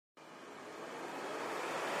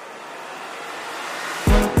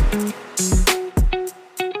Hello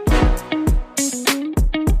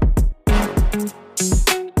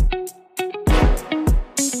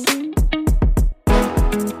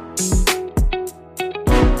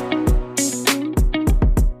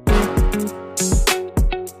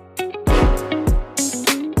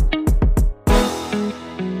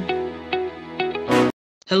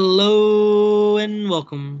and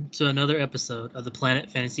welcome to another episode of the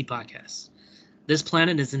Planet Fantasy Podcast. This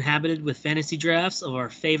planet is inhabited with fantasy drafts of our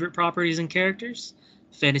favorite properties and characters,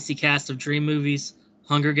 fantasy cast of dream movies,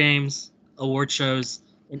 Hunger Games, award shows,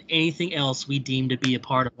 and anything else we deem to be a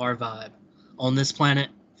part of our vibe. On this planet,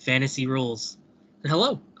 fantasy rules. And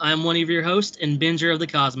hello, I am one of your hosts and binger of the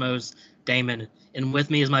cosmos, Damon, and with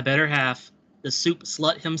me is my better half, the soup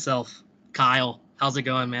slut himself, Kyle. How's it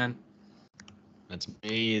going, man? That's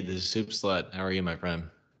me, the soup slut. How are you, my friend?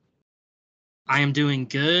 I am doing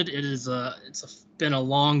good. Been a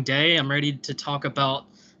long day. I'm ready to talk about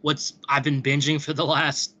I've been binging for the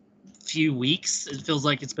last few weeks. It feels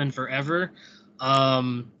like it's been forever.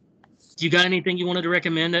 Do you got anything you wanted to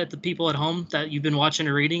recommend at the people at home that you've been watching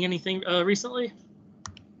or reading anything recently?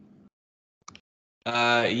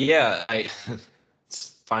 Yeah,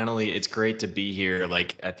 it's great to be here,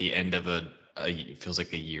 like at the end of it feels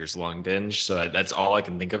like a years long binge. So that's all I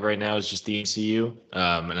can think of right now is just the MCU.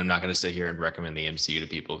 And I'm not going to sit here and recommend the MCU to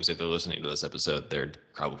people because if they're listening to this episode, they're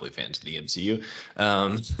probably fans of the MCU.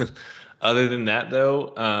 Other than that,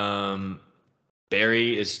 though,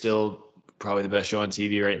 Barry is still probably the best show on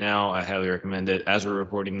TV right now. I highly recommend it. As we're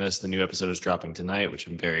recording this, the new episode is dropping tonight, which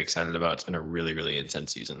I'm very excited about. It's been a really, really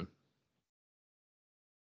intense season.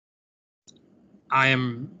 I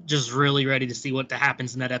am just really ready to see what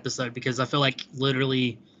happens in that episode because I feel like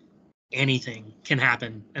literally anything can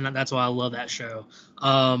happen, and that's why I love that show.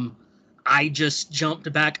 I just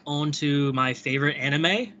jumped back onto my favorite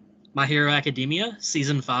anime, My Hero Academia,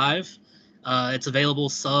 season 5. It's available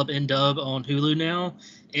sub and dub on Hulu now,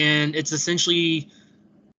 and it's essentially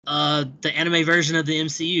the anime version of the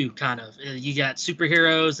MCU, kind of. You got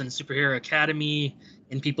superheroes and Superhero Academy,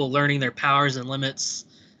 and people learning their powers and limits.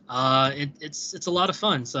 It's a lot of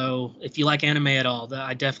fun. So if you like anime at all,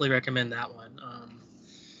 I definitely recommend that one.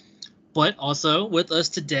 But also with us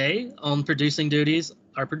today on producing duties,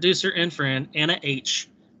 our producer and friend, Anna H.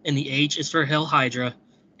 And the H is for Hell Hydra.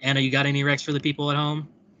 Anna, you got any recs for the people at home?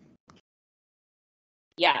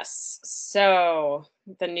 Yes. So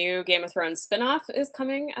the new Game of Thrones spinoff is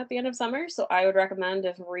coming at the end of summer. So I would recommend,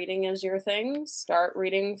 if reading is your thing, start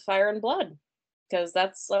reading Fire and Blood, because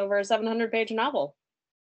that's over a 700-page novel.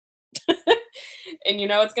 And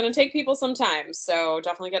it's going to take people some time. So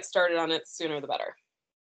definitely get started on it sooner the better.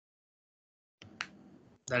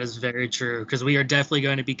 That is very true, because we are definitely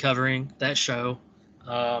going to be covering that show.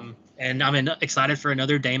 And I'm excited for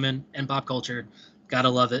another Damon and pop culture. Gotta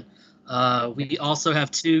love it. We also have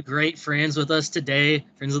two great friends with us today,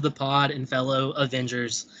 friends of the pod and fellow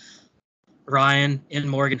Avengers, Ryan and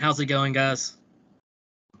Morgan. How's it going, guys?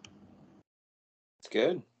 It's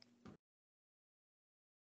good.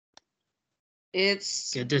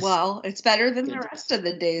 It's better than the rest of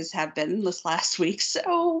the days have been this last week,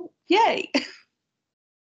 so yay.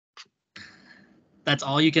 That's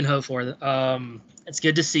all you can hope for. It's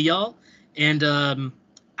good to see y'all, and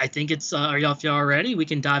I think it's are y'all ready? We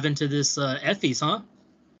can dive into this Effies, huh?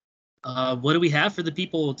 What do we have for the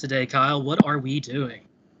people today, Kyle? What are we doing?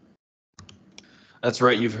 That's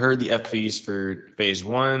right. You've heard the Effies for Phase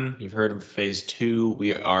 1. You've heard of Phase 2.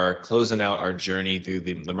 We are closing out our journey through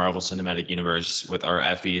the Marvel Cinematic Universe with our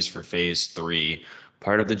Effies for Phase 3.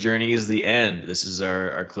 Part of the journey is the end. This is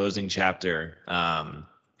our closing chapter.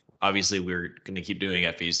 Obviously, we're going to keep doing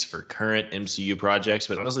Effies for current MCU projects,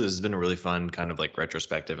 but honestly, this has been a really fun kind of like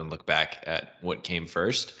retrospective and look back at what came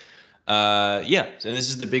first. And this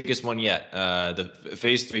is the biggest one yet. The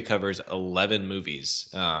Phase 3 covers 11 movies.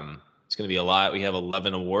 It's going to be a lot. We have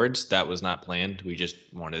 11 awards. That was not planned. We just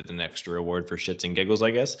wanted an extra award for shits and giggles,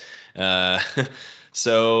 I guess.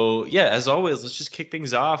 So, yeah, as always, let's just kick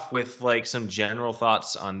things off with like some general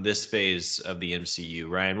thoughts on this phase of the MCU.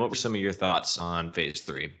 Ryan, what were some of your thoughts on Phase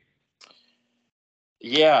 3?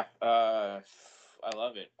 Yeah, I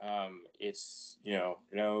love it. It's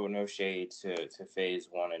no shade to Phase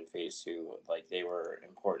 1 and Phase 2. Like, they were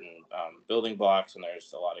important building blocks, and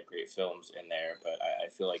there's a lot of great films in there. But I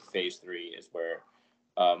feel like Phase 3 is where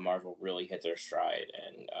Marvel really hit their stride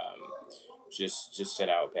and just set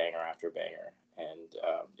out banger after banger. And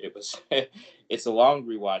it was it's a long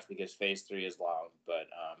rewatch because Phase 3 is long, but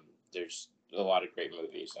there's a lot of great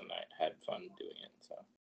movies, and I had fun doing it. So.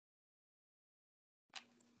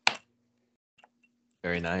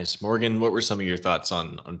 Very nice. Morgan, what were some of your thoughts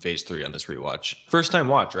on Phase 3 on this rewatch? First time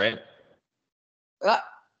watch, right?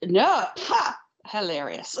 No. Ha!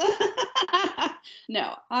 Hilarious.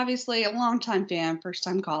 No, obviously a longtime fan, first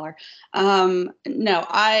time caller. No,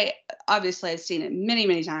 I've seen it many,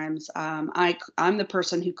 many times. I'm the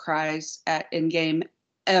person who cries at Endgame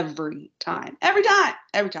every time.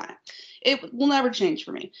 It will never change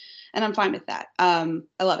for me, and I'm fine with that. I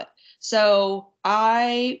love it. So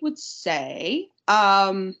I would say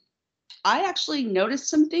I actually noticed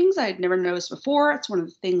some things I had never noticed before. It's one of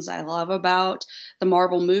the things I love about the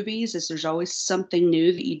Marvel movies is there's always something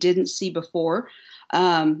new that you didn't see before,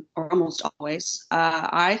 or almost always.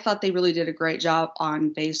 I thought they really did a great job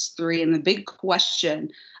on Phase 3, and the big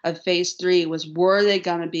question of Phase 3 was, were they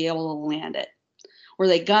going to be able to land it? Were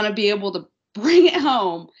they going to be able to bring it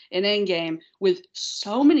home in Endgame with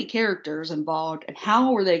so many characters involved, and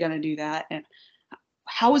how were they going to do that? And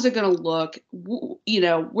how is it going to look? Were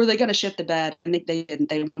they going to shit the bed? I think they didn't.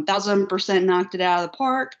 They 1,000% knocked it out of the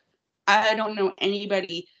park. I don't know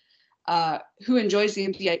anybody who enjoys the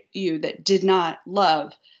MCU that did not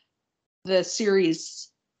love the series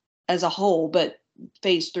as a whole, but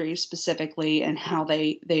Phase 3 specifically, and how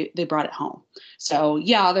they brought it home. So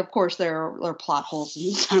yeah, of course there are plot holes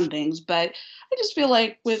in some things, but I just feel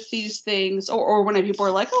like with these things, or when people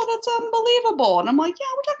are like, "Oh, that's unbelievable," and I'm like, "Yeah,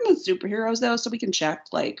 we're talking about superheroes though, so we can check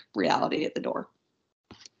like reality at the door."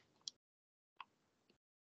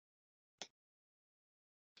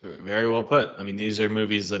 Very well put. I mean, these are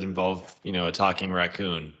movies that involve, a talking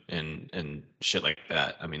raccoon and shit like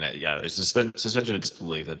that. I mean, there's suspension of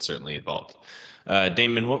disbelief that's certainly involved.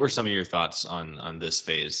 Damon, what were some of your thoughts on this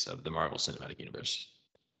phase of the Marvel Cinematic Universe?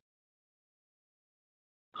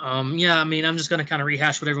 Yeah, I mean, I'm just going to kind of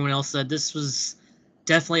rehash what everyone else said. This was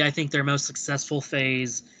definitely, I think, their most successful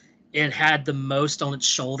phase. It had the most on its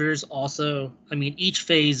shoulders also. I mean, each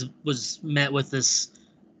phase was met with this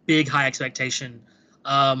big, high expectation.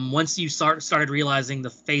 Once you started realizing the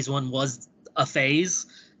Phase 1 was a phase,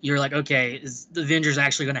 you're like, okay, is the Avengers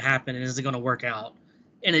actually going to happen, and is it going to work out?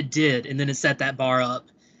 And it did, and then it set that bar up.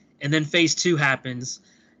 And then Phase 2 happens,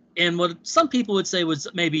 and what some people would say was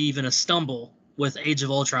maybe even a stumble with Age of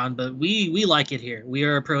Ultron, but we like it here. We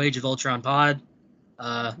are a pro Age of Ultron pod,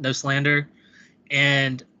 no slander.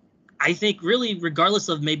 And I think really, regardless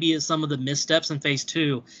of maybe some of the missteps in Phase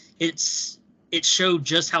 2, it showed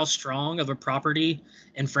just how strong of a property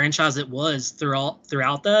and franchise it was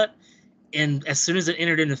throughout that. And as soon as it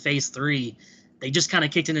entered into Phase 3, they just kind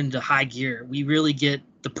of kicked it into high gear. We really get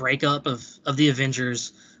the breakup of the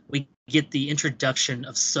Avengers. We get the introduction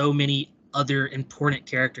of so many other important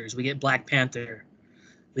characters. We get Black Panther.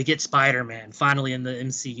 We get Spider-Man finally in the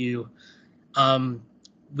MCU.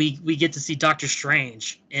 We get to see Doctor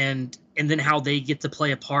Strange, and then how they get to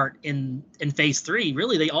play a part in Phase 3.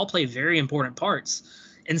 Really, they all play very important parts.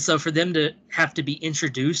 And so for them to have to be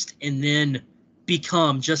introduced and then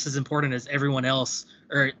become just as important as everyone else,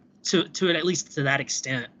 or to at least to that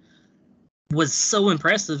extent, was so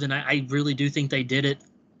impressive. And I really do think they did it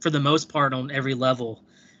for the most part on every level.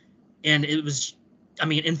 And it was, I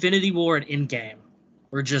mean, Infinity War and Endgame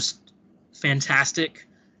were just fantastic.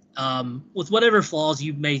 With whatever flaws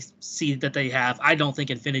you may see that they have, I don't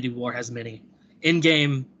think Infinity War has many.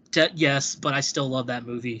 Endgame, yes, but I still love that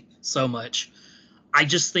movie so much. I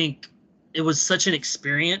just think it was such an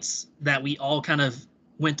experience that we all kind of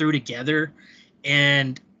went through together.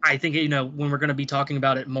 And I think, when we're going to be talking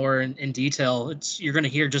about it more in detail, you're going to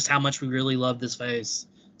hear just how much we really love this phase.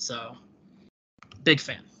 So, big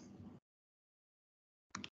fan.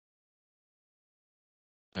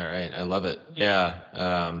 All right, I love it.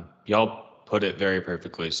 Yeah, y'all put it very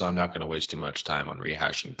perfectly, so I'm not going to waste too much time on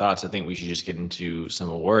rehashing thoughts. I think we should just get into some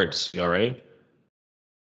awards. Y'all ready?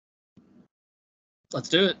 Let's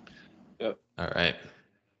do it. Yep. All right.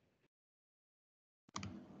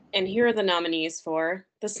 And here are the nominees for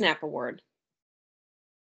the Snap Award.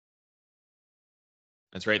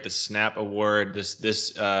 That's right, the Snap Award,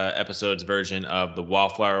 this episode's version of the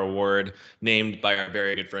Wallflower Award, named by our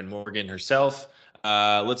very good friend Morgan herself.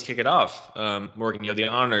 Let's kick it off. Morgan, you have the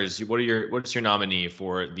honors. What's your nominee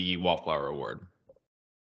for the Wallflower Award?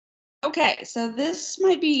 Okay, so this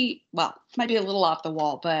might be a little off the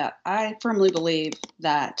wall, but I firmly believe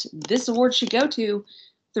that this award should go to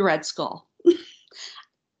the Red Skull.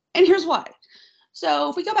 And here's why. So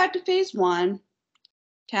if we go back to Phase 1,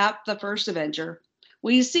 Cap, the first Avenger,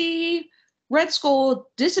 we see Red Skull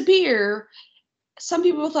disappear. Some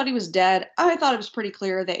people thought he was dead. I thought it was pretty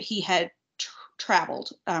clear that he had traveled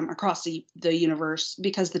across the universe,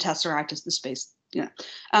 because the Tesseract is the space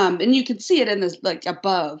and you can see it in this like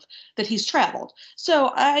above that he's traveled.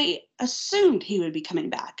 So I assumed he would be coming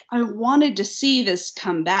back. I wanted to see this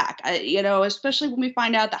come back, especially when we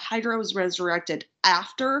find out that Hydra was resurrected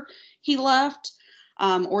after he left,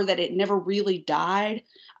 or that it never really died.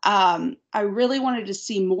 I really wanted to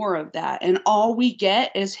see more of that. And all we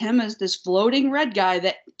get is him as this floating red guy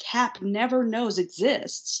that Cap never knows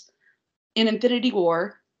exists in Infinity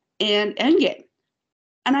War and Endgame.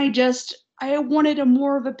 And I wanted a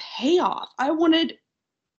more of a payoff. I wanted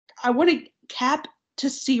Cap to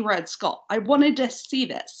see Red Skull. I wanted to see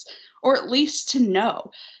this, or at least to know.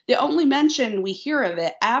 The only mention we hear of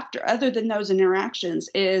it after, other than those interactions,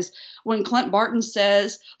 is when Clint Barton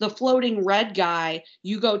says, the floating red guy,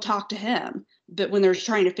 you go talk to him. But when they're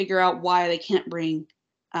trying to figure out why they can't bring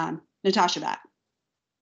Natasha back.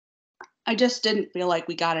 I just didn't feel like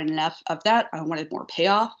we got enough of that. I wanted more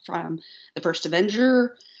payoff from the first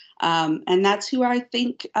Avenger. And that's who I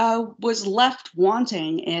think was left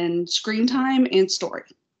wanting in screen time and story.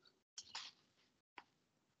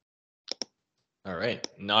 All right.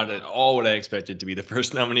 Not at all what I expected to be the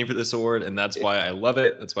first nominee for this award, and that's why I love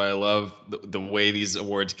it. That's why I love the way these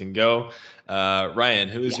awards can go. Ryan,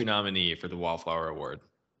 who is your nominee for the Wallflower Award?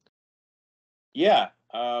 Yeah,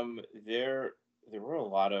 there were a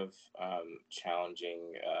lot of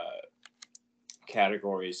challenging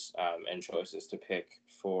categories and choices to pick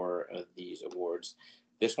for these awards.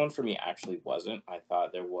 This one for me actually wasn't. I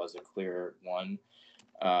thought there was a clear one,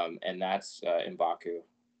 and that's M'Baku.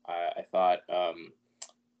 I thought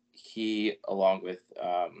he, along with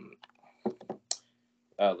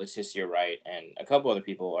Letitia Wright and a couple other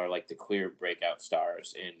people, are like the clear breakout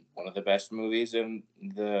stars in one of the best movies in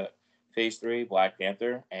the Phase 3, Black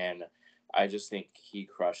Panther, and I just think he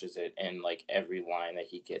crushes it in like every line that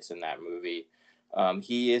he gets in that movie.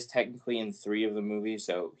 He is technically in 3 of the movies,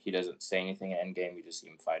 so he doesn't say anything at Endgame. You just see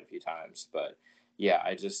him fight a few times, but yeah,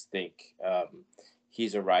 I just think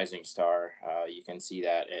he's a rising star. You can see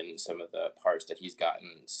that in some of the parts that he's gotten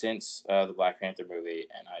since the Black Panther movie,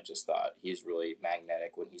 and I just thought he's really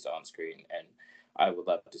magnetic when he's on screen, and I would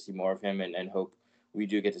love to see more of him, and hope we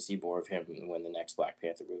do get to see more of him when the next Black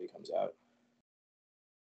Panther movie comes out.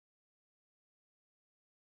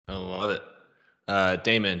 I love it.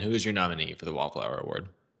 Damon, who is your nominee for the Wallflower Award?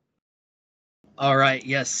 All right,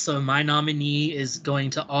 yes. So my nominee is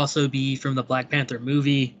going to also be from the Black Panther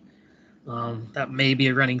movie. That may be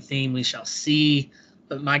a running theme, we shall see.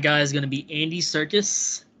 But my guy is going to be Andy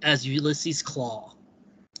Serkis as Ulysses Klaue.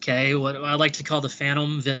 Okay, what I like to call the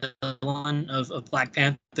phantom villain of Black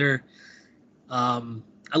Panther.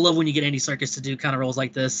 I love when you get Andy Serkis to do kind of roles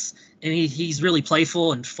like this, and he's really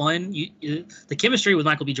playful and fun. The chemistry with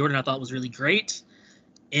Michael B. Jordan I thought was really great,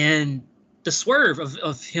 and the swerve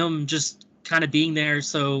of him just kind of being there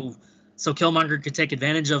so Killmonger could take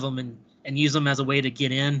advantage of him and use him as a way to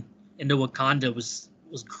get into Wakanda was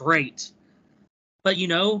great. But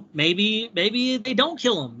maybe they don't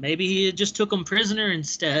kill him. Maybe he just took him prisoner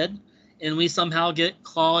instead, and we somehow get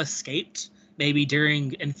Klaue escaped, maybe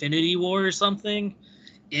during Infinity War or something,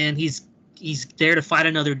 and he's there to fight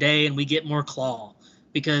another day, and we get more Klaue,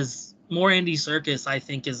 because more Andy Serkis I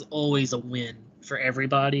think is always a win for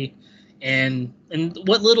everybody. And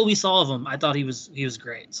what little we saw of him, I thought he was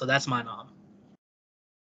great. So that's my nom.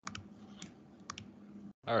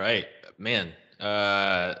 All right, man.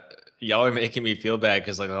 Y'all are making me feel bad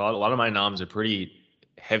because like a lot of my noms are pretty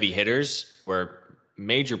heavy hitters, where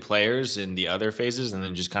major players in the other phases, and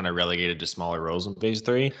then just kind of relegated to smaller roles in Phase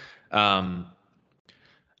 3.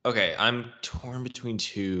 Okay, I'm torn between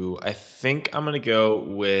 2. I think I'm gonna go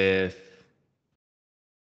with.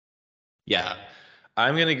 Yeah,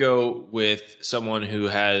 I'm going to go with someone who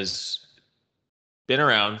has been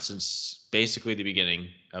around since basically the beginning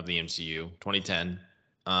of the MCU, 2010.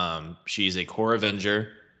 She's a core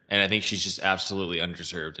Avenger, and I think she's just absolutely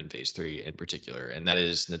underserved in Phase 3 in particular, and that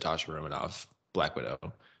is Natasha Romanoff, Black Widow.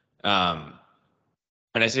 And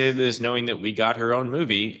I say this knowing that we got her own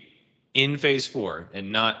movie in Phase 4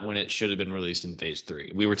 and not when it should have been released in Phase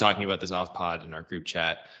 3. We were talking about this off pod in our group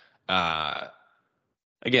chat.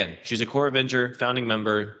 Again, she's a core Avenger, founding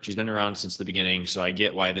member. She's been around since the beginning, so I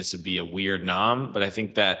get why this would be a weird nom, but I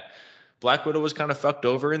think that Black Widow was kind of fucked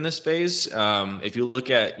over in this phase. If you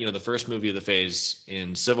look at, the first movie of the phase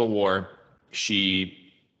in Civil War,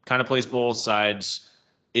 she kind of plays both sides,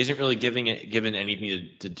 isn't really given anything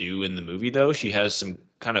to do in the movie, though. She has some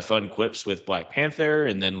kind of fun quips with Black Panther,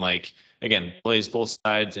 and then, again, plays both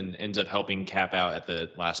sides and ends up helping Cap out at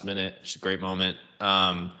the last minute. It's a great moment.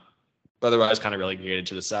 Otherwise kind of relegated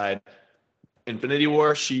to the side. Infinity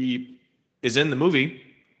War, she is in the movie,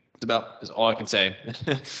 is all I can say.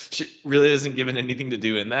 She really isn't given anything to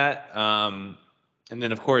do in that. And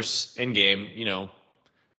then, of course, Endgame,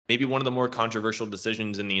 maybe one of the more controversial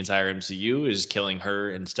decisions in the entire MCU is killing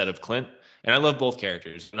her instead of Clint. And I love both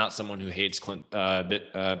characters. I'm not someone who hates Clint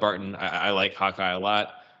Barton. I like Hawkeye a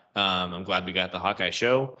lot. I'm glad we got the Hawkeye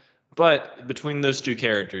show. But between those two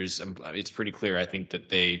characters, it's pretty clear, I think, that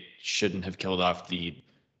they shouldn't have killed off the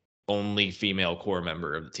only female core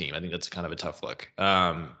member of the team. I think that's kind of a tough look.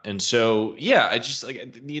 And so, yeah, I just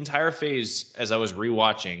like the entire phase as I was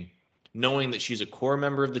rewatching, knowing that she's a core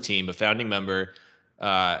member of the team, a founding member,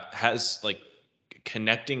 has like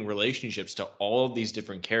connecting relationships to all of these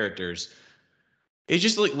different characters. It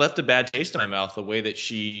just like left a bad taste in my mouth the way that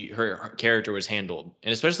her character was handled,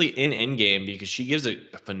 and especially in Endgame, because she gives a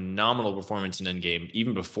phenomenal performance in Endgame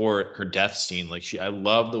even before her death scene. Like I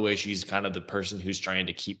love the way she's kind of the person who's trying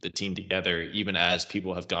to keep the team together even as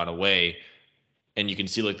people have gone away, and you can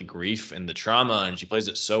see like the grief and the trauma, and she plays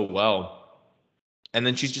it so well. And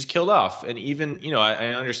then she's just killed off. And even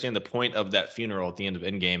I understand the point of that funeral at the end of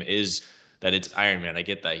Endgame is that it's Iron Man. I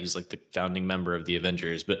get that he's like the founding member of the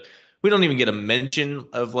Avengers, but we don't even get a mention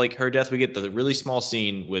of like her death. We get the really small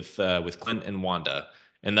scene with Clint and Wanda,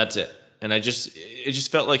 and that's it. And it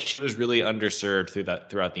just felt like she was really underserved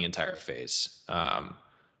throughout the entire phase.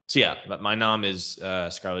 So yeah, but my nom is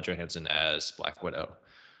Scarlett Johansson as Black Widow.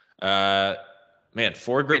 Man,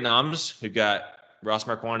 4 great noms. We've got Ross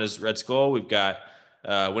Marquand as Red Skull. We've got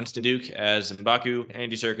Winston Duke as M'Baku,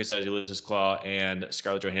 Andy Serkis as Ulysses Claw, and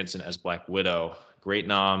Scarlett Johansson as Black Widow. Great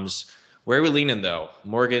noms. Where are we leaning, though?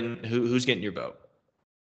 Morgan, who's getting your vote?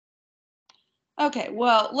 Okay,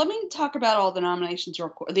 well, let me talk about all the nominations real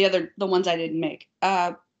quick. The ones I didn't make,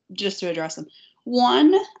 just to address them.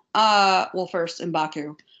 One, first,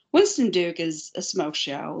 M'Baku. Winston Duke is a smoke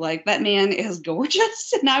show. Like, that man is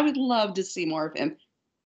gorgeous, and I would love to see more of him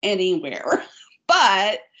anywhere.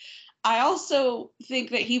 But I also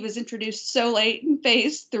think that he was introduced so late in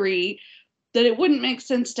phase 3 that it wouldn't make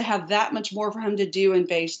sense to have that much more for him to do in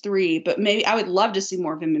phase 3, but maybe I would love to see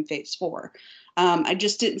more of him in phase 4. I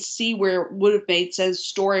just didn't see where it would have made sense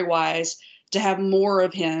story-wise to have more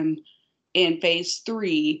of him in phase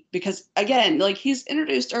 3, because again, like he's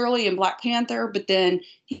introduced early in Black Panther, but then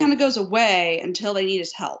he kind of goes away until they need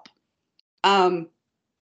his help. I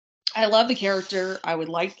love the character. I would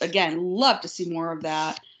love to see more of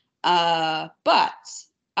that. But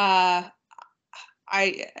I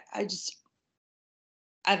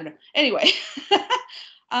don't know. Anyway,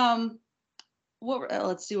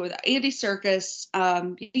 let's see what Andy Serkis.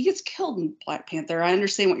 He gets killed in Black Panther. I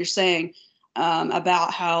understand what you're saying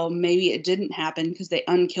about how maybe it didn't happen because they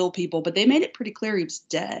unkill people, but they made it pretty clear he was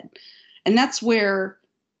dead, and that's where,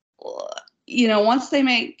 once they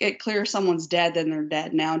make it clear someone's dead, then they're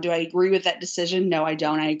dead. Now, do I agree with that decision? No, I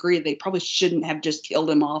don't. I agree they probably shouldn't have just killed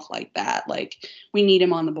him off like that. Like, we need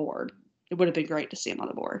him on the board. It would have been great to see him on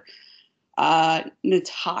the board.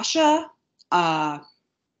 Natasha, I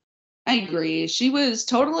agree. She was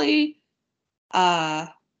totally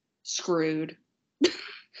screwed.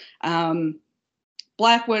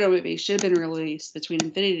 Black Widow movie should have been released between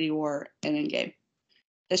Infinity War and Endgame.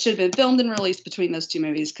 That should have been filmed and released between those two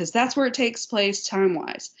movies, because that's where it takes place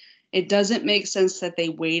time-wise. It doesn't make sense that they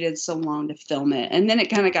waited so long to film it. And then it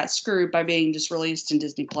kind of got screwed by being just released in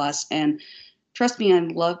Disney Plus. And trust me, I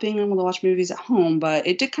love being able to watch movies at home, but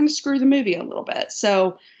it did kind of screw the movie a little bit.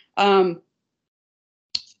 So I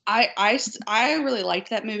really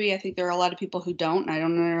liked that movie. I think there are a lot of people who don't, and I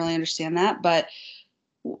don't really understand that. But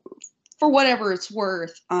for whatever it's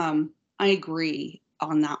worth, I agree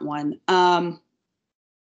on that one.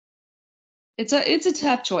 It's a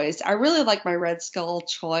tough choice. I really like my Red Skull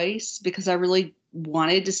choice because I really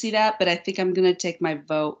wanted to see that, but I think I'm going to take my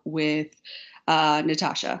vote with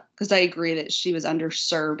Natasha, because I agree that she was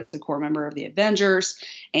underserved as a core member of the Avengers.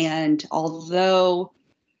 And although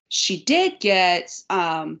she did get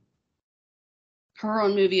her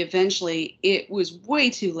own movie eventually, it was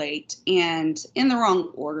way too late and in the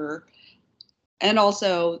wrong order. And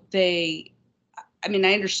also I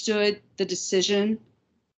understood the decision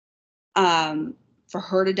for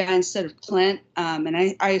her to die instead of Clint.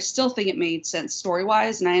 And I still think it made sense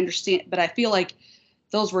story-wise, and I understand, but I feel like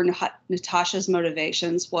those were Natasha's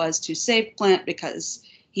motivations, was to save Clint because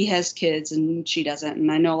he has kids and she doesn't.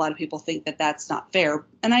 And I know a lot of people think that that's not fair.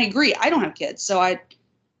 And I agree. I don't have kids.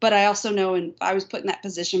 But I also know, if I was put in that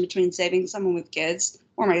position between saving someone with kids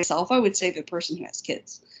or myself, I would save the person who has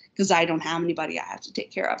kids, because I don't have anybody I have to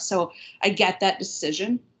take care of. So I get that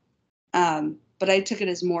decision. But I took it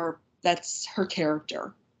as more, that's her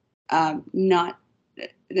character, not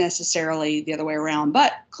necessarily the other way around.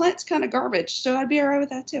 But Clint's kind of garbage, so I'd be all right with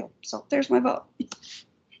that too. So there's my vote.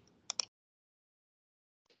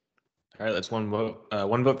 All right, that's one vote.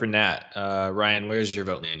 One vote for Nat. Ryan, where's your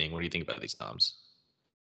vote landing? What do you think about these noms?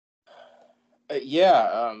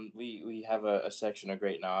 We have a section of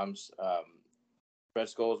great noms. Red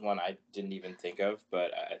Skull is one I didn't even think of,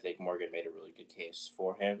 but I think Morgan made a really good case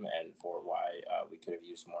for him and for why we could have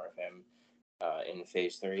used more of him in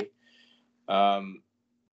Phase 3.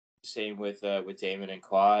 Same with Damon and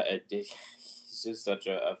Claw. He's just such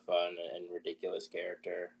a fun and ridiculous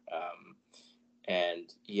character.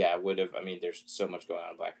 And yeah, would have. I mean, there's so much going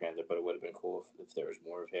on in Black Panther, but it would have been cool if there was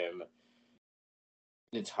more of him.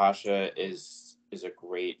 Natasha is a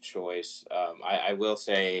great choice. I will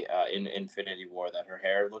say in Infinity War that her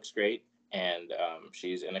hair looks great, and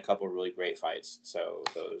she's in a couple really great fights. So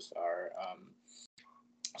those are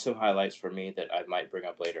some highlights for me that I might bring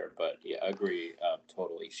up later. But yeah, agree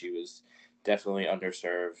totally. She was definitely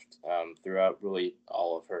underserved throughout really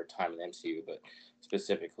all of her time in the MCU, but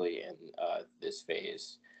specifically in this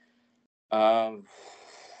phase.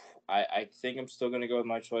 I think I'm still going to go with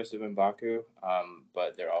my choice of M'Baku,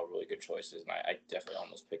 but they're all really good choices, and I definitely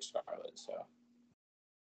almost picked Scarlet. So,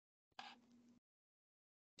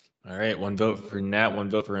 All right, one vote for Nat, one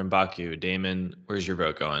vote for M'Baku. Damon, where's your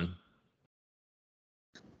vote going?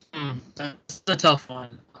 That's a tough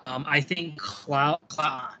one. I think Claw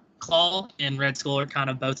and Red Skull are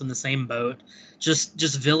kind of both in the same boat.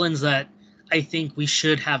 Just villains that I think we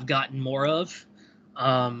should have gotten more of.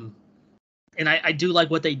 And I do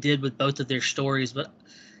like what they did with both of their stories, but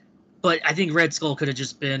I think Red Skull could have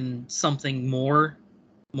just been something more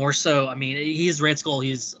so. I mean, he's Red Skull.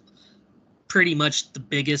 He's pretty much the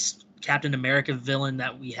biggest Captain America villain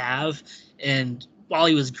that we have. And while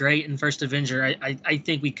he was great in First Avenger, I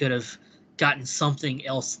think we could have gotten something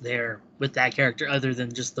else there with that character other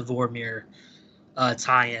than just the Vormir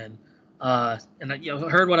tie-in. And I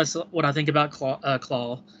heard what I think about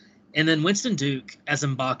Claw. And then Winston Duke as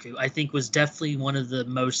M'Baku, I think, was definitely one of the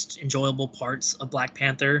most enjoyable parts of Black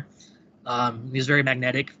Panther. He was very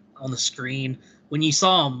magnetic on the screen. When you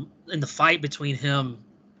saw him in the fight between him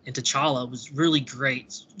and T'Challa, it was really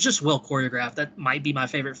great. Just well choreographed. That might be my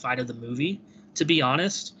favorite fight of the movie, to be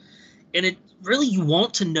honest. And it really, you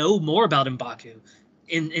want to know more about M'Baku.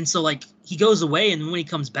 And so, like, he goes away, and when he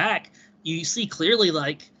comes back, you see clearly,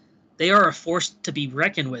 like, they are a force to be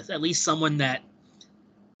reckoned with, at least someone that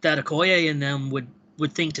Okoye and them would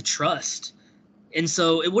think to trust. And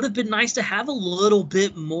so it would have been nice to have a little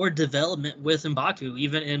bit more development with M'Baku,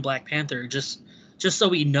 even in Black Panther, just so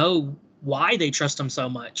we know why they trust him so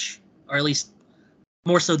much, or at least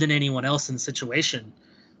more so than anyone else in the situation.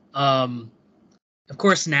 Of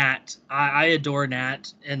course, Nat. I adore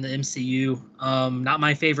Nat in the MCU. Not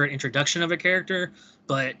my favorite introduction of a character,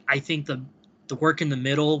 but I think the work in the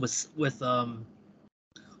middle with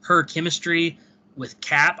her chemistry with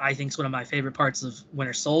Cap, I think, is one of my favorite parts of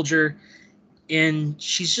Winter Soldier. And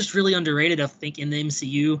she's just really underrated, I think, in the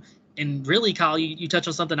MCU. And really, Kyle, you touched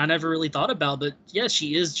on something I never really thought about, but yeah,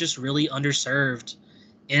 she is just really underserved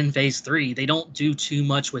in Phase 3. They don't do too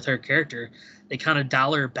much with her character. They kind of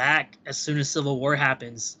dial her back as soon as Civil War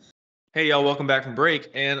happens. Hey, y'all, welcome back from break.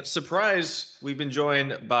 And surprise, we've been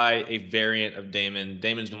joined by a variant of Damon.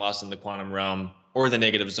 Damon's been lost in the quantum realm or the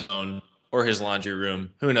negative zone or his laundry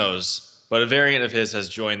room. Who knows? But a variant of his has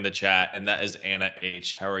joined the chat, and that is Anna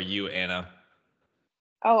H. How are you, Anna?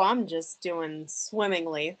 Oh, I'm just doing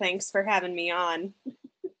swimmingly. Thanks for having me on.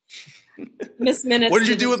 Miss Minutes. What did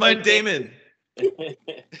you do with my Damon?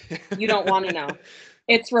 You don't want to know.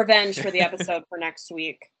 It's revenge for the episode for next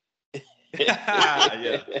week.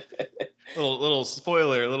 Yeah. Little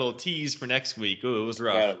spoiler, little tease for next week. Ooh, it was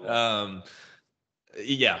rough.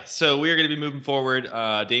 Yeah, so we're going to be moving forward.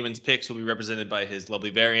 Damon's picks will be represented by his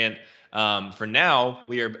lovely variant. For now,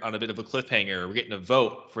 we are on a bit of a cliffhanger. We're getting a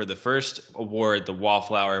vote for the first award, the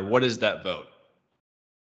Wallflower. What is that vote?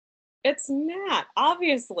 It's Nat,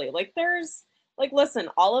 obviously. Listen,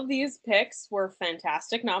 all of these picks were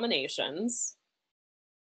fantastic nominations,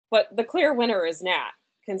 but the clear winner is Nat,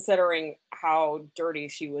 considering how dirty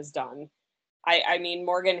she was done. I mean,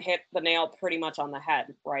 Morgan hit the nail pretty much on the head,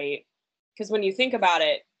 right? Because when you think about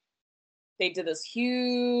it, they did this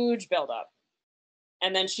huge buildup,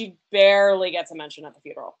 and then she barely gets a mention at the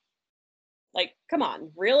funeral. Like, come on,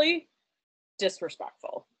 really?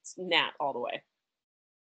 Disrespectful. It's Nat all the way.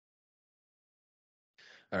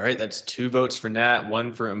 All right, that's 2 votes for Nat,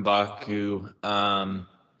 1 for M'Baku.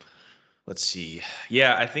 Let's see.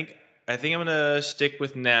 Yeah, I think I'm gonna stick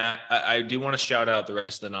with Nat. I do want to shout out the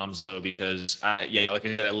rest of the noms though, because like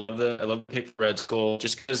I said, I love the pick for Red Skull,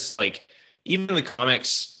 just because like even in the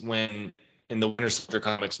comics, when in the Winter Soldier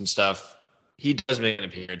comics and stuff, he does make an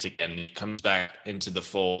appearance again. He comes back into the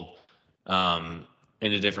fold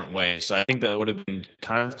in a different way. So I think that would have been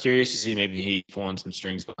kind of curious to see maybe he pulling some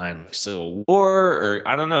strings behind like Civil War, or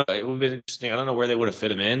I don't know. It would have been interesting. I don't know where they would have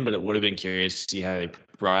fit him in, but it would have been curious to see how they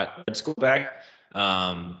brought Red Skull back.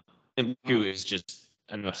 And Blue is just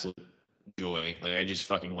an absolute joy. Like I just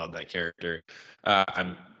fucking love that character.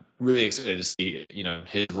 I'm really excited to see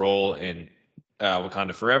his role in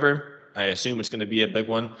Wakanda Forever. I assume it's going to be a big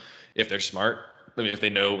one if they're smart. I mean, if they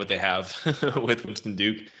know what they have with Winston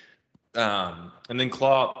Duke. And then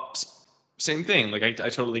Claw, same thing. Like I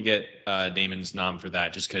totally get Damon's nom for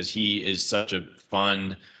that, just because he is such a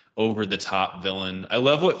fun, over the top villain. I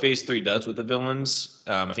love what Phase 3 does with the villains.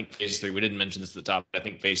 I think Phase 3, we didn't mention this at the top, but I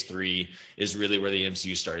think Phase 3 is really where the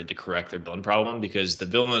MCU started to correct their villain problem, because the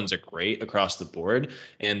villains are great across the board,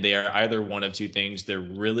 and they are either one of two things. They're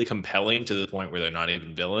really compelling to the point where they're not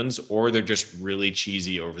even villains, or they're just really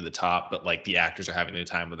cheesy over the top, but like the actors are having the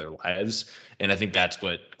time of their lives. And I think that's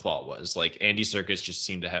what Claw was. Like Andy Serkis just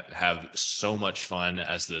seemed to have so much fun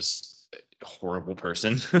as this horrible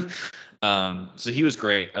person. So he was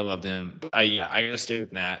great. I loved him. I gotta stay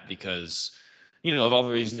with Nat because, of all the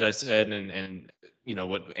reasons I said, and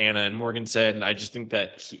what Anna and Morgan said, and I just think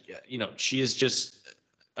that she is just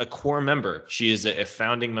a core member. She is a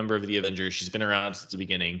founding member of the Avengers. She's been around since the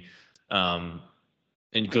beginning.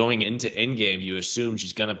 And going into Endgame, you assume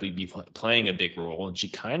she's going to be playing a big role, and she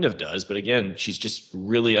kind of does. But again, she's just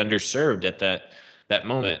really underserved at that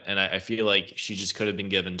moment, and I feel like she just could have been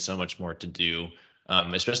given so much more to do,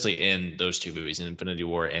 especially in those two movies, in Infinity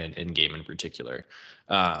War and Endgame in particular.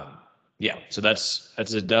 Yeah, so that's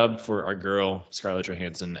a dub for our girl Scarlett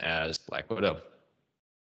Johansson as Black Widow.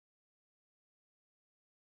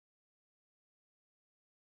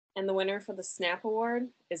 And the winner for the Snap Award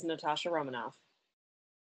is Natasha Romanoff.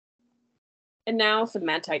 And now for the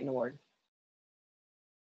Mad Titan Award.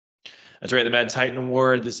 That's right, the Mad Titan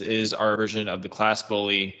Award. This is our version of the Class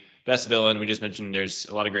Bully Best Villain. We just mentioned there's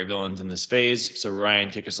a lot of great villains in this phase. So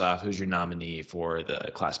Ryan, kick us off. Who's your nominee for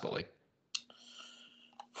the Class Bully?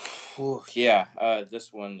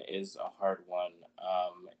 This one is a hard one.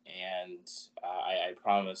 I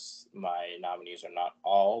promise my nominees are not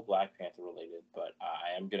all Black Panther related, but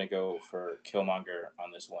I am going to go for Killmonger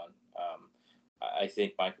on this one. I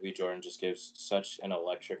think Michael B. Jordan just gives such an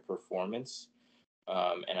electric performance.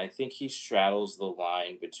 And I think he straddles the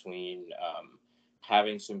line between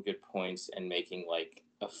having some good points and making like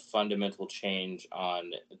a fundamental change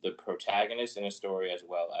on the protagonist in a story as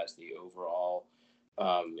well as the overall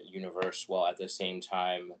universe, while at the same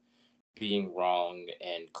time being wrong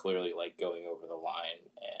and clearly like going over the line.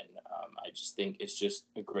 And I just think it's just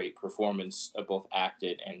a great performance, both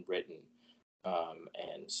acted and written.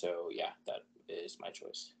 And so, that is my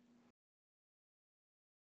choice.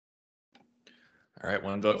 All right,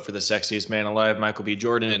 one vote for the sexiest man alive, Michael B.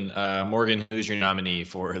 Jordan. Morgan, who's your nominee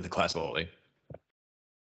for the Class Bully?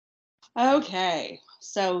 Okay,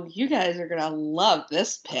 so you guys are gonna love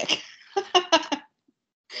this pick.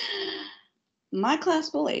 My Class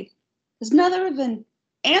Bully is none other than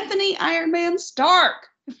Anthony Iron Man Stark.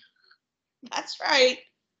 That's right.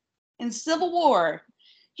 In Civil War,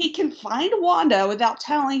 he can find Wanda without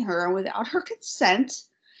telling her and without her consent.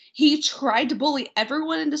 He tried to bully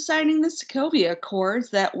everyone into signing the Sokovia Accords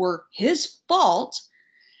that were his fault.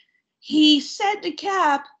 He said to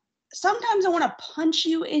Cap, "Sometimes I want to punch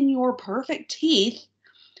you in your perfect teeth."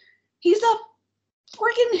 He's a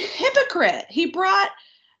freaking hypocrite. He brought,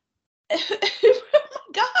 oh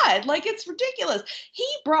my God, like it's ridiculous. He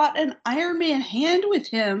brought an Iron Man hand with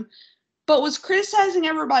him, but was criticizing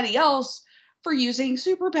everybody else for using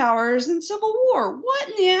superpowers in Civil War. What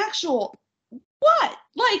in the actual... What?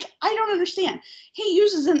 Like, I don't understand. He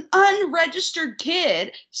uses an unregistered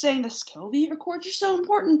kid saying the Sokovia Accords are so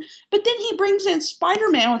important, but then he brings in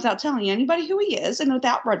Spider-Man without telling anybody who he is and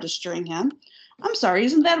without registering him. I'm sorry,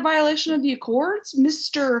 isn't that a violation of the Accords,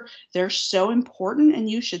 Mr. They're so important and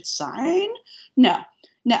you should sign? No,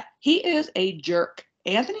 he is a jerk.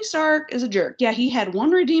 Anthony Stark is a jerk. Yeah, he had one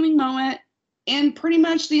redeeming moment in pretty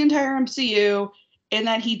much the entire MCU, in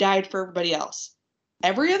that he died for everybody else.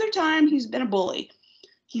 Every other time, he's been a bully.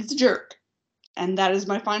 He's a jerk. And that is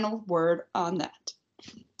my final word on that.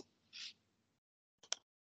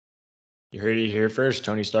 You heard it here first.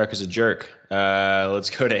 Tony Stark is a jerk. Let's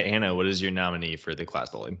go to Anna. What is your nominee for the Class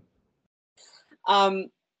Bully?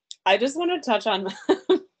 I just want to touch on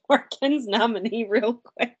Morgan's nominee real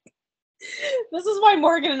quick. This is why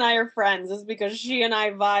Morgan and I are friends, is because she and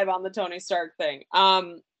I vibe on the Tony Stark thing.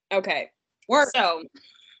 Okay. So,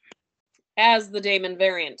 as the Damon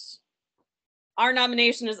variant, our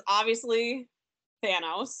nomination is obviously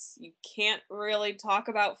Thanos. You can't really talk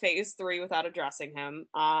about Phase 3 without addressing him.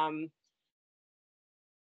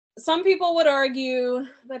 Some people would argue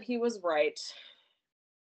that he was right,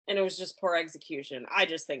 and it was just poor execution. I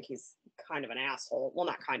just think he's kind of an asshole. Well,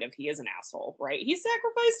 not kind of, he is an asshole, right? He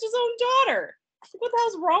sacrificed his own daughter. What the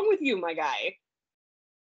hell's wrong with you, my guy?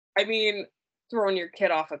 I mean, throwing your kid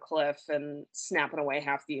off a cliff and snapping away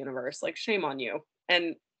half the universe, like, shame on you.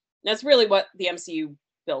 And that's really what the MCU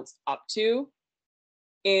built up to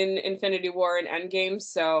in Infinity War and Endgame,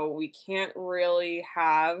 so we can't really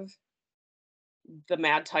have the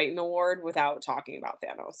Mad Titan Award without talking about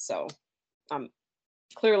Thanos. So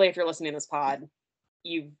clearly, if you're listening to this pod,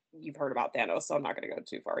 you've heard about Thanos, so I'm not going to go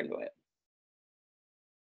too far into it.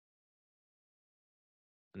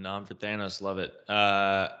 Nom for Thanos, love it.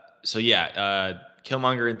 So yeah,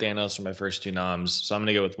 Killmonger and Thanos are my first two noms. So I'm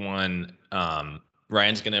gonna go with one.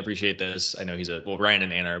 Ryan's gonna appreciate this. I know Ryan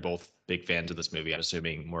and Anna are both big fans of this movie. I'm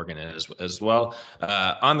assuming Morgan is as well.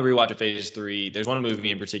 On the rewatch of Phase 3, there's one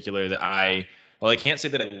movie in particular that I can't say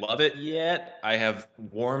that I love it yet. I have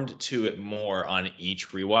warmed to it more on each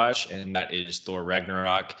rewatch, and that is Thor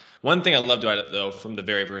Ragnarok. One thing I loved about it, though, from the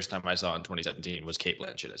very first time I saw it in 2017 was Cate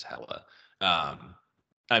Blanchett as Hela.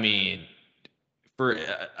 I mean, for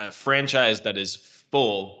a franchise that is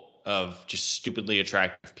full of just stupidly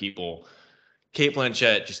attractive people, Cate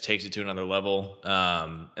Blanchett just takes it to another level.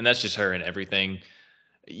 And that's just her in everything.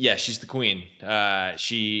 Yeah, she's the queen.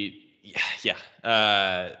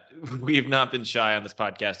 We've not been shy on this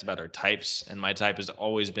podcast about our types, and my type has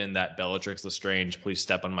always been that Bellatrix Lestrange, please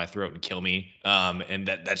step on my throat and kill me. And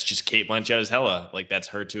that's just Cate Blanchett as Hela. Like, that's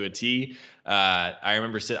her to a T.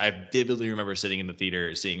 I vividly remember sitting in the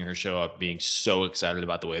theater, seeing her show up, being so excited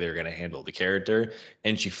about the way they were going to handle the character,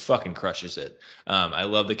 and she fucking crushes it. I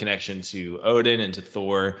love the connection to Odin and to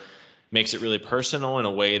Thor. Makes it really personal in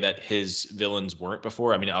a way that his villains weren't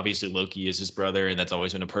before. I mean, obviously Loki is his brother, and that's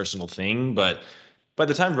always been a personal thing. But by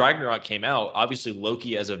the time Ragnarok came out, obviously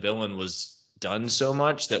Loki as a villain was done so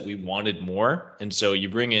much that we wanted more. And so you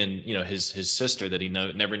bring in, his sister that he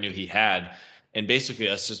never knew he had, and basically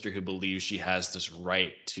a sister who believes she has this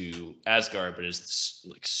right to Asgard, but is this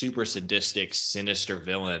like super sadistic, sinister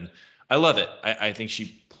villain. I love it. I think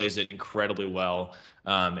she plays it incredibly well.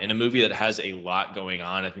 In a movie that has a lot going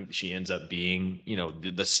on, I think she ends up being,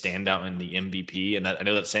 the standout and the MVP. And I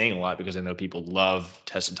know that's saying a lot because I know people love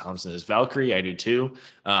Tessa Thompson as Valkyrie. I do too.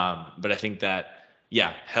 But I think that,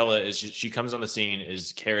 yeah, Hela she comes on the scene,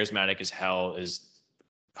 is charismatic as hell, is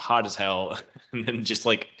hot as hell, and then just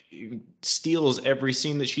like steals every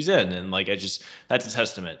scene that she's in. And like, that's a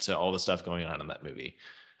testament to all the stuff going on in that movie.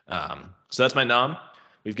 So that's my nom.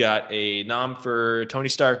 We've got a nom for Tony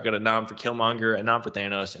Stark, we've got a nom for Killmonger, a nom for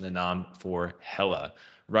Thanos, and a nom for Hela.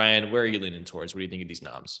 Ryan, where are you leaning towards? What do you think of these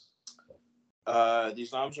noms?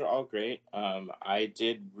 These noms are all great. I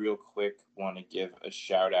did real quick want to give a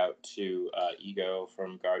shout out to Ego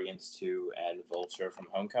from Guardians 2 and Vulture from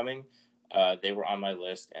Homecoming. They were on my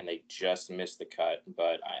list and they just missed the cut,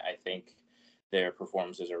 but I think their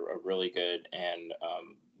performances are really good, and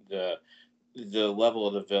the level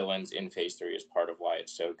of the villains in Phase 3 is part of why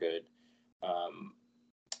it's so good.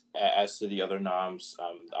 As to the other noms,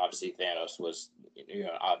 obviously Thanos was an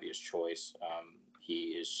obvious choice.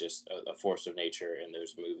 He is just a force of nature in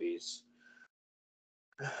those movies.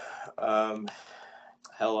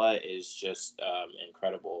 Hela is just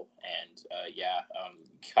incredible, and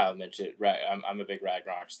Kyle mentioned I'm a big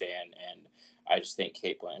Ragnarok stan, and I just think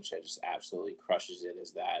Cate Blanchett just absolutely crushes it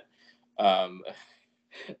as that.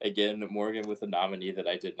 Again, Morgan with a nominee that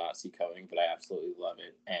I did not see coming, but I absolutely love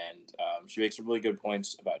it. And she makes some really good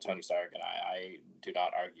points about Tony Stark, and I do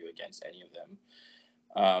not argue against any of them.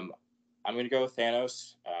 I'm going to go with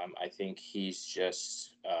Thanos. I think he's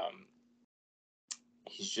just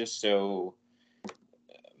so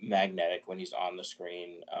magnetic when he's on the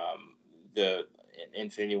screen. The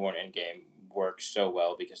Infinity War and Endgame works so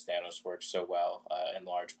well because Thanos works so well in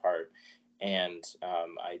large part. And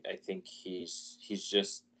I think he's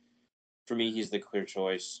just, for me, he's the clear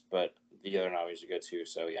choice, but the other nominees are good too.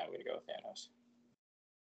 So yeah, I'm going to go with Thanos.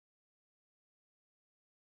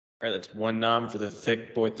 All right, that's one nom for the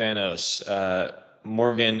thick boy Thanos.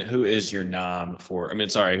 Morgan, who is your nom for,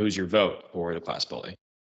 who's your vote for the Class Bully?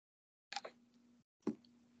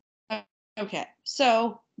 Okay,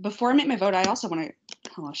 so before I make my vote, I also want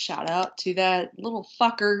to shout out to that little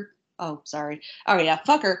fucker. Oh, sorry. Oh, yeah,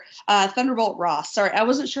 fucker. Thunderbolt Ross. Sorry, I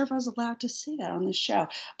wasn't sure if I was allowed to say that on this show.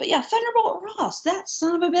 But yeah, Thunderbolt Ross, that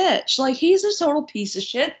son of a bitch. Like, he's a total piece of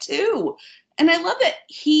shit, too. And I love that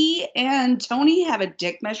he and Tony have a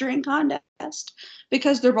dick measuring contest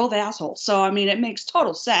because they're both assholes. So, I mean, it makes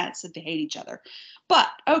total sense that they hate each other. But,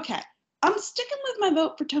 okay, I'm sticking with my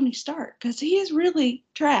vote for Tony Stark because he is really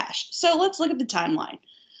trash. So, let's look at the timeline.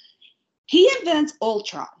 He invents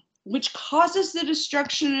Ultron, which causes the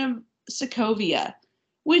destruction of Sokovia,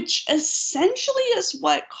 which essentially is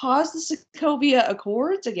what caused the Sokovia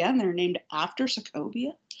Accords. Again, they're named after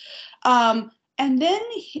Sokovia. And then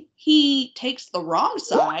he takes the wrong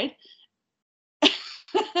side.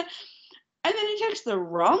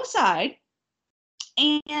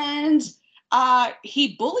 And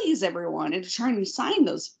he bullies everyone into trying to sign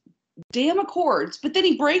those damn accords. But then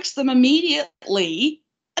he breaks them immediately,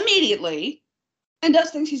 and does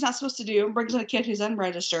things he's not supposed to do and brings in a kid who's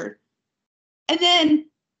unregistered. And then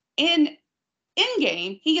in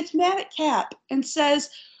Endgame, he gets mad at Cap and says,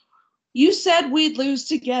 "You said we'd lose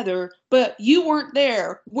together, but you weren't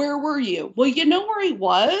there. Where were you?" Well, you know where he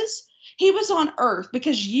was? He was on Earth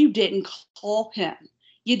because you didn't call him.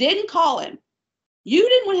 You didn't call him. You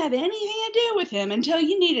didn't have anything to do with him until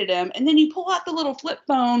you needed him. And then you pull out the little flip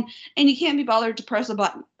phone and you can't be bothered to press a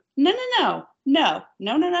button. No.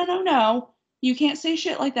 You can't say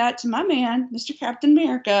shit like that to my man, Mr. Captain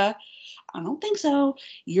America. I don't think so.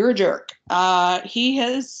 You're a jerk. He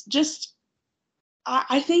has just...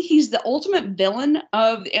 I think he's the ultimate villain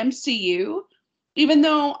of the MCU, even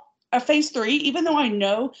though Phase 3, even though I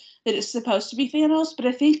know that it's supposed to be Thanos, but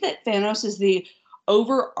I think that Thanos is the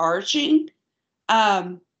overarching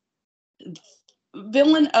villain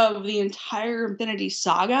of the entire Infinity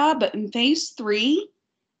Saga. But in Phase 3,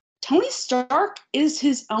 Tony Stark is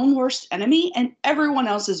his own worst enemy and everyone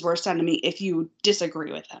else's worst enemy if you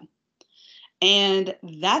disagree with him. And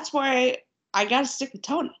that's why I got to stick with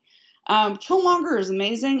Tony. Killmonger is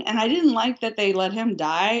amazing, and I didn't like that they let him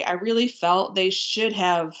die. I really felt they should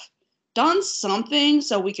have done something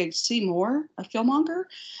so we could see more of Killmonger,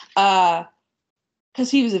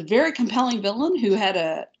 because he was a very compelling villain who had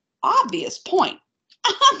a obvious point.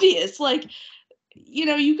 Obvious, like, you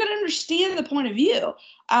know, you could understand the point of view.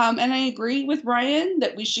 And I agree with Ryan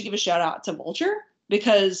that we should give a shout out to Vulture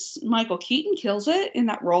because Michael Keaton kills it in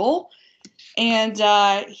that role. And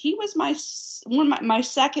he was my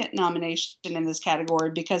second nomination in this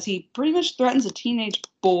category because he pretty much threatens a teenage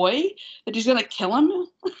boy that he's gonna kill him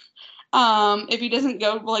if he doesn't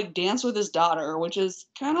go like dance with his daughter, which is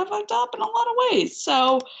kind of fucked up in a lot of ways.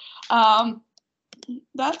 So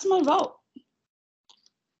that's my vote.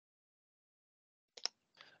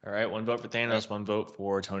 All right, one vote for Thanos, one vote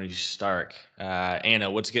for Tony Stark.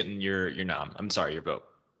 Anna, what's getting your nom? I'm sorry, your vote.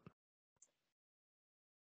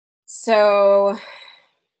 So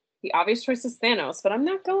the obvious choice is Thanos, but I'm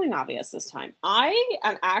not going obvious this time. I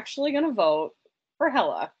am actually going to vote for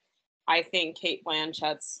Hela. I think Cate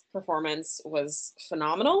Blanchett's performance was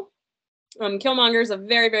phenomenal. Killmonger's a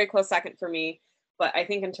very, very close second for me, but I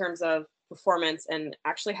think in terms of performance and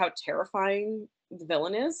actually how terrifying the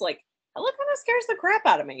villain is, like, Hela kind of scares the crap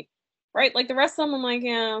out of me, right? Like, the rest of them, I'm like,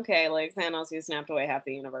 yeah, okay, like, Thanos, he snapped away half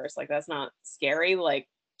the universe. Like, that's not scary. Like,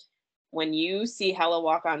 when you see Hela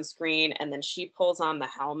walk on screen and then she pulls on the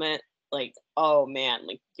helmet, like, oh man,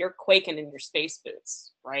 like, you're quaking in your space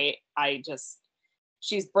boots, right?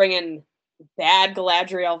 She's bringing bad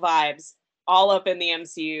Galadriel vibes all up in the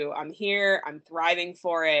MCU. I'm here, I'm thriving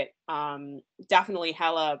for it. Definitely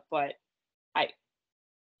Hela, but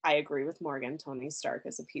I agree with Morgan. Tony Stark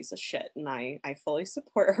is a piece of shit, and I fully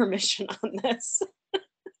support her mission on this.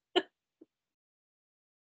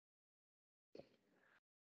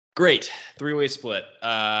 Great. Three-way split.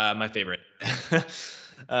 My favorite.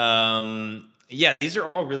 Yeah, these are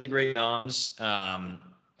all really great noms.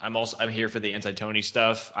 I'm here for the anti-Tony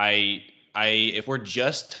stuff. If we're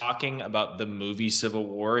just talking about the movie Civil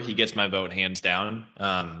War, he gets my vote hands down.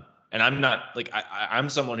 And I'm not like I'm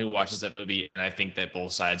someone who watches that movie and I think that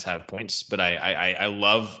both sides have points, but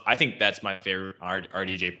I think that's my favorite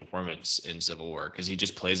RDJ performance in Civil War because he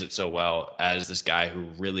just plays it so well as this guy who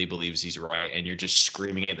really believes he's right, and you're just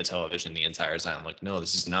screaming at the television the entire time like, no,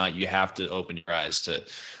 this is not. You have to open your eyes to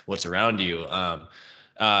what's around you. Yeah,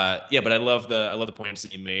 but I love the points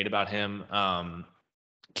that you made about him.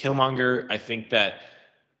 Killmonger, I think that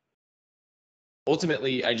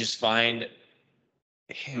ultimately I just find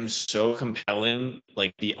him so compelling,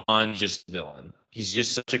 like beyond just villain. He's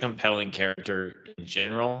just such a compelling character in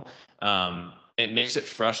general. And it makes it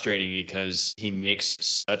frustrating because he makes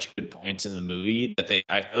such good points in the movie that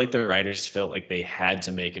I feel like the writers felt like they had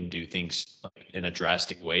to make him do things like, in a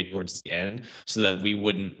drastic way towards the end so that we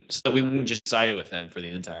wouldn't just side with him for the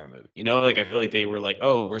entire movie. You know, like I feel like they were like,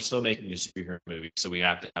 oh, we're still making a superhero movie, so we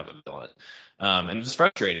have to have a villain. And it was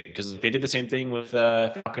frustrating because they did the same thing with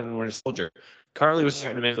Falcon and Winter Soldier. Carly was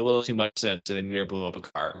starting to make a little too much sense, and then near blew up a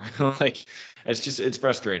car. Like it's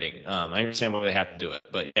frustrating. I understand why they have to do it,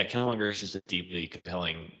 but yeah, Killmonger is just a deeply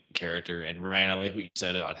compelling character, and Ryan, I like what you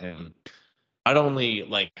said about him. Not only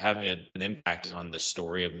like having an impact on the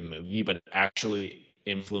story of the movie, but actually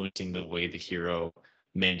influencing the way the hero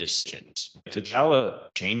made decisions.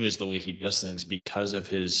 T'Challa changes the way he does things because of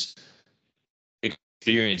his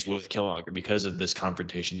experience with Killmonger, because of this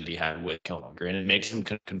confrontation that he had with Killmonger, and it makes him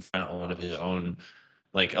confront a lot of his own,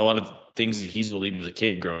 like a lot of things that he's believed as a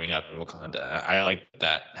kid growing up in Wakanda. I like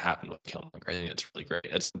that happened with Killmonger. I think that's really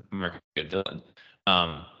great. That's American good villain.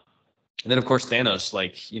 And then of course Thanos,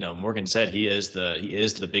 like Morgan said, he is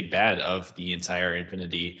the big bad of the entire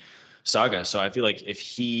Infinity Saga. So I feel like if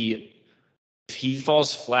he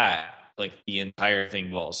falls flat, like the entire thing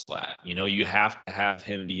falls flat. You have to have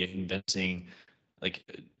him be a convincing, like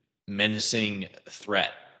menacing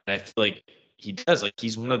threat. And I feel like he does. Like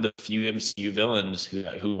he's one of the few MCU villains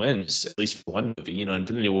who wins, at least for one movie.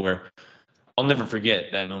 Infinity War. I'll never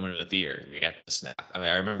forget that moment of the theater. You got the snap. I mean,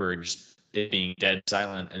 I remember just it being dead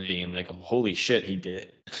silent and being like, "Holy shit, he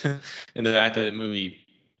did it!" And the fact that the movie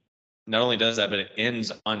not only does that, but it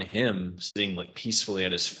ends on him sitting like peacefully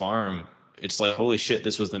at his farm. It's like, holy shit,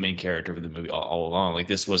 this was the main character of the movie all along. Like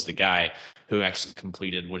this was the guy who actually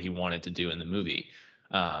completed what he wanted to do in the movie.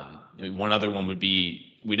 One other one would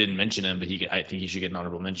be, we didn't mention him, but I think he should get an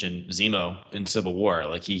honorable mention. Zemo in Civil War.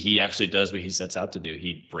 Like he actually does what he sets out to do.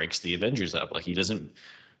 He breaks the Avengers up. Like he doesn't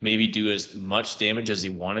maybe do as much damage as he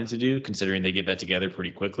wanted to do, considering they get that together pretty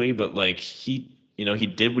quickly. But like he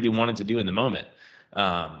did what he wanted to do in the moment.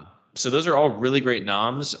 So those are all really great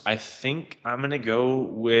noms. I think I'm gonna go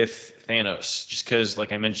with Thanos, just because,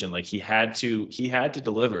 like I mentioned, like he had to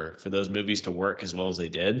deliver for those movies to work as well as they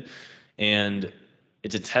did, and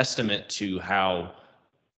it's a testament to how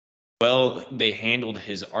well they handled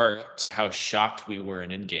his art, how shocked we were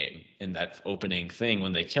in Endgame in that opening thing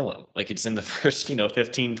when they kill him. Like it's in the first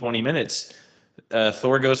 15, 20 minutes.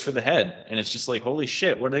 Thor goes for the head, and it's just like, holy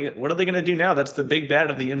shit, what are they gonna do now? That's the big bad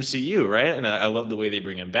of the MCU, right? And I love the way they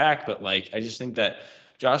bring him back, but like I just think that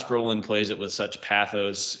Josh Brolin plays it with such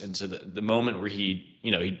pathos into the moment where he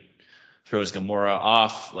throws Gamora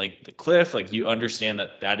off like the cliff. Like you understand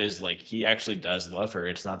that is like he actually does love her.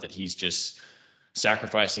 It's not that he's just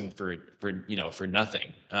sacrificing for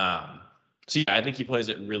nothing. So yeah, I think he plays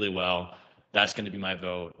it really well. That's going to be my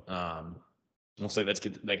vote. Looks like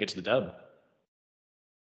that gets the dub.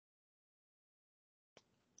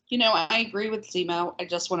 I agree with Zemo. I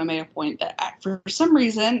just want to make a point that for some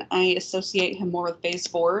reason I associate him more with Phase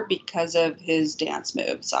 4 because of his dance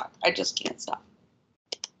moves. I just can't stop.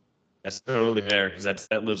 That's totally fair because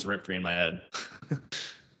that lives rent free in my head.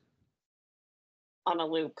 On a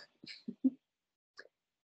loop.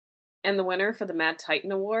 And the winner for the Mad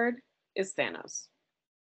Titan Award is Thanos.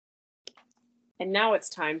 And now it's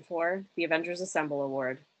time for the Avengers Assemble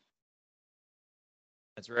Award.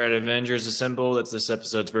 That's right, Avengers Assemble. That's this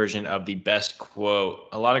episode's version of the best quote.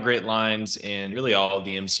 A lot of great lines in really all of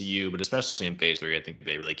the MCU, but especially in Phase 3, I think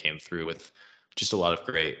they really came through with just a lot of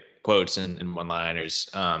great quotes and one-liners.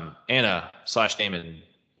 Anna/Damon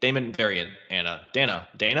variant, Dana.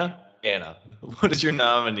 What is your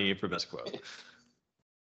nominee for best quote?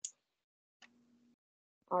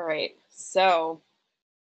 All right, so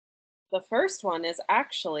the first one is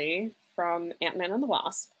actually from Ant-Man and the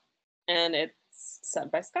Wasp, and it's said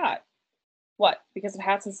by Scott. What? Because of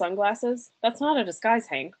hats and sunglasses? That's not a disguise,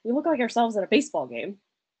 Hank. We look like ourselves at a baseball game.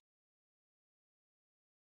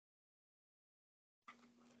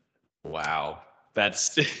 Wow.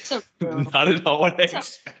 That's So true. not at all what I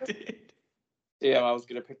expected. Yeah, I was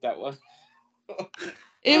gonna pick that one.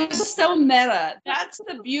 It was so meta. That's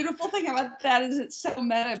the beautiful thing about that is it's so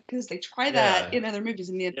meta because they try that in other movies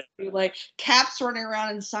in the industry, like Cap's running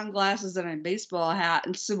around in sunglasses and a baseball hat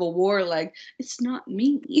in Civil War. Like it's not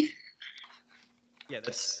me. Yeah,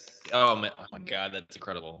 oh my god, that's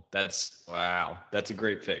incredible. Wow. That's a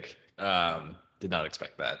great pick. Did not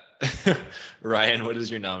expect that. Ryan, what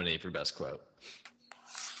is your nominee for best quote?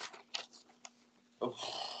 Oh.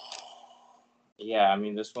 Yeah, I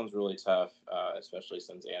mean this one's really tough, especially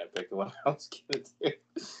since Anna picked the one I was gonna do.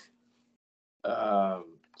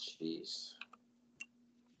 Jeez.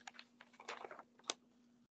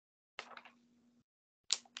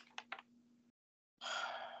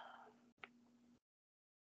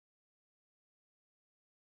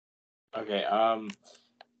 Okay.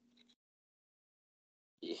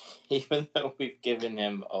 Even though we've given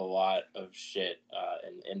him a lot of shit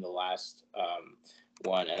in the last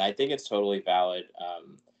one, and I think it's totally valid.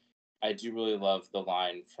 I do really love the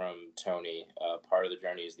line from Tony. Part of the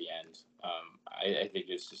journey is the end. I think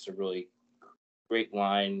it's just a really great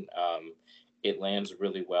line. It lands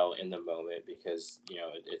really well in the moment because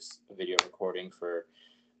it's a video recording for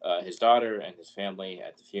his daughter and his family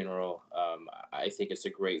at the funeral. I think it's a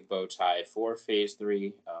great bow tie for Phase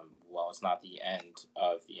 3. While it's not the end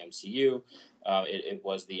of the MCU, it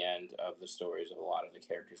was the end of the stories of a lot of the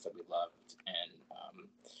characters that we loved. And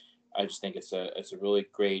I just think it's a really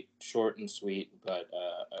great, short and sweet, but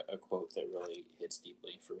a quote that really hits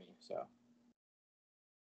deeply for me. So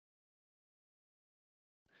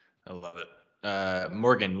I love it.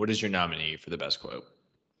 Morgan, what is your nominee for the best quote?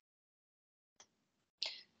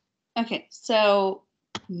 Okay, so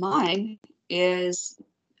mine is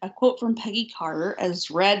a quote from Peggy Carter as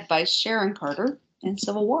read by Sharon Carter in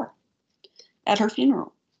Civil War at her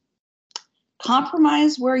funeral.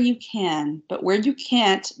 Compromise where you can, but where you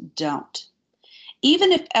can't, don't.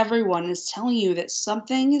 Even if everyone is telling you that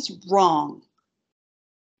something is wrong,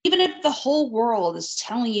 even if the whole world is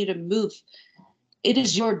telling you to move, it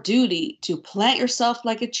is your duty to plant yourself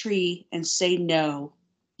like a tree and say no.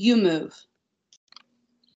 You move.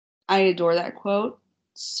 I adore that quote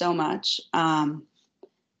so much.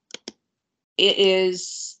 It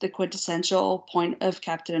is the quintessential point of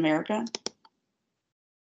Captain America.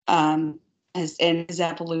 As in his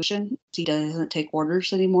evolution, he doesn't take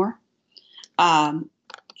orders anymore.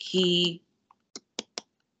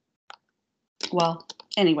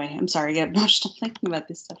 Anyway, I'm sorry, I get emotional thinking about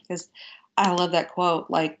this stuff because I love that quote.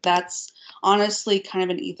 Like, that's honestly kind of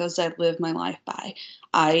an ethos I live my life by.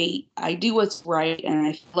 I do what's right, and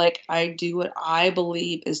I feel like I do what I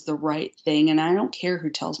believe is the right thing, and I don't care who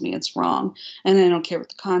tells me it's wrong, and I don't care what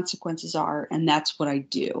the consequences are, and that's what I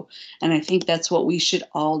do. And I think that's what we should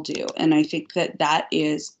all do. And I think that that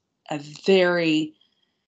is a very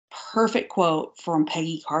perfect quote from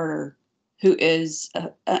Peggy Carter, who is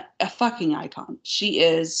a fucking icon. She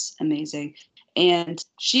is amazing. And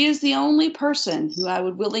she is the only person who I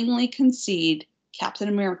would willingly concede Captain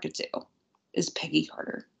America to, is Peggy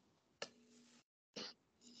Carter.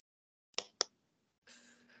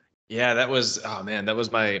 Yeah, that was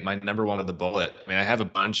my number one with the bullet. I mean, I have a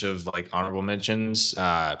bunch of like honorable mentions,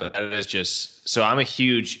 but that is just so I'm a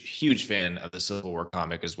huge fan of the Civil War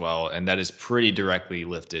comic as well, and that is pretty directly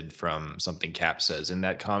lifted from something Cap says in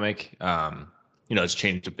that comic. It's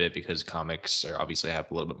changed a bit because comics are obviously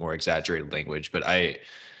have a little bit more exaggerated language, but I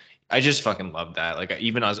just fucking love that. Like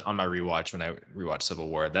even on my rewatch when I rewatched Civil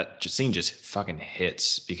War, that scene just fucking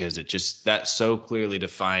hits because that so clearly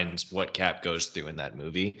defines what Cap goes through in that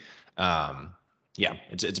movie. Yeah,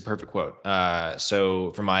 it's a perfect quote.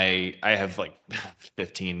 So for I have like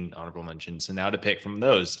 15 honorable mentions, and now to pick from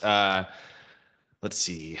those, let's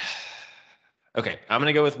see. Okay, I'm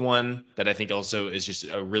gonna go with one that I think also is just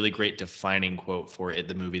a really great defining quote for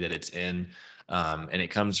the movie that it's in, and it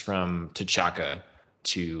comes from T'Chaka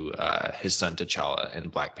to his son T'Challa in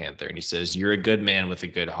Black Panther, and he says, "You're a good man with a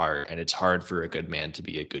good heart, and it's hard for a good man to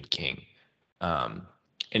be a good king." And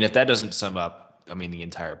if that doesn't sum up, I mean, the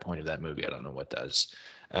entire point of that movie, I don't know what does.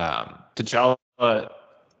 T'Challa,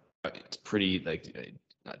 it's pretty like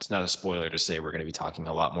it's not a spoiler to say we're going to be talking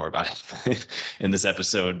a lot more about it in this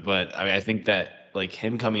episode, but I mean, I think that like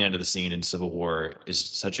him coming onto the scene in Civil War is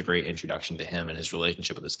such a great introduction to him and his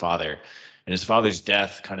relationship with his father, and his father's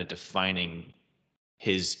death kind of defining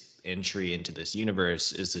his entry into this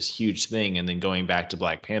universe is this huge thing. And then going back to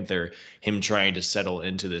Black Panther, him trying to settle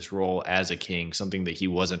into this role as a king, something that he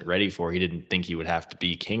wasn't ready for. He didn't think he would have to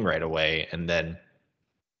be king right away. And then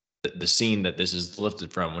the scene that this is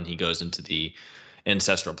lifted from when he goes into the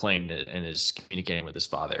ancestral plane and is communicating with his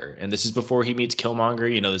father. And this is before he meets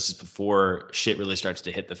Killmonger. This is before shit really starts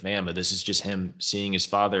to hit the fan, but this is just him seeing his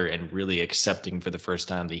father and really accepting for the first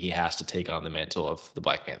time that he has to take on the mantle of the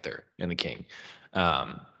Black Panther and the king.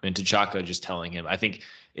 And T'Chaka just telling him, I think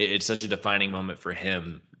it's such a defining moment for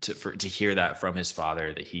him to hear that from his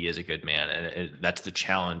father, that he is a good man. And that's the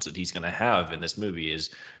challenge that he's going to have in this movie,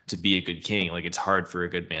 is to be a good king. Like, it's hard for a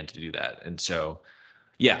good man to do that. And so,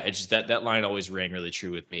 yeah, it's just that line always rang really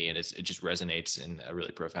true with me, and it just resonates in a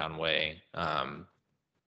really profound way.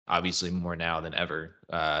 Obviously more now than ever.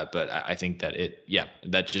 But I think that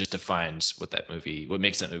that just defines what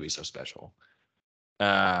makes that movie so special.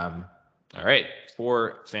 All right,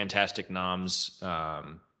 4 fantastic noms.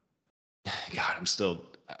 God,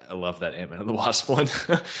 I love that Ant-Man and the Wasp one.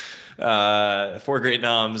 4 great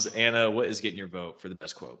noms. Anna, what is getting your vote for the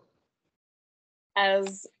best quote?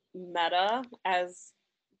 As meta as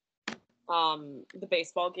the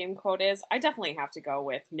baseball game quote is, I definitely have to go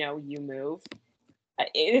with "No, you move."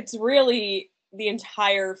 It's really the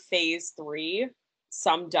entire Phase 3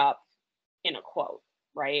 summed up in a quote,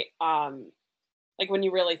 right? Like when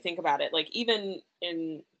you really think about it, like even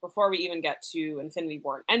in before we even get to Infinity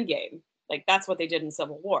War and Endgame, like that's what they did in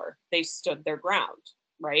Civil War. They stood their ground,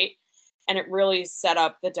 right? And it really set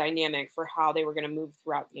up the dynamic for how they were going to move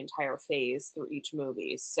throughout the entire phase through each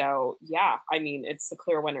movie. So yeah, I mean, it's the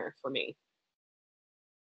clear winner for me.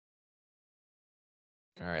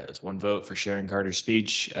 All right, that's one vote for Sharon Carter's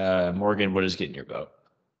speech. Morgan, what is getting your vote?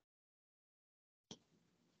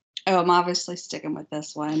 Oh, I'm obviously sticking with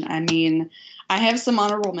this one. I mean, I have some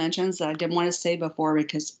honorable mentions that I didn't want to say before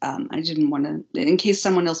because I didn't want to, in case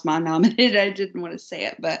someone else might nominate, I didn't want to say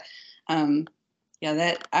it. But yeah,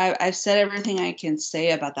 that I've said everything I can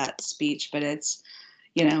say about that speech, but it's,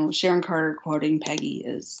 Sharon Carter quoting Peggy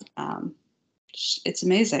is, it's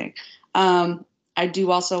amazing. I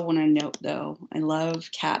do also want to note, though, I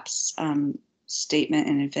love Cap's statement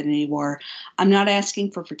in Infinity War. I'm not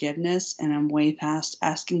asking for forgiveness, and I'm way past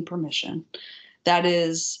asking permission. That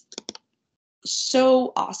is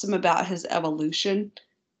so awesome about his evolution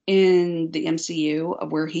in the MCU,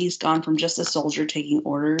 where he's gone from just a soldier taking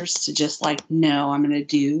orders to just like, no, I'm going to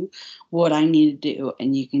do what I need to do,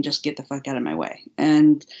 and you can just get the fuck out of my way.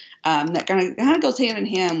 And that kind of goes hand in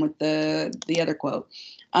hand with the other quote.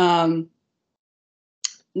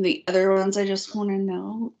 The other ones I just want to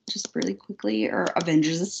know, just really quickly, are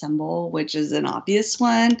Avengers Assemble, which is an obvious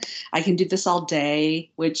one. I can do this all day,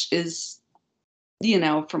 which is,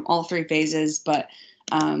 from all three phases, but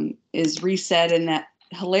is reset in that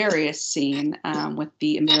hilarious scene with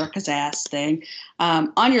the America's ass thing.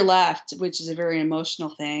 On your left, which is a very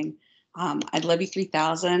emotional thing, I'd Love You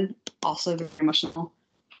 3000, also very emotional.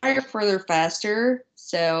 Higher, Further, Faster.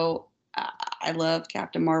 So I love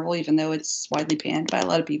Captain Marvel, even though it's widely panned by a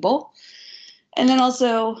lot of people. And then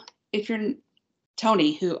also, if you're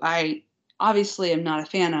Tony, who I obviously am not a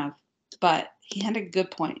fan of, but he had a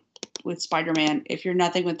good point with Spider-Man. If you're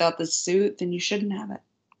nothing without the suit, then you shouldn't have it.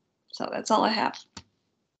 So that's all I have.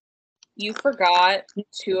 You forgot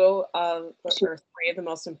two of or three of the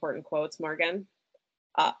most important quotes, Morgan.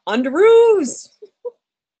 Underoos!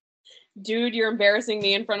 Dude, you're embarrassing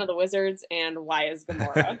me in front of the Wizards, and why is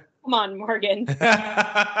Gamora? Come on, Morgan.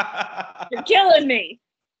 You're killing me.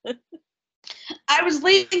 I was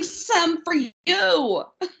leaving some for you.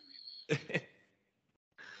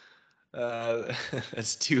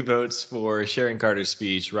 That's 2 votes for Sharon Carter's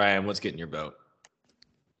speech. Ryan, what's getting your vote?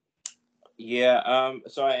 Yeah,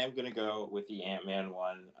 so I am gonna go with the Ant-Man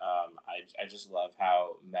one. I just love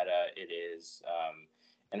how meta it is,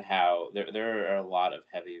 and how there are a lot of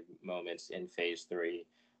heavy moments in Phase 3,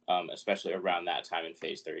 especially around that time in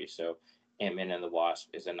Phase 3. So Ant-Man and the Wasp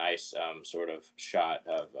is a nice sort of shot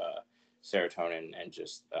of serotonin and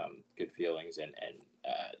just good feelings and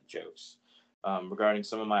jokes. Regarding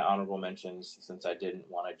some of my honorable mentions, since I didn't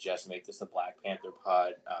want to just make this a Black Panther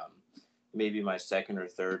pod, maybe my second or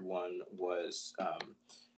third one was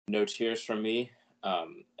No Tears From Me.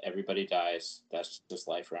 Everybody dies. That's just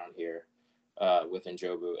life around here. With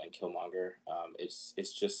Njobu and Killmonger.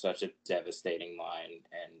 It's just such a devastating line,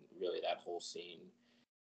 and really that whole scene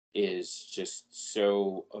is just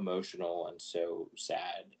so emotional and so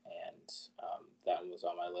sad, and that one was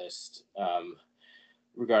on my list.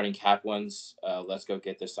 Regarding Cap ones, Let's Go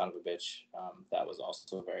Get This Son of a Bitch. That was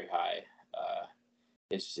also very high.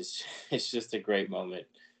 It's just a great moment,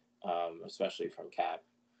 especially from Cap.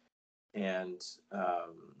 And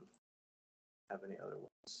have any other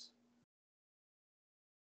ones?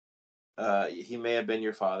 He may have been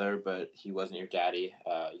your father, but he wasn't your daddy.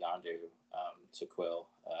 Yondu to Quill.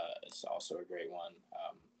 It's also a great one.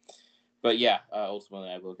 But yeah, ultimately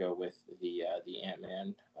I will go with the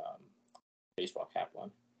Ant-Man baseball cap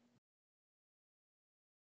one.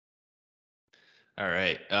 All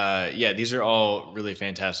right. Yeah, these are all really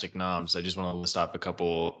fantastic noms. I just want to list off a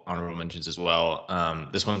couple honorable mentions as well.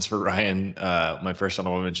 This one's for Ryan. My first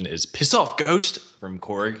honorable mention is Piss Off Ghost from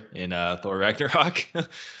Korg in Thor Ragnarok.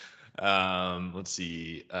 Let's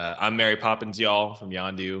see. I'm Mary Poppins, y'all, from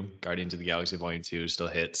Yondu. Guardians of the Galaxy Volume 2 still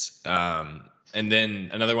hits. And then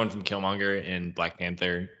another one from Killmonger in Black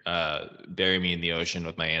Panther. Bury me in the ocean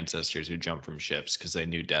with my ancestors who jumped from ships because they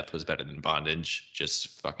knew death was better than bondage.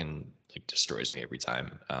 Just fucking like destroys me every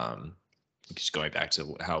time. Just going back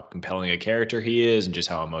to how compelling a character he is and just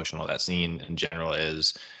how emotional that scene in general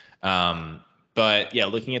is. But yeah,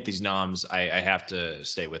 looking at these noms, I have to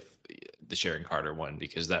stay with the Sharon Carter one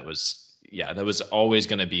because that was yeah, that was always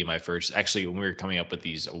going to be my first. Actually, when we were coming up with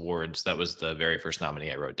these awards, that was the very first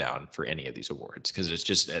nominee I wrote down for any of these awards, because it's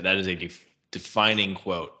just that is a defining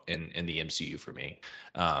quote in the MCU for me.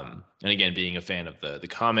 And again, being a fan of the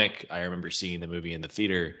comic, I remember seeing the movie in the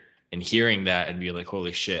theater and hearing that and being like,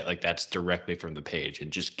 holy shit, like that's directly from the page, and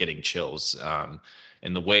just getting chills.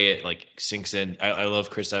 And the way it like sinks in. I love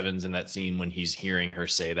Chris Evans in that scene when he's hearing her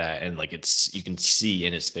say that, and like you can see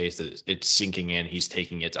in his face that it's sinking in. He's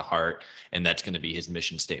taking it to heart, and that's going to be his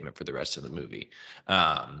mission statement for the rest of the movie.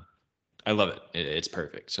 I love it. It's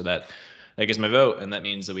perfect. So that gets my vote, and that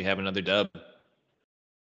means that we have another dub.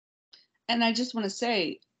 And I just want to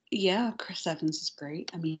say, yeah, Chris Evans is great.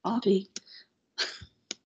 I mean, Bobby.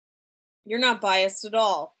 You're not biased at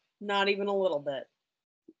all. Not even a little bit.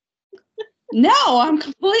 No, I'm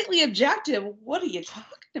completely objective. What are you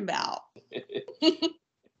talking about?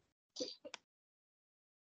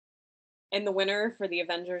 And the winner for the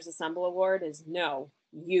Avengers Assemble Award is No,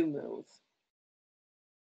 You Move.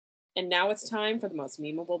 And now it's time for the most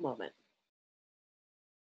memeable moment.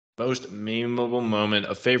 Most memeable moment,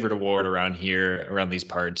 a favorite award around here, around these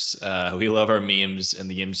parts. We love our memes,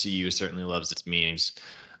 and the MCU certainly loves its memes.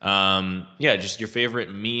 Yeah, just your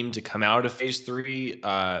favorite meme to come out of Phase 3,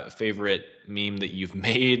 favorite meme that you've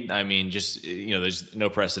made. I mean, just, there's no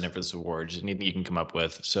precedent for this award, just anything you can come up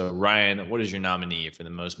with. So, Ryan, what is your nominee for the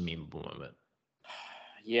most memeable moment?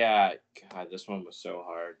 Yeah, God, this one was so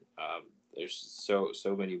hard. There's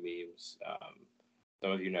so many memes.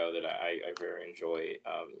 Some of you know that I very enjoy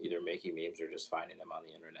either making memes or just finding them on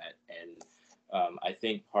the internet. And I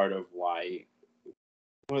think part of why,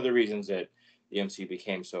 one of the reasons that the MCU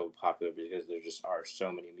became so popular, because there just are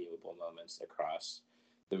so many memeable moments across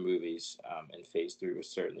the movies, and Phase 3 was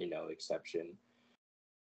certainly no exception.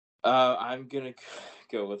 I'm going to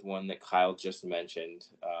go with one that Kyle just mentioned,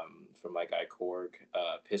 from my guy Korg,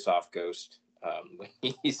 Piss Off Ghost,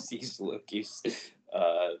 when he sees Loki's,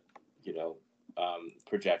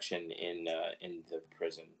 projection in the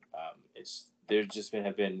prison. There's just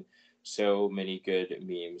have been so many good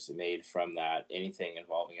memes made from that. Anything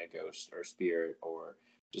involving a ghost or spirit or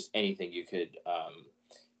just anything you could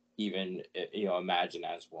even imagine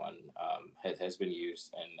as one has been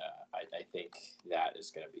used, and I think that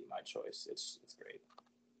is going to be my choice. It's great.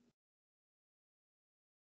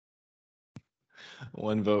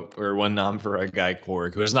 One vote or one nom for our guy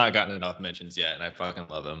Korg, who has not gotten enough mentions yet, and I fucking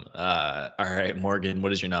love him. All right, Morgan,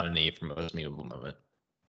 what is your nominee for most memeable moment?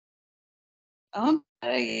 I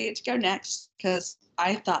get to go next because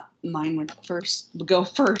I thought mine would go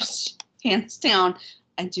first, hands down.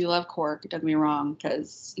 I do love Korg, don't get me wrong,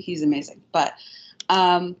 because he's amazing. But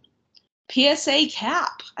PSA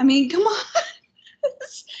Cap, I mean, come on.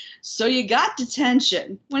 So you got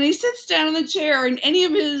detention. When he sits down in the chair in any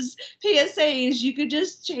of his PSAs, you could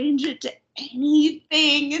just change it to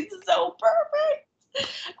anything. It's so perfect.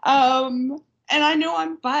 And I know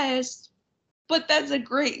I'm biased, but that's a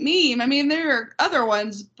great meme. I mean, there are other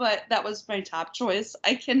ones, but that was my top choice.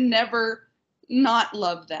 I can never not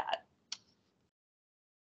love that.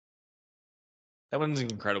 That one's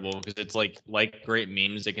incredible because it's like great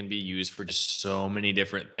memes that can be used for just so many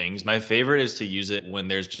different things. My favorite is to use it when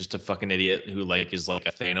there's just a fucking idiot who is like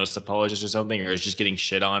a Thanos apologist or something, or is just getting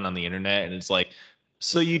shit on the internet, and it's like,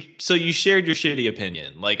 so you shared your shitty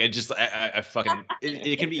opinion. Like I fucking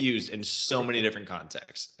it can be used in so many different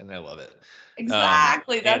contexts, and I love it.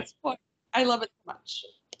 Exactly. That's what I love it so much.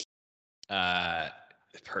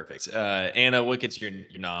 Perfect. Anna, what gets your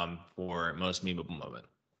nom for most memeable moment?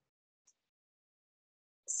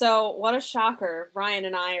 So, what a shocker. Ryan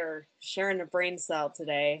and I are sharing a brain cell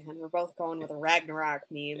today, and we're both going with a Ragnarok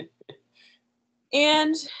meme.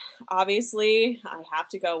 And obviously, I have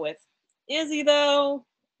to go with Izzy, though,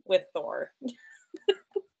 with Thor.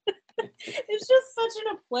 It's just such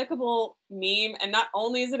an applicable meme. And not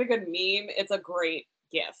only is it a good meme, it's a great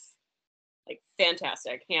GIF. Like,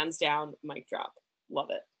 fantastic. Hands down, mic drop.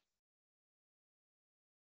 Love it.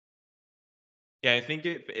 Yeah, I think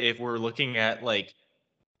if we're looking at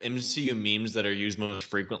MCU memes that are used most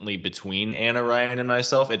frequently between Anna, Ryan, and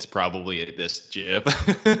myself, it's probably this GIF.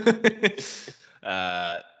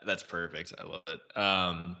 That's perfect. I love it.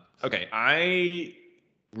 Okay, I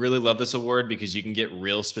really love this award because you can get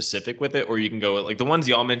real specific with it, or you can go like the ones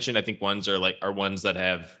y'all mentioned. I think ones are ones that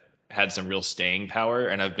have had some real staying power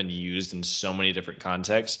and have been used in so many different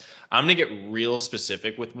contexts. I'm gonna get real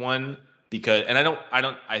specific with one because, and I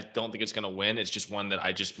don't think it's gonna win. It's just one that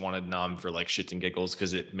I just wanted nom for like shits and giggles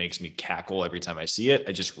because it makes me cackle every time I see it.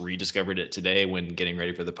 I just rediscovered it today when getting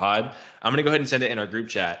ready for the pod. I'm gonna go ahead and send it in our group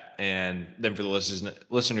chat, and then for the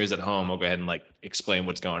listeners at home, I'll go ahead and like explain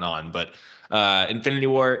what's going on. But Infinity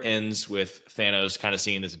War ends with Thanos kind of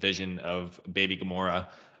seeing this vision of baby Gamora,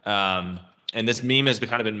 and this meme has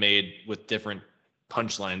kind of been made with different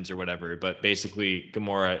punchlines or whatever. But basically,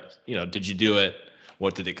 Gamora, did you do it?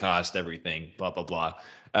 What did it cost? Everything, blah, blah, blah.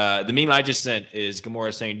 The meme I just sent is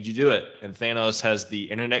Gamora saying, did you do it? And Thanos has the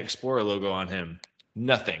Internet Explorer logo on him.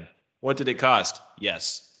 Nothing. What did it cost?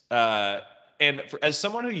 Yes. And as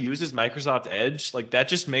someone who uses Microsoft Edge, like that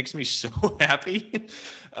just makes me so happy.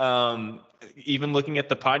 Even looking at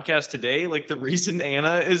the podcast today, like the reason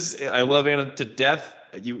I love Anna to death.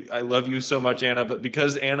 I love you so much, Anna, but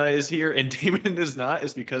because Anna is here and Damon is not,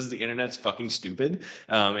 is because the internet's fucking stupid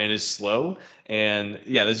and is slow. And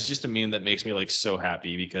yeah, this is just a meme that makes me like so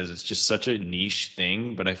happy because it's just such a niche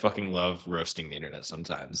thing, but I fucking love roasting the internet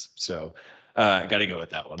sometimes. So I got to go with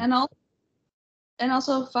that one. And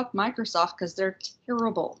also fuck Microsoft because they're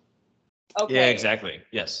terrible. Okay. Yeah, exactly.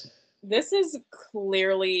 Yes. This is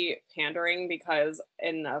clearly pandering because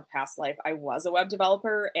in a past life I was a web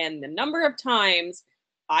developer, and the number of times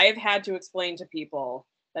I've had to explain to people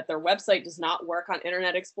that their website does not work on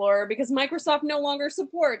Internet Explorer because Microsoft no longer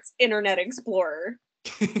supports Internet Explorer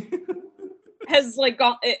has like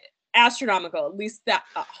gone astronomical, at least that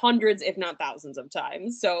hundreds, if not thousands of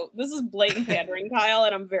times. So this is blatant pandering, Kyle,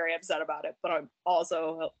 and I'm very upset about it, but I'm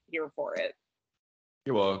also here for it.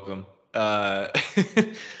 You're welcome. 4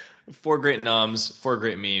 great noms, 4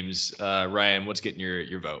 great memes. Ryan, what's getting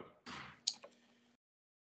your vote?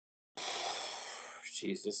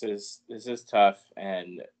 Jeez, this is tough,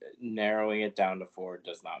 and narrowing it down to 4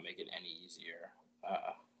 does not make it any easier.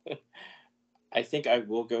 I think I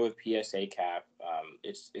will go with PSA Cap.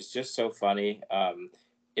 It's just so funny.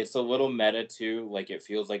 It's a little meta too. Like it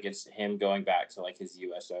feels like it's him going back to like his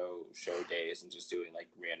USO show days and just doing like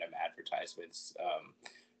random advertisements.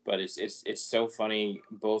 But it's so funny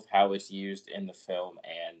both how it's used in the film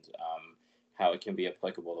and how it can be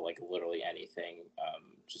applicable to like literally anything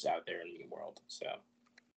just out there in the world. So.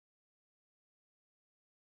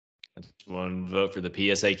 One vote for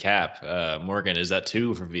the PSA Cap. Morgan, is that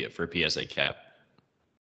 2 for PSA Cap?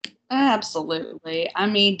 Absolutely. I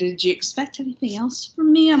mean, did you expect anything else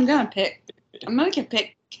from me? I'm gonna pick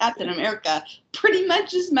Captain America pretty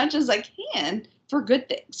much as I can for good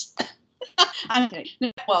things. I'm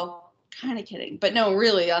kidding. Well, kind of kidding, but no,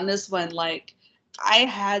 really. On this one, like I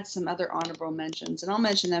had some other honorable mentions, and I'll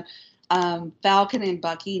mention them. Falcon and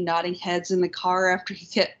Bucky nodding heads in the car after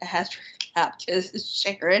Cap kisses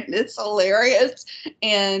Sharon. It's hilarious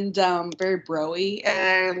and very broy.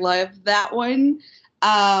 I love that one.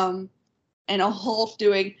 And a Hulk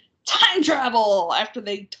doing time travel after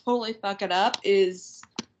they totally fuck it up is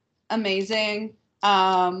amazing.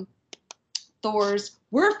 Thor's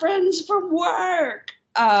 "we're friends from work"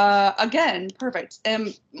 again, perfect.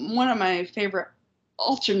 And one of my favorite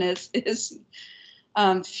alternates is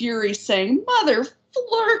Fury saying "mother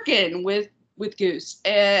flirkin" with Goose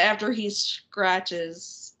after he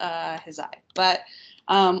scratches his eye. But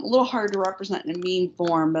a little hard to represent in a meme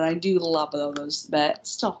form, but I do love those. But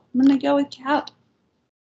still, I'm gonna go with Cap.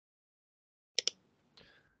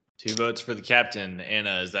 2 votes for the captain.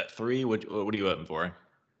 Anna, is that 3? What are you voting for?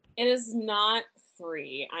 It is not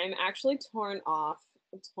 3. I'm actually torn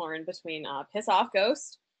between Piss Off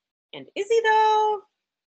Ghost and Izzy though,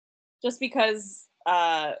 just because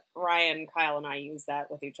Ryan, Kyle, and I use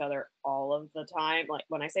that with each other all of the time. Like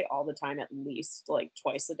when I say all the time, at least like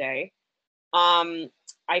twice a day.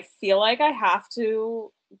 I feel like I have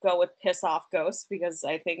to go with Piss Off Ghost because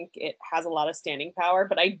I think it has a lot of standing power,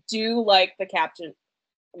 but I do like the Captain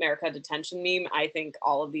America detention meme. I think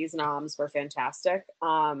all of these noms were fantastic.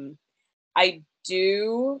 I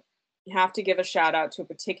do have to give a shout out to a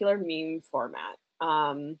particular meme format.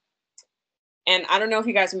 And I don't know if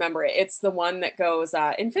you guys remember it. It's the one that goes,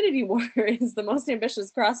 Infinity War is the most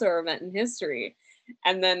ambitious crossover event in history.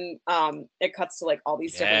 And then it cuts to like all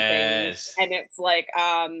these different things. And it's like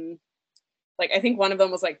I think one of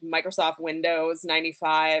them was like Microsoft Windows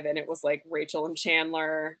 95, and it was like Rachel and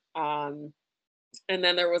Chandler. And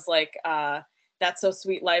then there was like That's So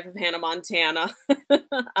Sweet Life of Hannah Montana.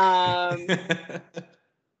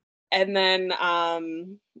 And then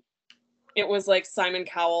it was like Simon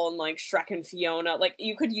Cowell and like Shrek and Fiona. Like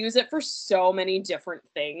you could use it for so many different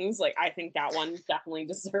things. Like I think that one definitely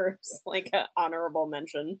deserves like an honorable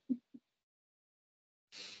mention.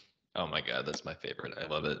 Oh my god, that's my favorite. I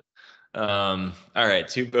love it. All right,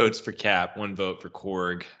 2 votes for Cap, 1 vote for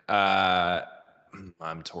Korg.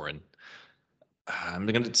 I'm torn. I'm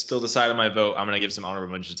gonna still decide on my vote. I'm gonna give some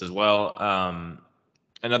honorable mentions as well.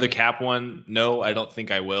 Another Cap one. No, I don't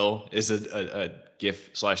think I will. Is a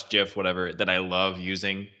GIF/GIF, whatever, that I love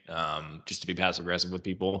using, just to be passive aggressive with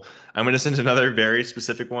people. I'm gonna send another very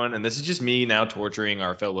specific one, and this is just me now torturing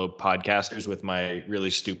our fellow podcasters with my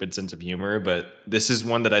really stupid sense of humor. But this is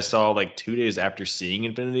one that I saw like 2 days after seeing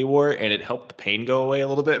Infinity War, and it helped the pain go away a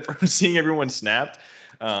little bit from seeing everyone snapped.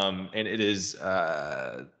 And it is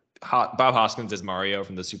Bob Hoskins as Mario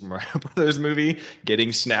from the Super Mario Brothers movie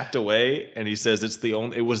getting snapped away, and he says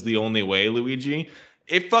it was the only way, Luigi.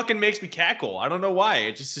 It fucking makes me cackle. I don't know why.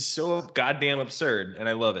 It just is so goddamn absurd, and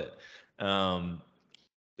I love it. A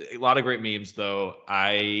lot of great memes though.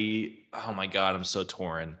 Oh my god, I'm so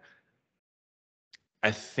torn.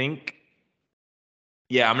 I think,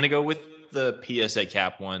 yeah, I'm gonna go with the PSA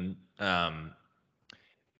Cap one.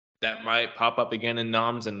 That might pop up again in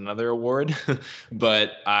noms and another award.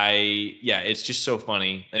 But it's just so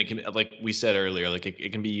funny. And it can, like we said earlier, like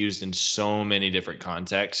it can be used in so many different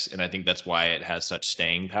contexts. And I think that's why it has such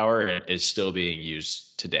staying power and is still being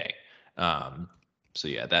used today. So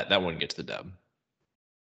yeah, that one gets the dub.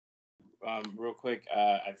 Real quick,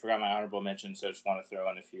 I forgot my honorable mention, so I just want to throw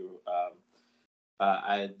in a few.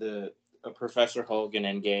 Professor Hulk in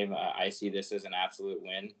Endgame, I see this as an absolute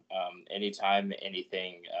win. Anytime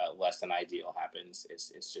anything less than ideal happens,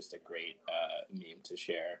 it's just a great meme to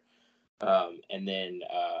share. And then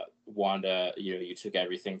Wanda, you took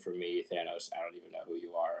everything from me. Thanos, I don't even know who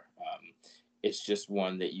you are. It's just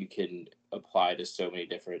one that you can apply to so many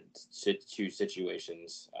different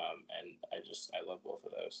situations, and I love both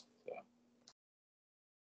of those. So.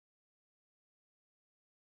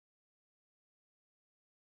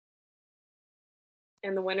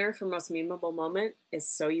 And the winner for most memeable moment is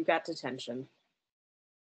So You Got Detention.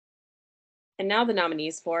 And now the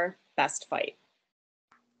nominees for Best Fight.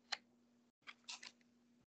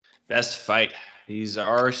 Best Fight. These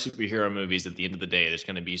are superhero movies. At the end of the day, there's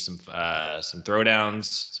going to be some throwdowns,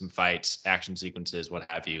 some fights, action sequences, what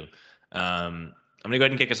have you. I'm going to go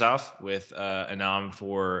ahead and kick us off with a nom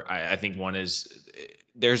for, I think one is,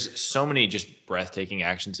 there's so many just breathtaking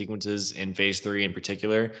action sequences in Phase 3 in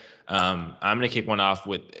particular. I'm going to kick one off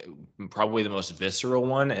with probably the most visceral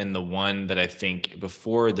one, and the one that I think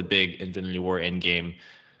before the big Infinity War Endgame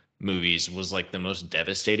movies was like the most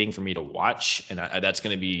devastating for me to watch, and that's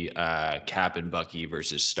going to be Cap and Bucky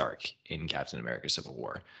versus Stark in Captain America: Civil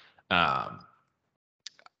War.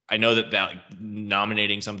 I know that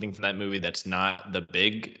nominating something from that movie that's not the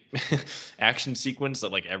big action sequence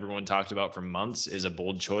that like everyone talked about for months is a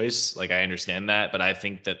bold choice. Like I understand that, but I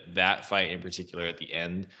think that fight in particular at the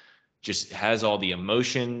end just has all the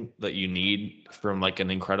emotion that you need from like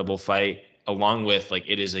an incredible fight, along with like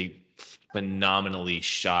it is a phenomenally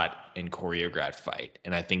shot and choreographed fight.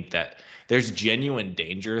 And I think that there's genuine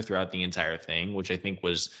danger throughout the entire thing, which I think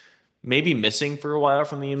was maybe missing for a while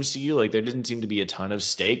from the MCU. Like there didn't seem to be a ton of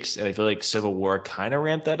stakes, and I feel like Civil War kind of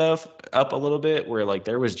ramped that up a little bit, where like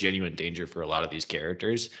there was genuine danger for a lot of these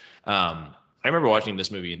characters. I remember watching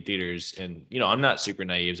this movie in theaters, and I'm not super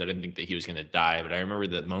naive, so I didn't think that he was going to die. But I remember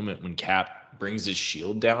the moment when Cap brings his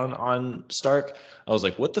shield down on Stark. I was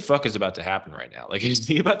like, "What the fuck is about to happen right now? Like, is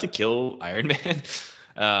he about to kill Iron Man?"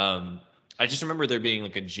 I just remember there being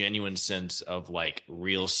like a genuine sense of like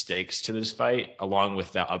real stakes to this fight, along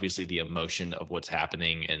with that obviously the emotion of what's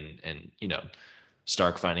happening, and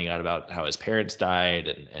Stark finding out about how his parents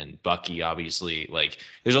died, and Bucky obviously, like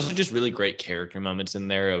there's also just really great character moments in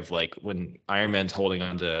there of like when Iron Man's holding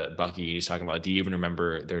on to Bucky, he's talking about, do you even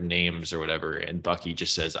remember their names or whatever, and Bucky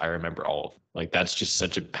just says, I remember all of them. Like that's just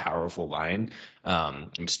such a powerful line,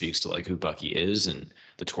 and speaks to like who Bucky is and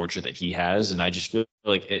the torture that he has. And I just feel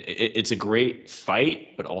like it's a great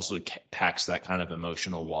fight, but also packs that kind of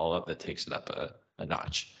emotional wall up that takes it up a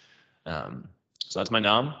notch. So that's my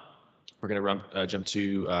nom. We're gonna jump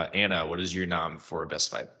to Anna. What is your nom for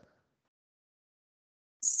Best Fight?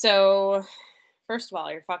 So, first of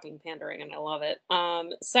all, you're fucking pandering, and I love it.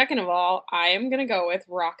 Second of all, I am gonna go with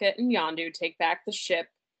Rocket and Yondu take back the ship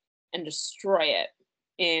and destroy it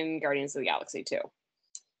in Guardians of the Galaxy 2.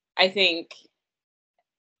 I think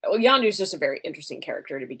Yondu is just a very interesting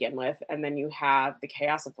character to begin with, and then you have the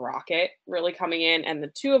chaos of Rocket really coming in, and the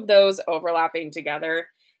two of those overlapping together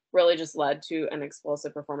really just led to an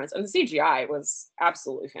explosive performance. And the CGI was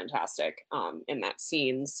absolutely fantastic in that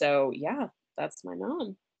scene. So yeah, that's my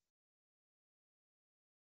nom.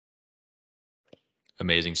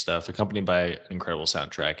 Amazing stuff, accompanied by an incredible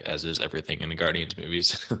soundtrack, as is everything in the Guardians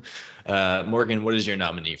movies. Morgan, what is your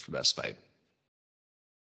nominee for Best Fight?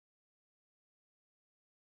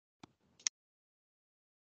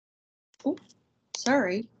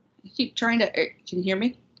 Sorry. I keep trying to. Can you hear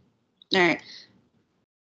me? All right.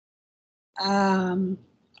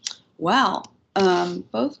 Well,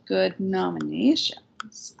 both good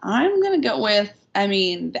nominations. I'm gonna go with,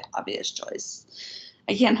 the obvious choice.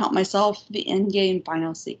 I can't help myself. The Endgame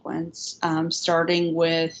final sequence, starting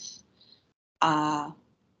with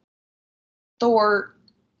Thor,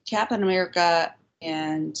 Captain America,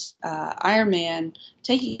 and Iron Man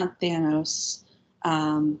taking on Thanos.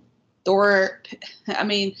 Thor,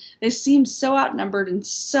 they seem so outnumbered and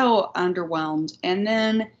so underwhelmed. And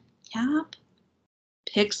then Cap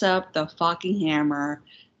picks up the fucking hammer,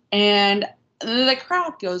 and the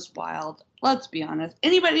crowd goes wild. Let's be honest.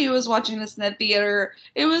 Anybody who was watching this in the theater,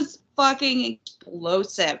 it was fucking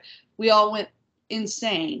explosive. We all went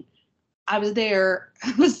insane. I was there.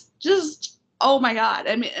 I was just, oh my God.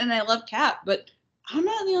 And I love Cap, but I'm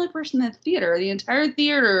not the only person in the theater. The entire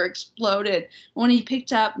theater exploded when he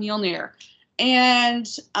picked up Mjolnir. And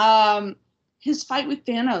his fight with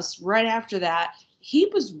Thanos right after that, he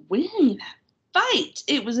was winning that fight.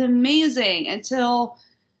 It was amazing until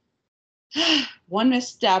one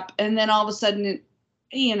misstep, and then all of a sudden,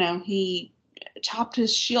 he chopped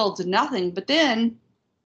his shield to nothing. But then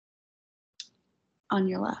on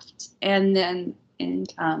your left, and then in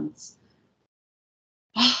comes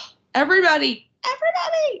everybody,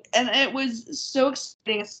 and it was so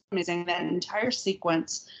exciting. It's amazing. That entire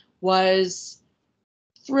sequence was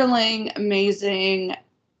thrilling, amazing,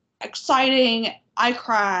 exciting. I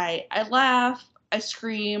cry, I laugh, I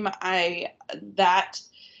scream. That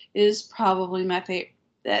is probably my favorite.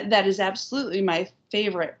 That is absolutely my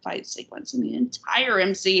favorite fight sequence in the entire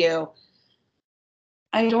MCU.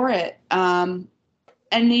 I adore it. And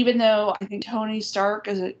even though I think Tony Stark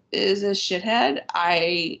is a shithead,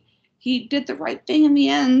 he did the right thing in the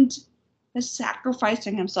end, is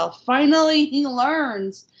sacrificing himself. Finally, he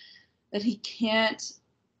learns that he can't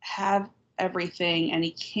have everything, and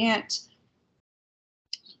he can't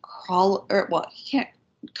he can't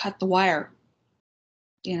cut the wire.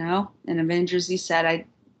 In Avengers, he said, I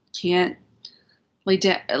can't lay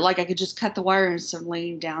down, like I could just cut the wire instead of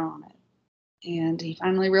laying down on it. And he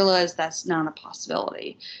finally realized that's not a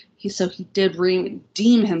possibility. He did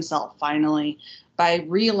redeem himself finally by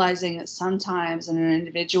realizing that sometimes an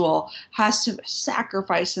individual has to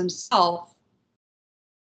sacrifice himself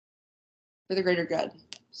for the greater good.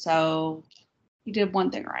 So he did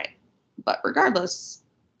one thing right. But regardless,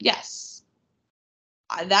 yes,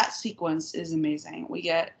 that sequence is amazing. We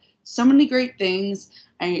get so many great things.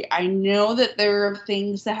 I know that there are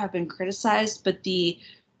things that have been criticized, but the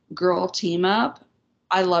girl team up,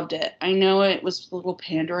 I loved it. I know it was a little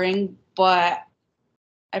pandering, but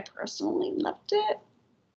I personally loved it.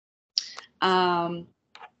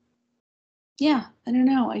 Yeah, I don't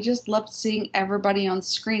know. I just loved seeing everybody on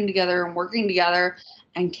screen together and working together,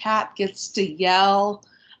 and Cap gets to yell,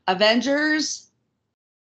 Avengers,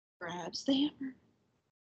 grabs the hammer,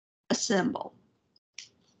 assemble.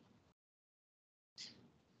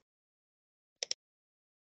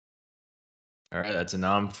 All right, that's a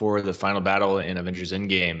nom for the final battle in Avengers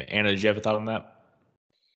Endgame. Anna, did you have a thought on that?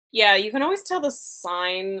 Yeah, you can always tell the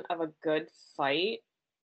sign of a good fight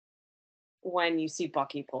when you see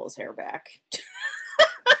Bucky pull his hair back.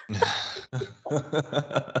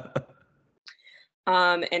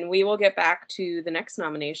 And we will get back to the next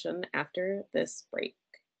nomination after this break.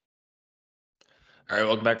 All right,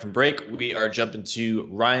 welcome back from break. We are jumping to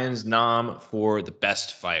Ryan's nom for the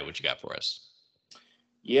best fight. What you got for us?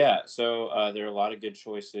 Yeah, so there are a lot of good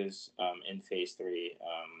choices in Phase 3.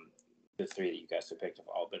 The three that you guys have picked have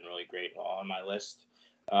all been really great, all on my list.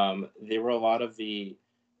 There were a lot of the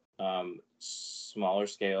smaller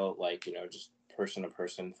scale, just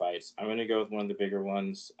person-to-person fights. I'm going to go with one of the bigger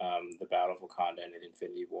ones, the Battle of Wakanda and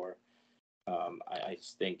Infinity War. I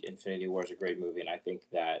just think Infinity War is a great movie, and I think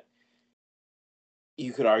that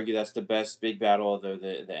you could argue that's the best big battle, although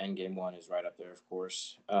the Endgame one is right up there, of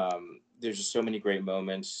course. There's just so many great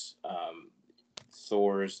moments.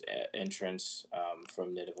 Thor's entrance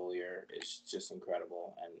from Nidavellir is just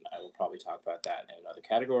incredible, and I will probably talk about that in another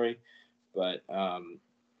category. But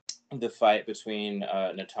the fight between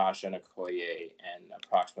Natasha and Okoye and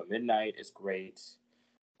Proxima Midnight is great.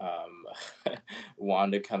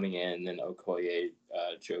 Wanda coming in and Okoye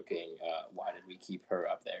joking, why did we keep her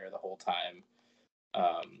up there the whole time?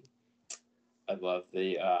 I love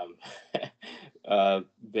the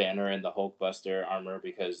Banner and the Hulkbuster armor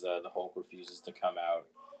because the Hulk refuses to come out.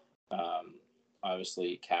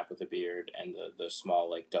 Obviously, Cap with a beard and the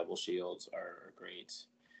small double shields are great.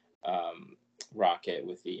 Rocket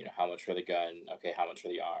with the how much for the gun? Okay, how much for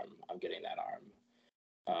the arm? I'm getting that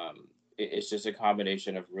arm. it's just a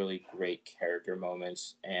combination of really great character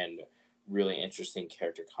moments and really interesting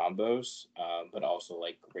character combos, but also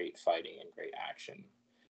like great fighting and great action.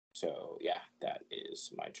 So yeah, that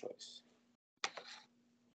is my choice.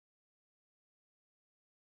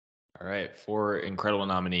 All right, 4 incredible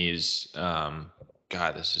nominees.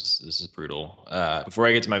 God, this is brutal. Before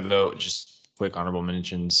I get to my vote, just quick honorable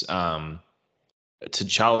mentions.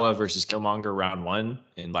 T'Challa versus Killmonger round 1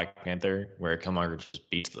 in Black Panther, where Killmonger just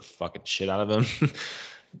beats the fucking shit out of him.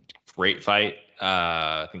 Great fight.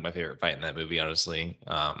 I think my favorite fight in that movie, honestly.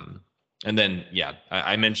 And then, yeah,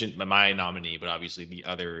 I mentioned my nominee, but obviously the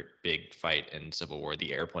other big fight in Civil War,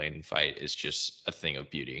 the airplane fight, is just a thing of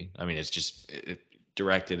beauty. I mean, it's just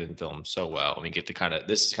directed and filmed so well. And we get to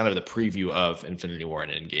this is kind of the preview of Infinity War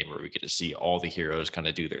and Endgame, where we get to see all the heroes kind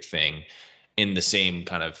of do their thing in the same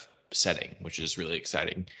kind of setting, which is really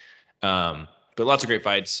exciting. But lots of great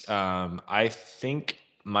fights. I think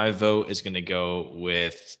my vote is going to go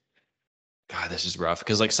with, God, this is rough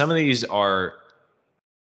because like some of these are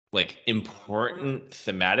like important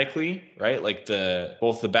thematically, right? Like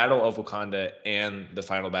both the Battle of Wakanda and the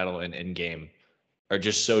final battle in Endgame are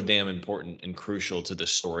just so damn important and crucial to the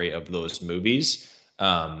story of those movies,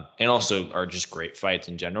 and also are just great fights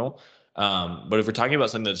in general. But if we're talking about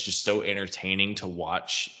something that's just so entertaining to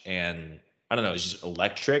watch and I don't know, it's just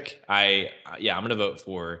electric. I'm gonna vote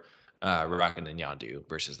for Rakan and Yondu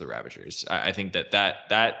versus the Ravagers. I think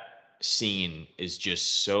that scene is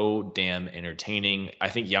just so damn entertaining. I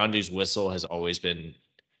think Yondu's whistle has always been,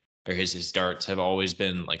 or his darts have always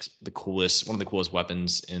been like one of the coolest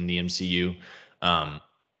weapons in the MCU.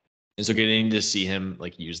 And so getting to see him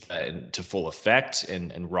like use that to full effect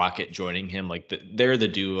and Rocket joining him, like they're the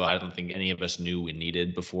duo I don't think any of us knew we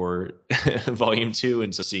needed before Volume 2.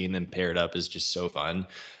 And so seeing them paired up is just so fun.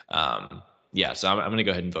 So I'm going to go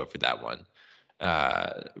ahead and vote for that one.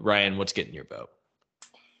 Ryan, what's getting your vote?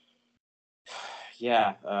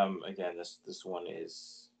 Yeah, again, this one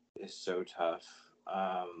is so tough.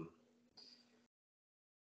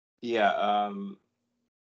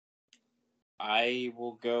 I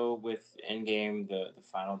will go with Endgame, the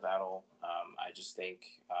final battle. I just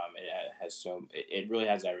think it really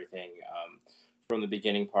has everything, from the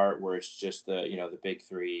beginning part where it's just the big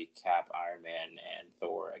three, Cap, Iron Man, and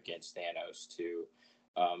Thor against Thanos, to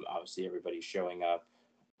obviously everybody showing up,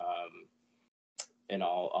 and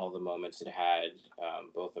all the moments it had,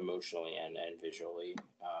 both emotionally and visually.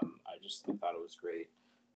 I just thought it was great.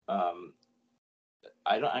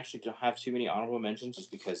 I don't have too many honorable mentions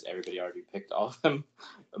just because everybody already picked all of them.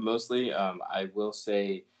 Mostly, I will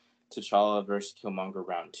say T'Challa versus Killmonger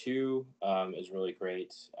round 2 is really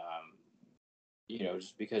great.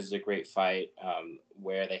 Just because it's a great fight,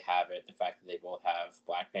 where they have it, the fact that they both have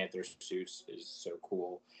Black Panther suits is so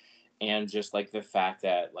cool, and just like the fact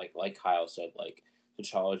that like Kyle said, like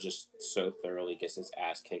T'Challa just so thoroughly gets his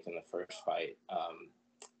ass kicked in the first fight.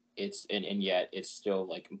 And yet it's still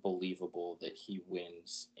like believable that he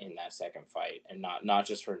wins in that second fight, and not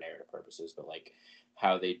just for narrative purposes, but like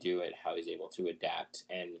how they do it, how he's able to adapt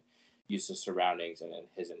and use the surroundings and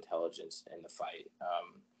his intelligence in the fight,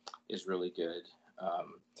 is really good.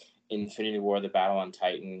 Infinity War, the battle on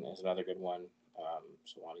Titan is another good one.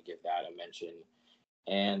 So I want to give that a mention.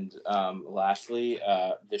 And lastly,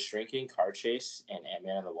 the shrinking car chase in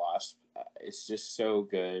Ant-Man and the Wasp. It's just so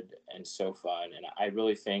good and so fun. And I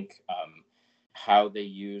really think how they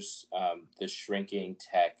use the shrinking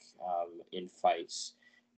tech in fights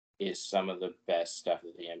is some of the best stuff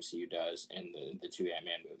that the MCU does in the two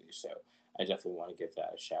Ant-Man movies. So I definitely want to give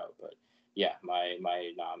that a shout. But yeah, my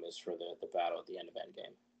nom is for the battle at the end of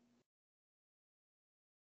Endgame.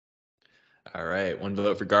 All right, one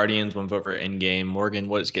vote for Guardians, one vote for Endgame. Morgan,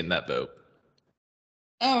 what is getting that vote?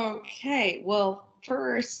 Okay, well,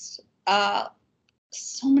 first,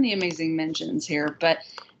 so many amazing mentions here, but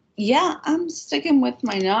yeah, I'm sticking with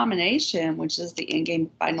my nomination, which is the Endgame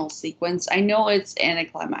final sequence. I know it's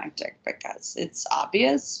anticlimactic because it's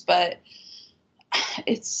obvious, but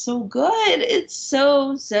it's so good. It's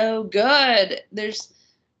so good.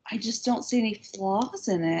 I just don't see any flaws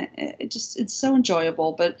in it. It's so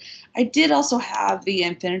enjoyable. But I did also have the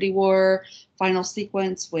Infinity War final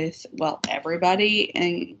sequence with, well, everybody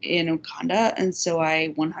in Wakanda. And so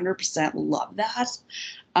I 100% love that.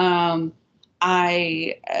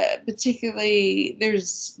 I particularly,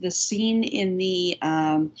 there's the scene in the,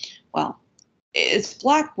 it's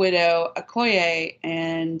Black Widow, Okoye,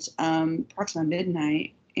 and Proxima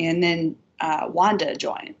Midnight. And then Wanda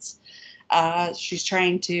joins. She's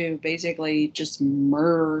trying to basically just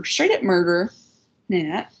straight up murder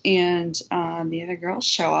Nat, and the other girls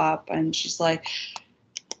show up, and she's like,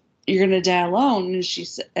 you're gonna die alone.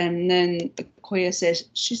 And then Okoye says,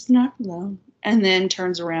 she's not alone. And then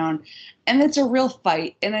turns around, and it's a real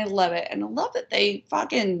fight, and I love it. And I love that they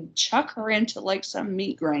fucking chuck her into like some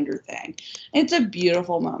meat grinder thing. It's a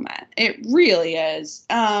beautiful moment. It really is.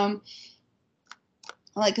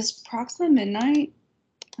 Like, cause Proxima Midnight,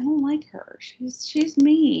 I don't like her. She's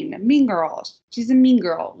mean. A mean girl. She's a mean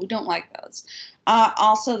girl. We don't like those.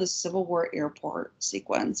 Also, the Civil War airport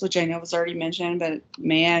sequence, which I know was already mentioned, but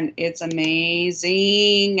man, it's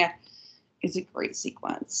amazing. It's a great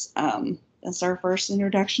sequence. That's our first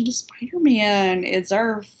introduction to Spider-Man. It's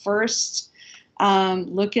our first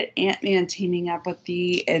look at Ant-Man teaming up with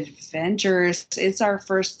the Avengers. It's our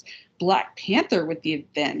first Black Panther with the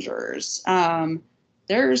Avengers.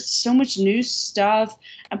 There's so much new stuff,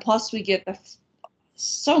 and plus we get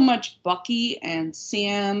so much Bucky and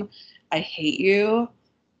Sam. I hate you.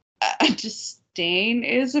 Disdain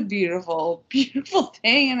is a beautiful, beautiful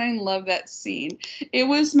thing, and I love that scene. It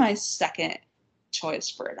was my second choice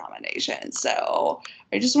for a nomination, so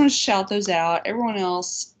I just want to shout those out. Everyone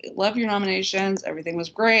else, love your nominations. Everything was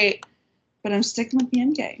great, but I'm sticking with the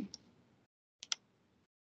Endgame.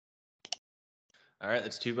 All right,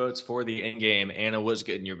 that's 2 votes for the Endgame. Anna, what's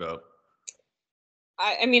getting your vote?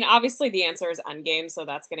 I mean, obviously the answer is Endgame, so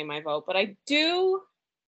that's getting my vote. But I do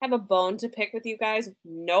have a bone to pick with you guys.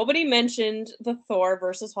 Nobody mentioned the Thor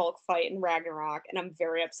versus Hulk fight in Ragnarok, and I'm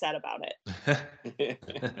very upset about it.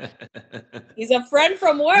 He's a friend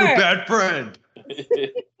from work. You bad friend.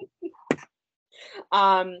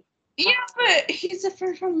 Yeah, but he's a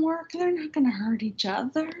friend from work. They're not gonna hurt each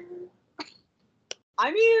other.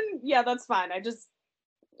 I mean, yeah, that's fine. I just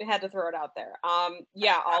had to throw it out there.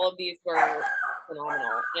 Yeah, all of these were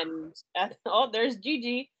phenomenal, and oh, there's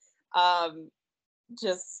Gigi,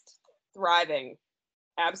 just thriving,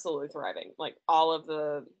 absolutely thriving. Like, all of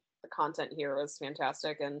the content here was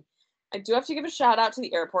fantastic, and I do have to give a shout out to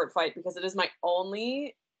the airport fight because it is my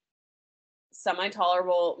only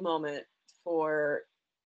semi-tolerable moment for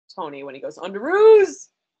Tony when he goes Underoos.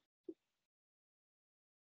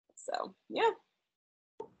 So yeah.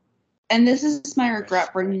 And this is my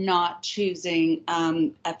regret for not choosing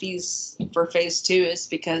Effie's for phase 2 is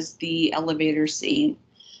because the elevator scene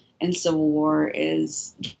in Civil War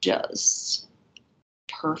is just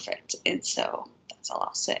perfect. And so that's all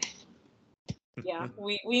I'll say. Yeah,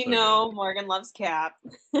 we know Morgan loves Cap.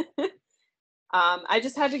 I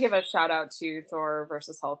just had to give a shout out to Thor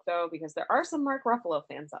versus Hulk though, because there are some Mark Ruffalo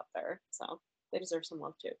fans out there. So they deserve some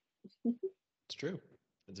love too. It's true.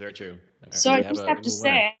 It's very true. So I just have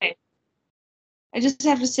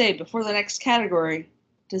to say, before the next category,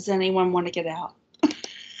 does anyone want to get out?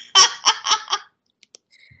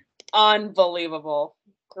 Unbelievable.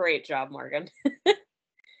 Great job, Morgan.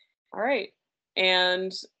 All right.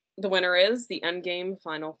 And the winner is the Endgame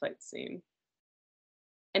final fight scene.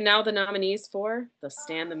 And now the nominees for the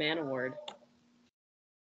Stan the Man Award.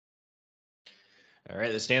 All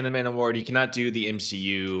right, the Stan the Man Award. You cannot do the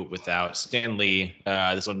MCU without Stan Lee.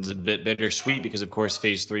 This one's a bit bittersweet because, of course,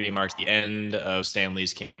 Phase 3 marks the end of Stan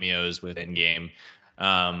Lee's cameos with Endgame.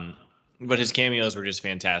 But his cameos were just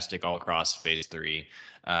fantastic all across Phase 3.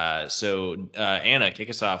 So, Anna, kick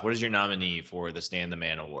us off. What is your nominee for the Stan the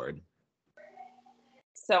Man Award?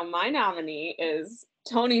 So my nominee is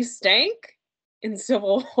Tony Stank in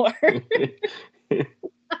Civil War.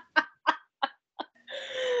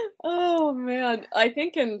 Oh man, I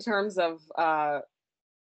think in terms of all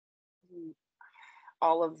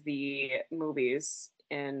of the movies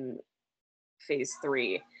in Phase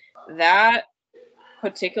 3, that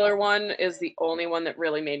particular one is the only one that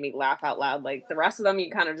really made me laugh out loud. Like, the rest of them,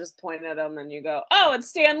 you kind of just point at them and you go, oh, it's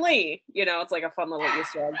Stan Lee. You know, it's like a fun little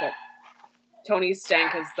Easter egg, but Tony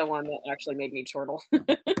Stank is the one that actually made me chortle.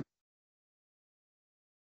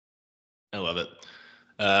 I love it.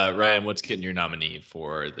 Ryan, what's getting your nominee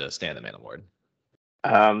for the Stan the Man Award?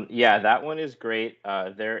 Yeah, that one is great.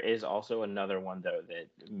 There is also another one though that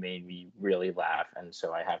made me really laugh, and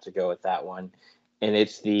so I have to go with that one. And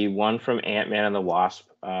it's the one from Ant-Man and the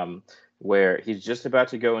Wasp, where he's just about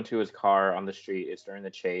to go into his car on the street. It's during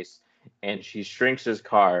the chase, and she shrinks his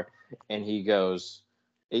car, and he goes,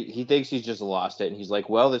 he thinks he's just lost it, and he's like,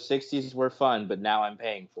 "Well, the '60s were fun, but now I'm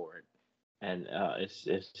paying for it." And it's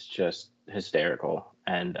just hysterical,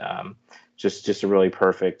 and just a really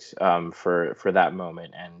perfect for that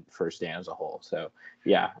moment and for Stan as a whole. So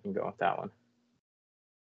yeah, I'm going with that one.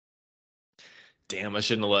 Damn, I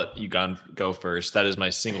shouldn't have let you go first. That is my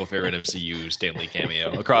single favorite MCU Stan Lee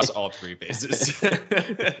cameo across all 3 phases.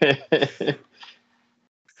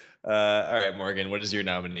 All right, Morgan, what is your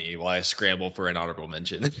nominee while I scramble for an honorable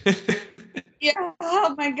mention? Yeah.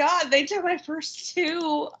 Oh my God, they took my first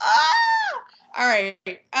two. Ah! All right.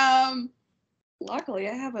 Luckily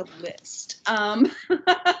I have a list. I'm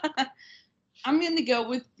gonna go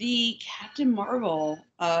with the Captain Marvel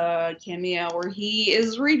cameo where he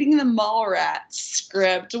is reading the Mallrats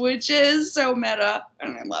script, which is so meta,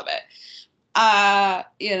 and I love it. I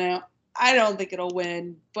don't think it'll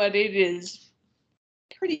win, but it is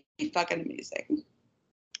pretty fucking amazing.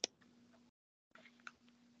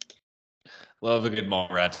 Love a good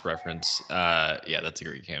Mallrats reference. Yeah, that's a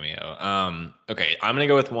great cameo. Okay, I'm gonna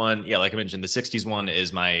go with one. Yeah, like I mentioned, the '60s one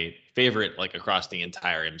is my favorite, like across the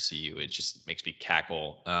entire MCU. It just makes me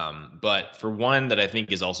cackle. But for one that I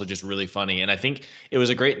think is also just really funny, and I think it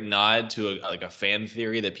was a great nod to a fan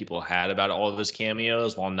theory that people had about all of his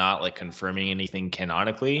cameos, while not like confirming anything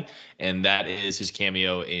canonically, and that is his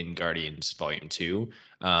cameo in Guardians Volume 2.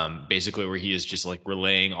 Basically where he is just like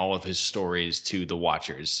relaying all of his stories to the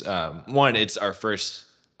Watchers. One, it's our first,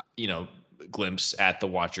 glimpse at the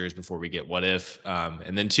Watchers before we get What If.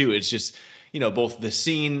 And then two, it's just, both the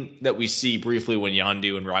scene that we see briefly when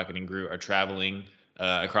Yondu and Rocket and Groot are traveling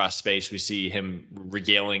across space. We see him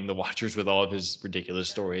regaling the Watchers with all of his ridiculous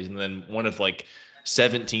stories. And then one of like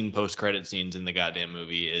 17 post-credit scenes in the goddamn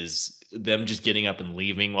movie is them just getting up and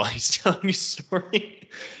leaving while he's telling his story.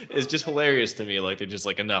 It's just hilarious to me. Like they're just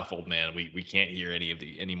like, enough, old man. We can't hear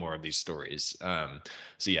any more of these stories.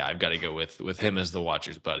 So yeah, I've got to go with him as the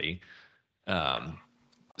Watcher's buddy.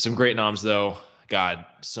 Some great noms though. God,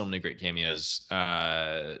 so many great cameos.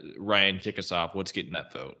 Ryan, kick us off. What's getting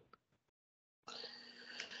that vote?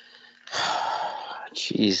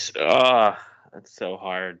 Jeez, that's so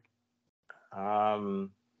hard.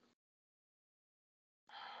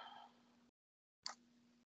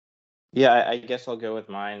 Yeah, I guess I'll go with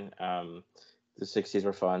mine. The '60s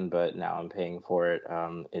were fun, but now I'm paying for it.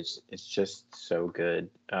 It's just so good.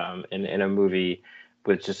 In a movie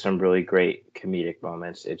with just some really great comedic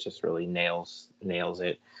moments, it just really nails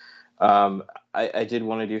it. I did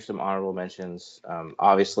want to do some honorable mentions.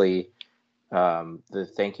 Obviously,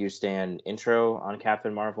 the Thank You Stan intro on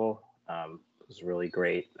Captain Marvel was really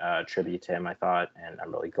great tribute to him, I thought, and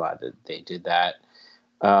I'm really glad that they did that.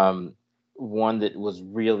 One that was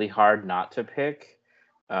really hard not to pick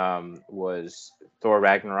was Thor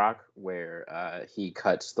Ragnarok, where he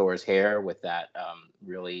cuts Thor's hair with that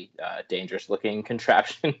really dangerous looking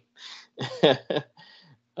contraption. I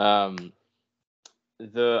thought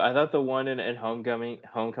the one in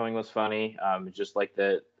Homecoming was funny. Just like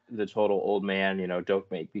the total old man, don't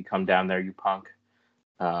make me come down there, you punk.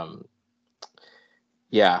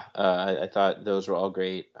 Yeah, I thought those were all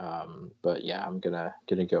great. But yeah, I'm gonna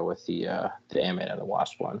go with the Ant-Man and the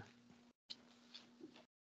Wasp one.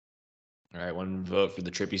 All right, one vote for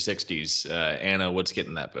the trippy '60s. Anna, what's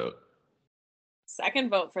getting that vote? Second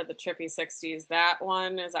vote for the trippy '60s. That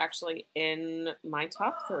one is actually in my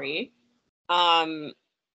top 3. And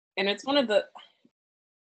it's one of the.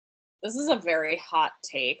 This is a very hot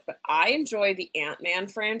take, but I enjoy the Ant-Man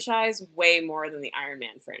franchise way more than the Iron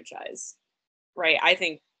Man franchise. Right? I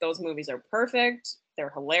think those movies are perfect. They're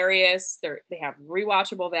hilarious. They have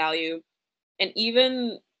rewatchable value, and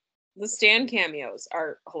even the Stan cameos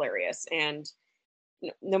are hilarious. And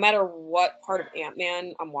no matter what part of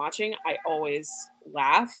Ant-Man I'm watching, I always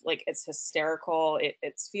laugh. Like it's hysterical.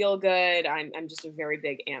 It's feel good. I'm just a very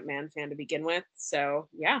big Ant-Man fan to begin with. So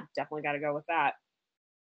yeah, definitely got to go with that.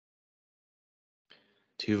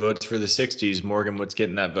 2 votes for the '60s. Morgan, what's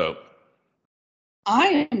getting that vote?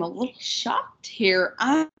 I am a little shocked here.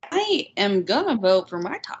 I am gonna vote for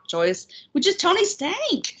my top choice, which is Tony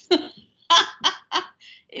Stank.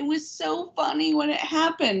 It was so funny when it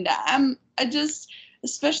happened.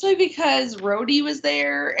 Especially because Rhodey was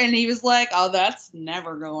there and he was like, "Oh, that's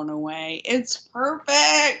never going away. It's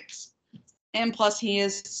perfect." And plus, he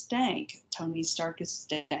is Stank. Tony Stark is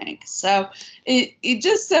Stank. So it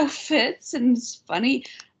just so fits and it's funny.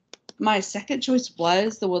 My second choice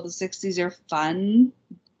was the Will the '60s Are Fun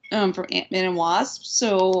from Ant-Man and Wasp.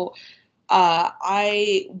 So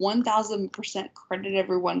I 1000% credit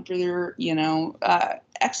everyone for their,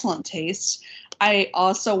 excellent taste. I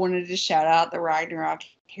also wanted to shout out the Ragnarok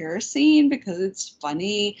hair scene because it's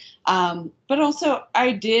funny. But also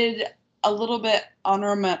I did a little bit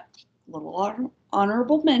honorable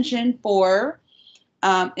mention for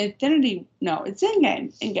Endgame.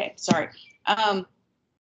 Sorry.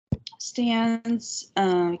 Stan's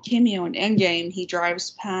cameo in Endgame, he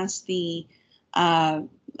drives past the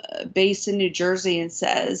base in New Jersey and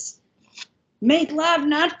says, "Make love,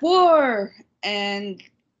 not war." And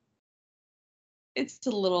it's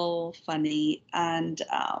a little funny and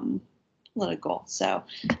political. So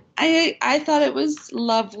I thought it was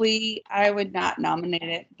lovely. I would not nominate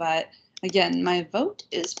it, but again, my vote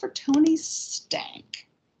is for Tony Stank.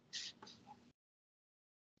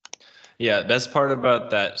 Yeah, best part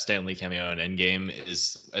about that Stan Lee cameo in Endgame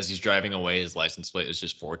is as he's driving away, his license plate is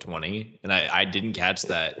just 420, and I didn't catch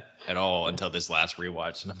that at all until this last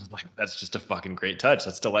rewatch, and I'm like, that's just a fucking great touch.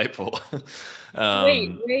 That's delightful.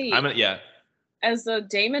 Wait. Yeah. As a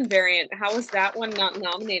Damon variant, how is that one not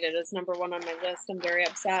nominated as number one on my list? I'm very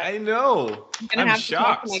upset. I know. I'm gonna have to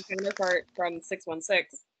talk to my counterpart from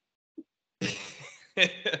 616.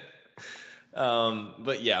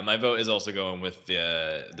 But yeah, my vote is also going with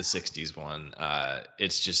the '60s one.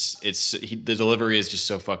 The delivery is just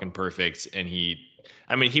so fucking perfect, and he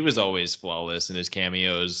was always flawless in his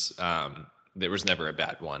cameos. There was never a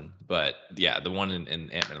bad one, but yeah, the one in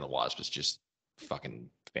Ant-Man and the Wasp was just fucking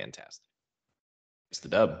fantastic. It's the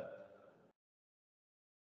dub.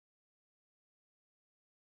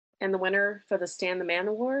 And the winner for the Stan the Man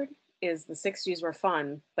Award is The 60s Were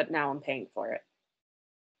Fun, but now I'm paying for it.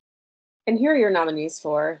 And here are your nominees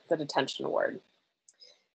for the Detention Award.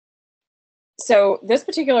 So this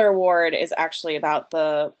particular award is actually about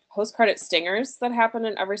the post-credit stingers that happen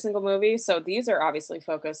in every single movie. So these are obviously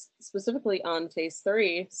focused specifically on Phase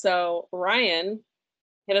 3. So Ryan,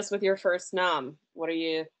 hit us with your first nom. What are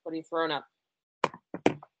you throwing up?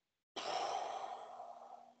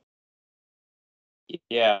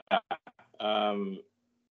 Yeah.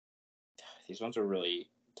 These ones are really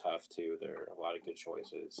tough too. There are a lot of good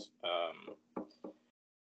choices.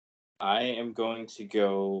 I am going to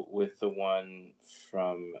go with the one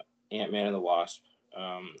from Ant-Man and the Wasp,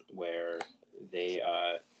 where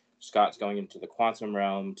Scott's going into the quantum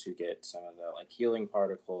realm to get some of the healing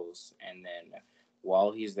particles, and then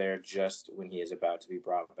while he's there, just when he is about to be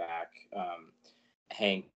brought back,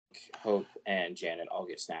 Hank, Hope, and Janet all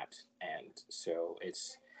get snapped, and so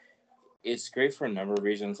it's great for a number of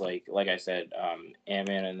reasons. Like I said,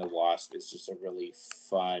 Ant-Man and the Wasp is just a really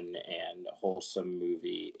fun and wholesome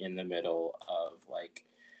movie in the middle of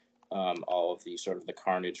all of the sort of the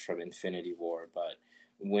carnage from Infinity War. But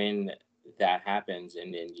when that happens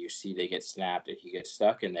and then you see they get snapped and he gets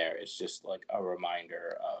stuck in there, it's just a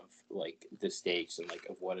reminder of the stakes and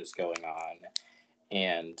of what is going on,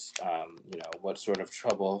 and what sort of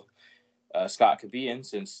trouble Scott could be in,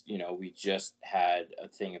 since we just had a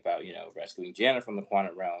thing about rescuing Janet from the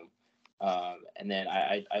quantum realm, and then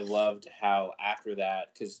I loved how after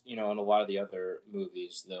that, because in a lot of the other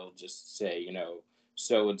movies they'll just say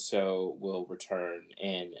so and so will return,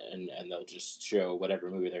 and they'll just show whatever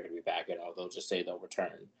movie they're going to be back in, or they'll just say they'll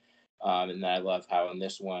return, and I love how in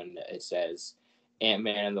this one it says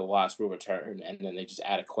Ant-Man and the Wasp will return, and then they just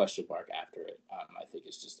add a question mark after it. I think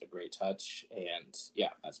it's just a great touch, and yeah,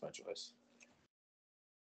 that's my choice.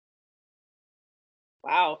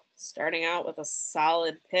 Wow, starting out with a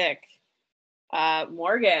solid pick.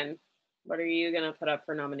 Morgan, what are you going to put up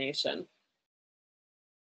for nomination?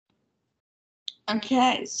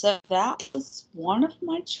 Okay, so that was one of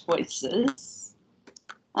my choices.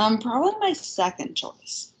 Probably my second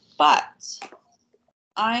choice, but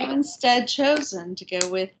I've instead chosen to go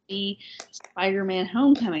with the Spider-Man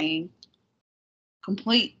Homecoming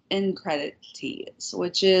complete end credit tease,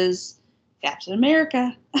 which is Captain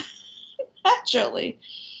America, naturally.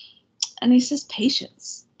 And he says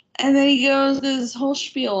patience. And then he goes this whole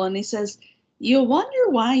spiel and he says, "You wonder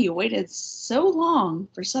why you waited so long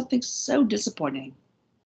for something so disappointing."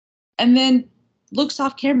 And then looks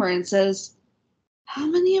off camera and says, "How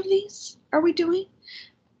many of these are we doing?"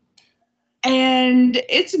 And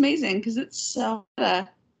it's amazing because it's so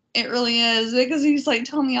it really is, because he's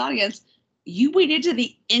telling the audience, you waited to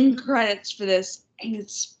the end credits for this and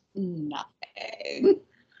it's nothing.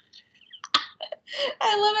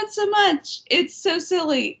 I love it so much. It's so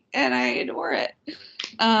silly and I adore it.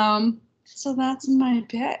 So that's my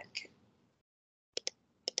pick.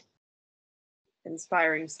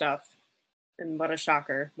 Inspiring stuff. And what a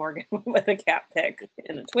shocker. Morgan with a Cap pick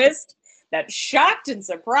and a twist that shocked and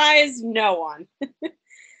surprised no one.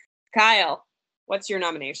 Kyle, what's your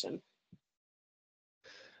nomination?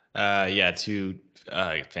 Two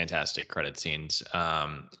fantastic credit scenes.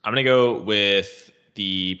 I'm gonna go with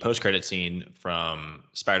the post-credit scene from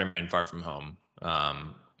Spider-Man: Far From Home.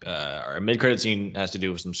 Our mid-credit scene has to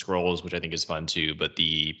do with some scrolls, which I think is fun too. But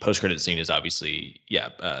the post-credit scene is obviously,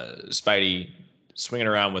 Spidey swinging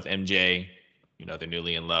around with MJ. They're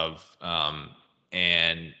newly in love,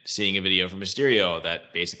 and seeing a video from Mysterio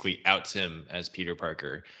that basically outs him as Peter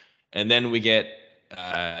Parker. And then we get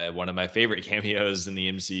one of my favorite cameos in the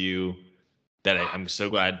MCU that I'm so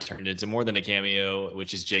glad turned into more than a cameo,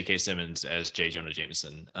 which is J.K. Simmons as J. Jonah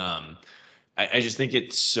Jameson. I just think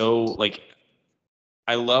it's so like,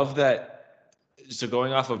 I love that. So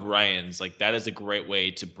going off of Ryan's, like that is a great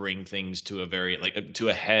way to bring things to a very like to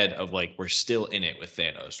a head of like we're still in it with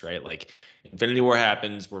Thanos, right? Like Infinity War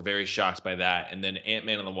happens, we're very shocked by that, and then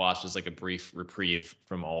Ant-Man and the Wasp is like a brief reprieve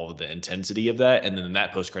from all of the intensity of that, and then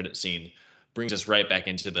that post-credit scene brings us right back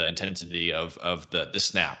into the intensity of the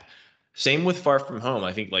snap. Same with Far From Home.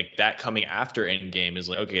 I think like that coming after Endgame is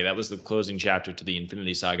like, okay, that was the closing chapter to the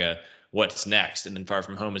Infinity Saga. What's next? And then Far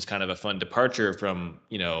From Home is kind of a fun departure from,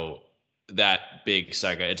 that big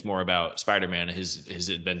saga. It's more about Spider-Man and his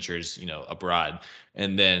adventures, abroad.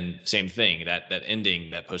 And then same thing, that ending,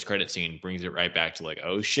 that post-credit scene brings it right back to like,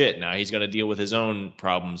 oh shit, now he's got to deal with his own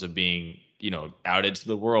problems of being, outed to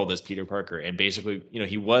the world as Peter Parker. And basically,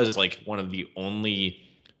 he was like one of the only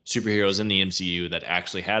superheroes in the MCU that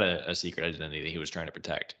actually had a secret identity that he was trying to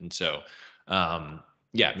protect. And so,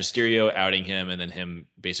 yeah, Mysterio outing him and then him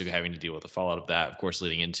basically having to deal with the fallout of that, of course,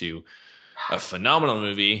 leading into a phenomenal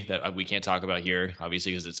movie that we can't talk about here,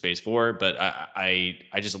 obviously, because it's Phase 4. But I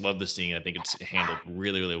just love the scene. I think it's handled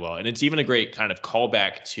really, really well, and it's even a great kind of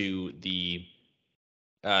callback to the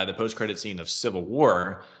post-credit scene of Civil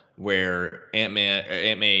War, where Aunt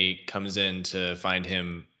May comes in to find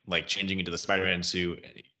him like changing into the Spider-Man suit,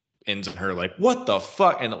 ends on her like, "What the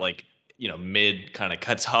fuck?" and it like mid kind of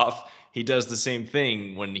cuts off. He does the same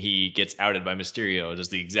thing when he gets outed by Mysterio. Does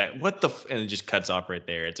the exact and it just cuts off right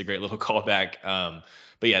there. It's a great little callback.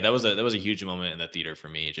 But yeah, that was a huge moment in the theater for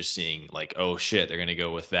me, just seeing like, oh shit, they're gonna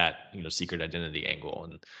go with that secret identity angle,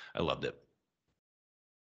 and I loved it.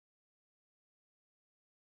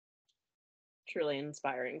 Truly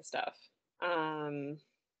inspiring stuff. Now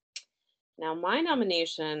my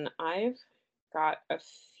nomination, I've got a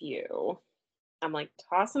few. I'm like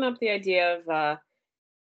tossing up the idea of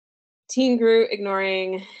Teen Groot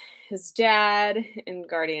ignoring his dad in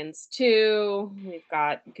Guardians 2. We've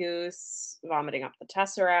got Goose vomiting up the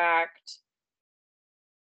Tesseract.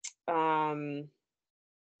 And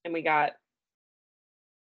we got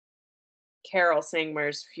Carol saying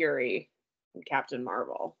 "Where's Fury" in Captain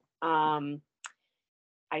Marvel.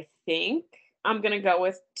 I think I'm gonna go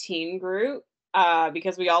with Teen Groot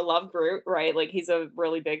because we all love Groot, right? Like he's a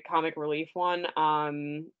really big comic relief one.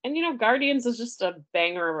 And Guardians is just a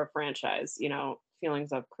banger of a franchise.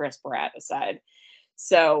 Feelings of Chris Pratt aside.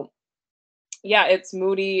 So yeah, it's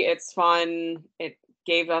moody, it's fun, it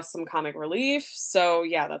gave us some comic relief. So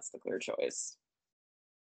yeah, that's the clear choice.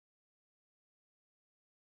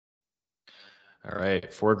 All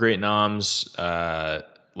right, 4 great noms. Love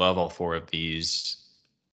all 4 of these.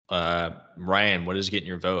 Ryan, what is getting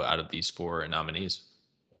your vote out of these 4 nominees?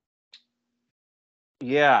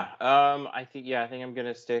 Yeah, I think I'm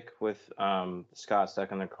gonna stick with Scott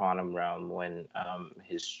stuck in the quantum realm when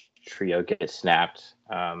his trio gets snapped.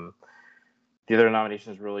 The other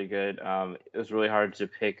nomination is really good. It was really hard to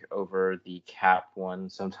pick over the Cap one.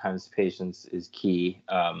 Sometimes patience is key.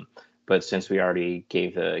 But since we already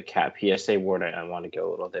gave the Cap PSA award, I want to go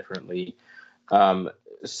a little differently.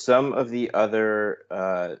 Some of the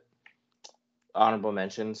other honorable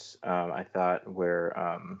mentions I thought were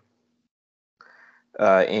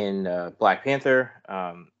in Black Panther,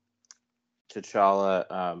 T'Challa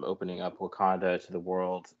opening up Wakanda to the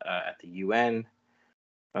world at the UN.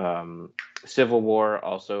 Civil War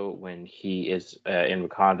also when he is in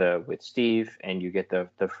Wakanda with Steve, and you get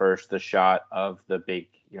the shot of the big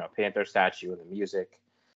Panther statue and the music.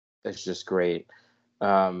 It's just great.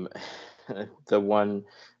 The one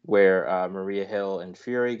where Maria Hill and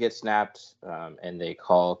Fury get snapped, and they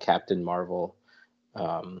call Captain Marvel,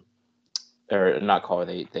 or not call her,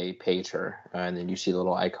 they page her, and then you see the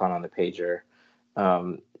little icon on the pager,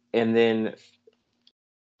 and then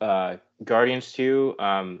Guardians 2,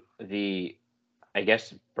 the I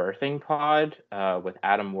guess birthing pod with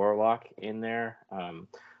Adam Warlock in there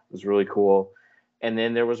was really cool. And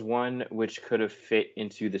then there was one which could have fit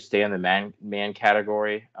into the Stay on the Man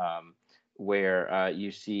category, where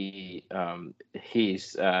you see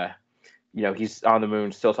he's he's on the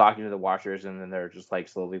moon still talking to the Watchers, and then they're just like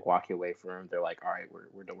slowly walking away from him. They're like, all right,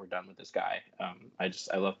 we're done with this guy. I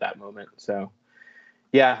love that moment. So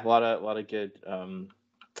yeah, a lot of good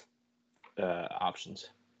options.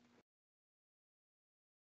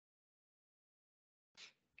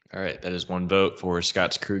 All right, that is 1 vote for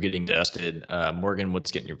Scott's crew getting dusted. Morgan,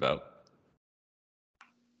 what's getting your vote?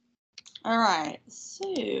 All right,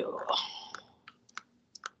 so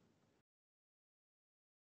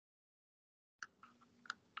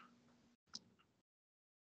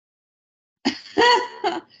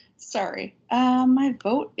sorry, my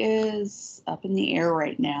vote is up in the air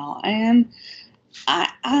right now. I am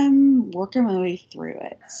I'm working my way through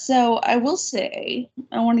it. So I will say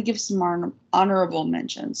I want to give some honorable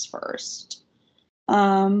mentions first.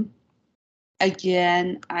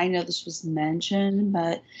 Again, I know this was mentioned,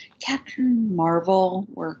 but Captain Marvel,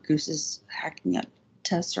 where Goose is hacking up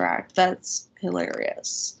Tesseract, that's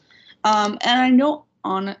hilarious. And I know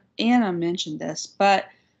Anna mentioned this, but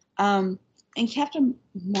in Captain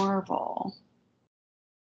Marvel,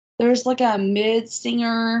 there's like a mid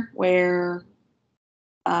stinger where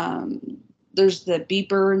there's the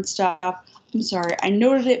beeper and stuff. I'm sorry, I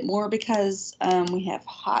noted it more because we have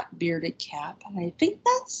hot bearded Cap, and I think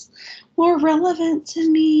that's more relevant to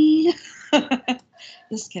me.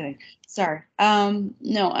 Just kidding. Sorry.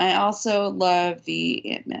 No, I also love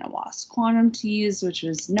the Ant-Man and Wasp Quantum Tease, which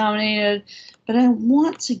was nominated, but I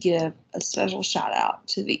want to give a special shout out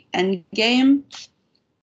to the Endgame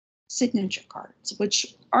signature cards,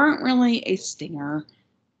 which aren't really a stinger,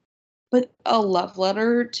 but a love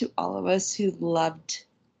letter to all of us who loved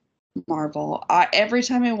Marvel. Every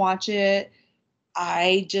time I watch it,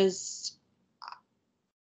 I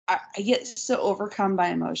get so overcome by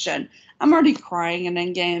emotion. I'm already crying in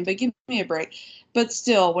Endgame, but give me a break. But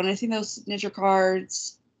still, when I see those signature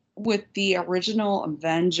cards with the original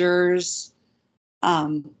Avengers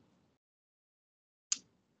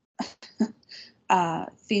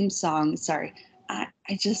theme song, sorry, I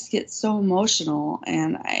just get so emotional,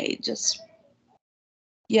 and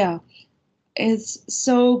yeah, it's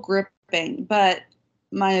so gripping. But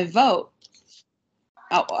my vote,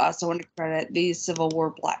 I also want to credit the Civil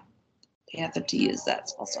War Black Panther tease.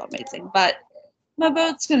 That's also amazing. But my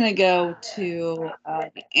vote's going to go to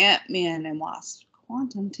the Ant-Man and Wasp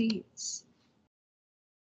Quantum Tease.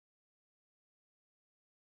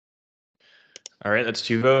 All right, that's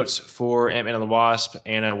 2 votes for Ant-Man and the Wasp.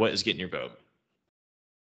 Anna, what is getting your vote?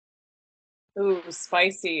 Ooh,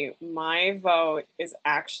 spicy. My vote is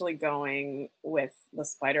actually going with the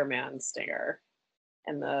Spider-Man stinger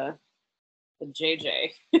and the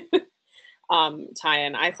JJ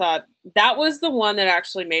tie-in. I thought that was the one that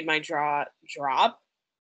actually made my draw drop.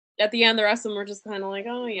 At the end, the rest of them were just kind of like,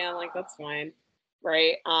 oh yeah, like that's fine,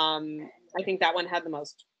 right? I think that one had the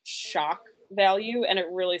most shock value, and it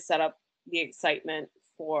really set up the excitement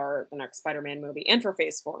for the next Spider-Man movie and for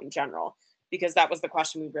Phase 4 in general, because that was the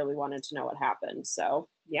question we really wanted to know what happened. So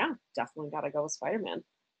yeah, definitely got to go with Spider-Man.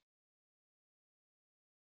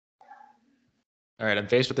 All right, I'm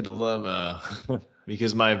faced with a dilemma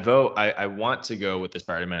because my vote, I want to go with the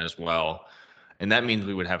Spider-Man as well. And that means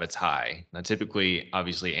we would have a tie. Now, typically,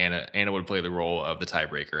 obviously, Anna would play the role of the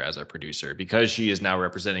tiebreaker as our producer. Because she is now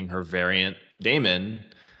representing her variant, Damon,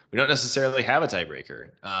 we don't necessarily have a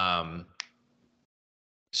tiebreaker.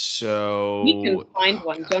 We can find oh,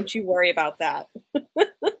 one. God. Don't you worry about that.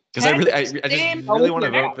 Because I just really want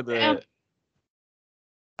to vote for the.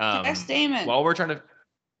 Text Damon. While we're trying to,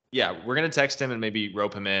 yeah, we're gonna text him and maybe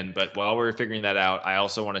rope him in. But while we're figuring that out, I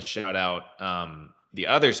also want to shout out the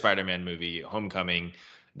other Spider-Man movie, Homecoming,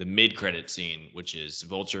 the mid-credit scene, which is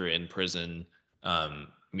Vulture in prison,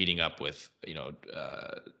 meeting up with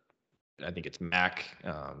I think it's Mac,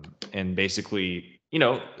 and basically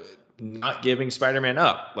not giving Spider-Man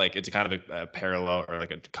up. Like it's kind of a parallel or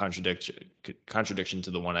like a contradiction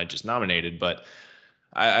to the one I just nominated, but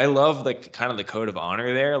I love like kind of the code of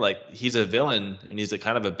honor there. Like he's a villain and he's a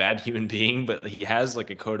kind of a bad human being, but he has like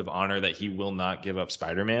a code of honor that he will not give up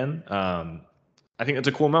Spider-Man. I think it's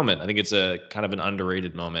a cool moment. I think it's a kind of an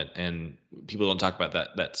underrated moment, and people don't talk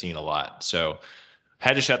about that scene a lot. So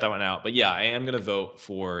had to shut that one out. But yeah, I am gonna vote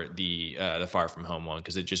for the Far From Home one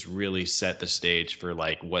because it just really set the stage for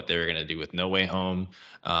like what they're gonna do with No Way Home.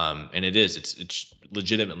 And it's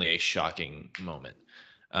legitimately a shocking moment.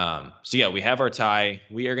 So yeah, we have our tie.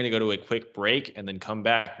 We are going to go to a quick break and then come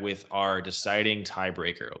back with our deciding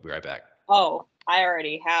tiebreaker. I'll be right back. Oh, I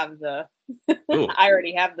already have the I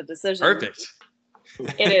already have the decision. Perfect.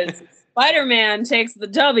 It is Spider-Man takes the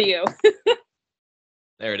W.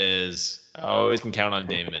 There it is. I always can count on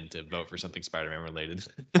Damon to vote for something Spider-Man related.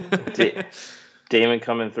 Damon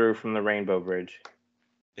coming through from the Rainbow Bridge.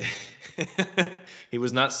 He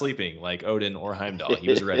was not sleeping like Odin or Heimdall. He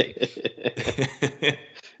was ready.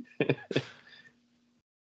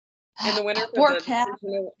 And the winner Poor for the Cap.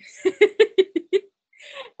 Poor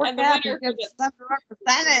and the Cap winner for gets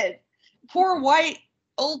underrepresented. Poor white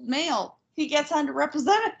old male. He gets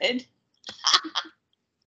underrepresented.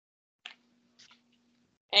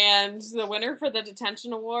 And the winner for the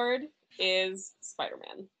detention award is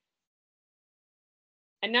Spider-Man.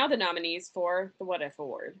 And now the nominees for the What If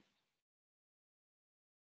Award.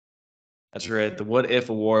 That's right. The What If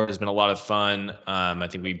Award has been a lot of fun. I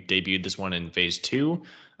think we debuted this one in phase 2.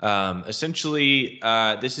 Essentially,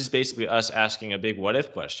 this is basically us asking a big what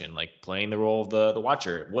if question, like playing the role of the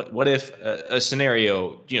watcher. What if a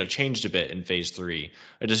scenario changed a bit in phase 3?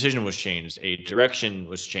 A decision was changed, a direction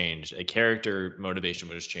was changed, a character motivation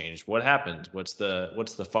was changed. What happened? What's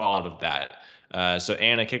the fallout of that? So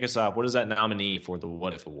Anna, kick us off. What is that nominee for the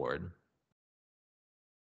What If Award?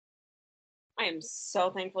 I am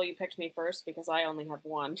so thankful you picked me first because I only have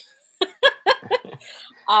one.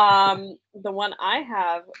 The one I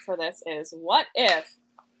have for this is, what if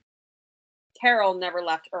Carol never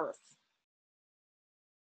left Earth?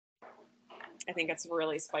 I think it's a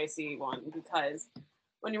really spicy one because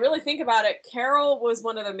when you really think about it, Carol was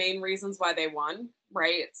one of the main reasons why they won,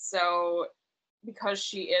 right? So because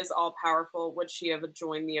she is all powerful, would she have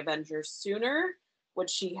joined the Avengers sooner? Would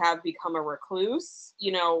she have become a recluse?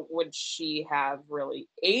 Would she have really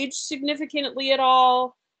aged significantly at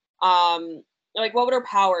all? Like, what would her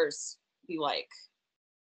powers be like?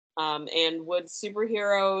 And would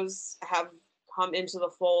superheroes have come into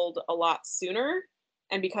the fold a lot sooner?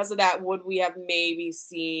 And because of that, would we have maybe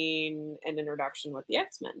seen an introduction with the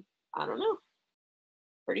X-Men? I don't know.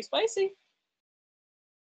 Pretty spicy.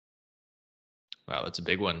 Wow, that's a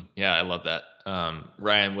big one. Yeah, I love that.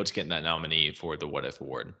 Ryan, what's getting that nominee for the What If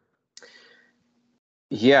Award?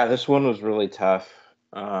 Yeah, this one was really tough.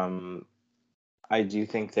 I do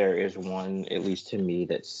think there is one, at least to me,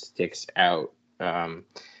 that sticks out. And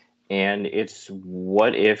it's,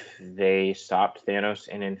 what if they stopped Thanos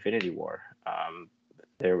in Infinity War?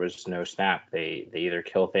 There was no snap. They either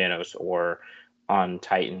kill Thanos, or on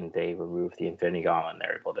Titan they remove the Infinity Gauntlet and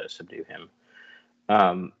they're able to subdue him.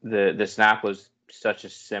 The snap was such a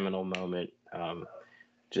seminal moment,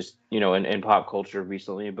 just in pop culture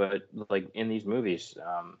recently, but like in these movies.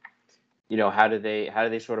 How do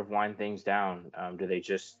they sort of wind things down? Do they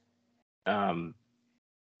just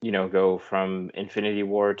go from Infinity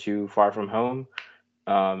War to Far From Home?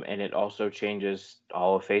 And it also changes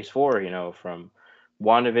all of Phase 4, from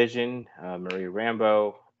WandaVision, Monica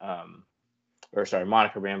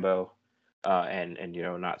Rambeau,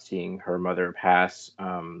 and not seeing her mother pass.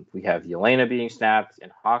 We have Yelena being snapped in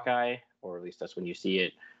Hawkeye, or at least that's when you see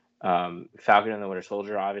it. Falcon and the Winter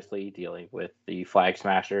Soldier, obviously dealing with the Flag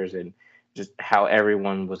Smashers and just how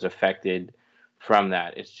everyone was affected from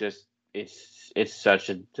that. It's such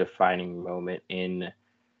a defining moment in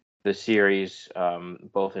the series,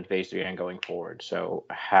 both in phase 3 and going forward. So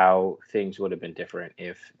how things would have been different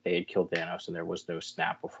if they had killed Thanos and there was no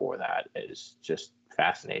snap before that is just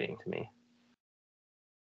fascinating to me.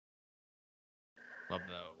 Love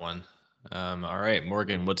that one. All right,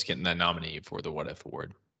 Morgan, what's getting that nominee for the What If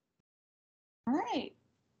Award? All right.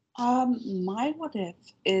 My what if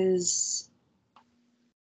is,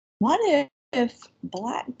 what if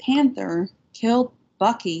Black Panther killed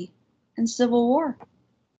Bucky in Civil War?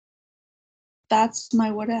 That's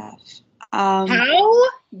my what if. How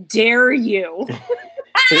dare you?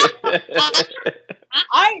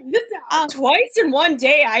 Twice in one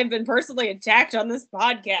day I've been personally attacked on this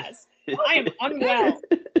podcast. I am unwell.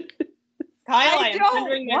 Kyle, I am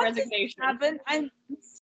tendering my resignation.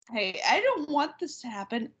 I don't want this to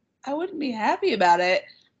happen. I wouldn't be happy about it.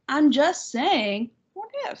 I'm just saying, what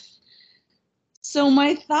if? So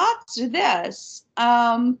my thoughts are this.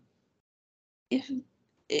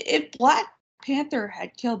 If Black Panther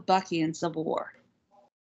had killed Bucky in Civil War,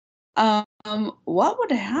 what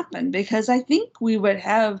would have happened? Because I think we would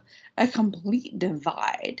have a complete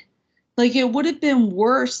divide. Like, it would have been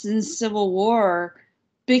worse in Civil War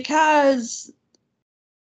because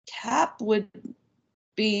Cap would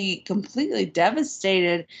be completely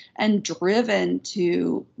devastated and driven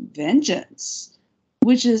to vengeance,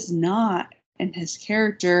 which is not in his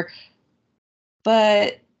character.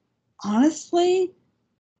 But honestly,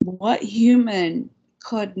 what human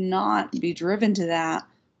could not be driven to that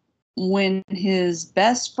when his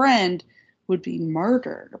best friend would be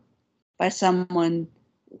murdered by someone,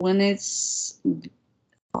 when it's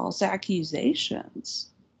false accusations,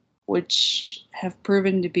 which have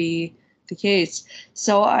proven to be the case?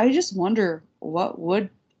 So I just wonder what would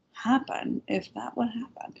happen if that would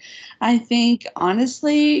happen. I think,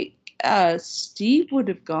 honestly, Steve would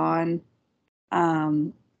have gone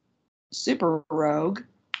super rogue.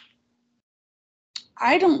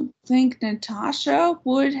 I don't think Natasha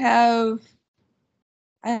would have.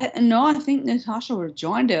 I think Natasha would have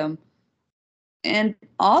joined him. And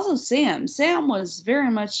also Sam. Sam was very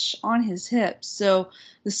much on his hips. So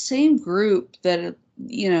the same group that,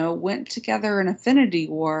 went together in Infinity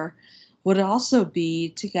War would also be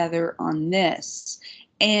together on this.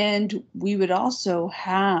 And we would also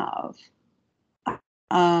have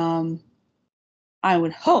I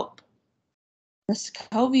would hope the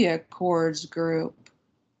Sokovia Accords group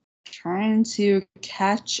trying to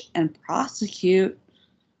catch and prosecute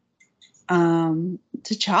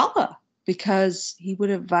T'Challa because he would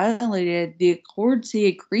have violated the accords he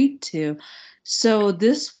agreed to. So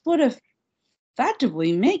this would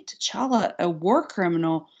effectively make T'Challa a war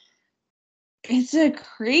criminal. It's a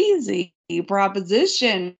crazy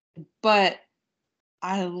proposition, but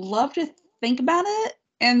I love to think about it,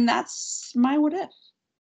 and that's my what if.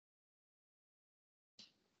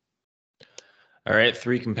 All right,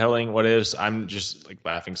 3 compelling what ifs. I'm just like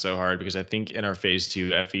laughing so hard because I think in our phase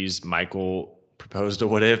 2 Effie's, Michael proposed a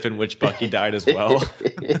what if in which Bucky died as well.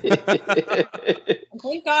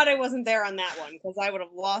 Thank God I wasn't there on that one because I would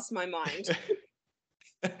have lost my mind.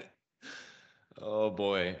 Oh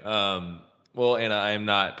boy. Well, Anna, I am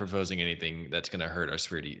not proposing anything that's going to hurt our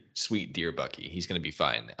sweet dear Bucky. He's going to be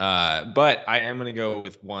fine. But I am going to go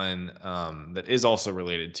with one that is also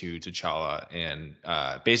related to T'Challa, and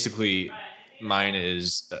basically mine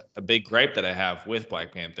is a big gripe that I have with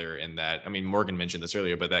Black Panther. In that, I mean, Morgan mentioned this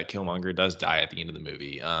earlier, but that Killmonger does die at the end of the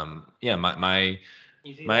movie. Yeah, my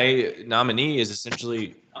nominee is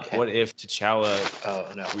essentially what if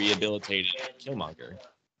T'Challa rehabilitated Killmonger.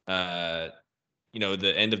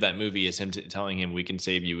 The end of that movie is him telling him, "We can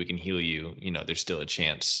save you, we can heal you. There's still a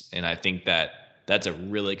chance." And I think that's a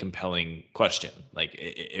really compelling question. Like,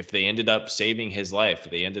 if they ended up saving his life,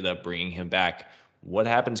 they ended up bringing him back, what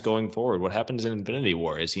happens going forward? What happens in Infinity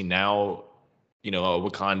War? Is he now, a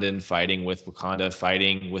Wakandan fighting with Wakanda,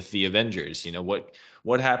 fighting with the Avengers?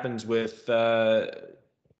 What happens with? I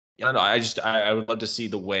don't know. I would love to see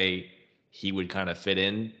the way he would kind of fit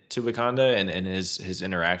in to Wakanda and his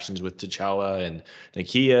interactions with T'Challa and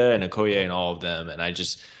Nakia and Okoye and all of them. And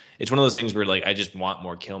it's one of those things where like I just want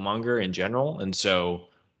more Killmonger in general. And so,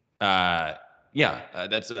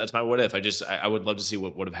 that's my what if. I would love to see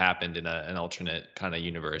what would have happened in an alternate kind of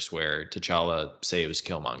universe where T'Challa saves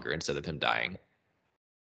Killmonger instead of him dying.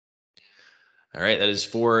 All right, that is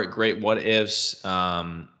 4 great what ifs.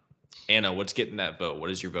 Anna, what's getting that vote? What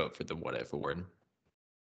is your vote for the what if award?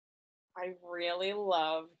 I really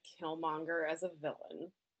love Killmonger as a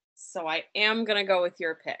villain, so I am gonna go with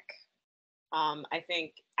your pick. I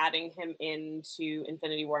think adding him into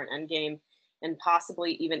Infinity War and Endgame, and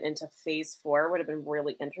possibly even into Phase 4, would have been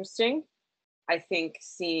really interesting. I think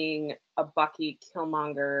seeing a Bucky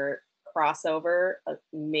Killmonger crossover,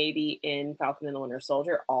 maybe in Falcon and the Winter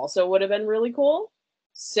Soldier, also would have been really cool.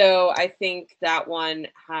 So I think that one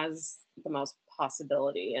has the most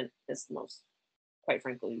possibility and is the most, quite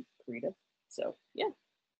frankly, creative. So yeah.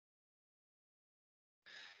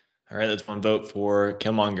 All right, that's one vote for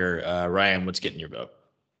Killmonger. Ryan, what's getting your vote?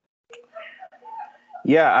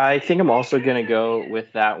 Yeah, I think I'm also gonna go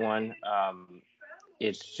with that one.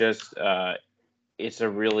 It's just it's a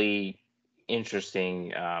really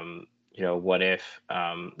interesting what if.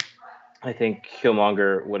 I think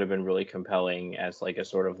Killmonger would have been really compelling as like a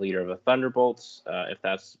sort of leader of the Thunderbolts, if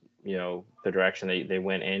that's the direction they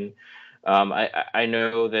went in. I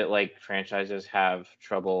know that like franchises have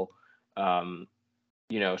trouble, sort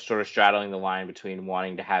of straddling the line between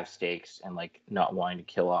wanting to have stakes and like not wanting to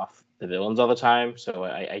kill off the villains all the time. So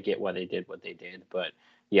I get why they did what they did, but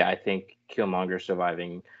yeah, I think Killmonger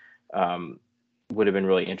surviving would have been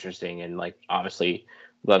really interesting, and like obviously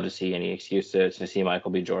love to see any excuse to see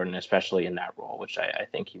Michael B. Jordan, especially in that role, which I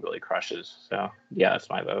think he really crushes. So yeah, that's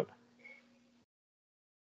my vote.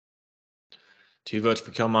 2 votes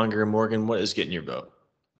for Killmonger. Morgan, what is getting your vote?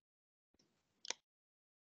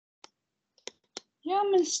 Yeah,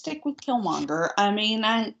 I'm going to stick with Killmonger. I mean,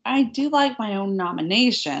 I do like my own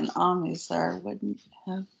nomination. Obviously, I wouldn't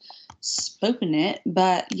have spoken it,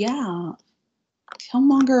 but yeah,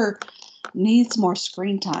 Killmonger needs more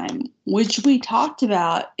screen time, which we talked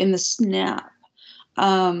about in the snap.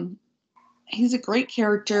 He's a great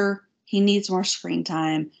character. He needs more screen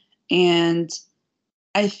time. And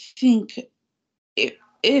I think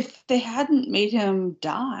if they hadn't made him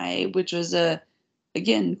die, which was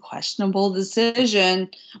again, questionable decision,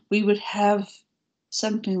 we would have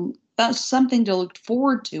something to look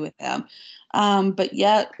forward to with him. But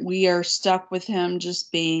yet we are stuck with him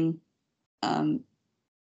just being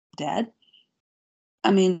dead.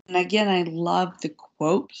 I mean, again, I love the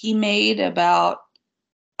quote he made about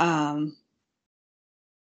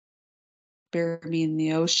bury me in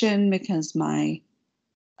the ocean because my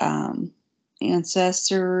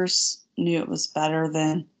ancestors knew it was better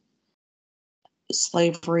than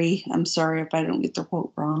slavery. I'm sorry if I don't get the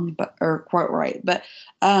quote wrong, or quote right, but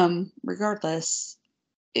regardless,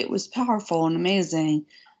 it was powerful and amazing.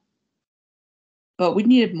 But we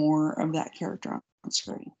needed more of that character on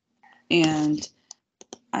screen. And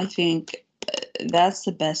I think that's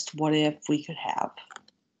the best what if we could have.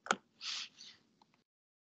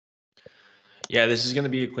 Yeah, this is going to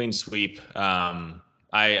be a clean sweep.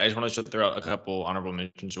 I just want to throw out a couple honorable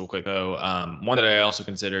mentions real quick, though. One that I also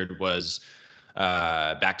considered was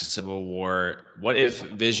back to Civil War. What if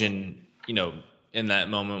Vision, in that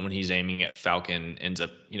moment when he's aiming at Falcon, ends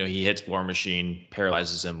up, he hits War Machine,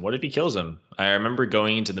 paralyzes him? What if he kills him? I remember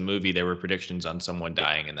going into the movie, there were predictions on someone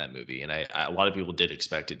dying in that movie, and a lot of people did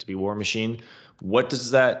expect it to be War Machine. What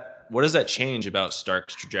does that change about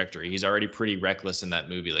Stark's trajectory? He's already pretty reckless in that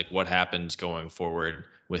movie. Like, what happens going forward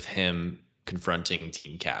with him confronting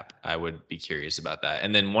Team Cap? I would be curious about that.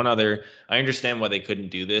 And then one other, I understand why they couldn't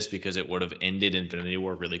do this because it would have ended Infinity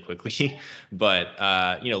War really quickly. But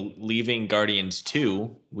leaving Guardians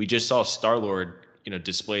 2, we just saw Star-Lord,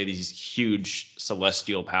 display these huge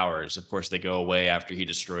celestial powers. Of course, they go away after he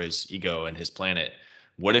destroys Ego and his planet.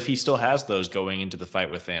 What if he still has those going into the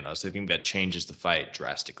fight with Thanos? I think that changes the fight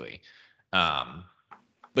drastically.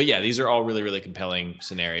 But yeah, these are all really, really compelling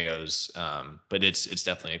scenarios. But it's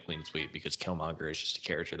definitely a clean sweep because Killmonger is just a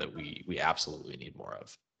character that we absolutely need more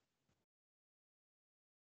of.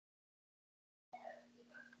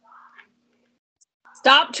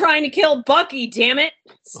 Stop trying to kill Bucky, damn it!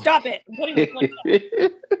 Stop it! I'm putting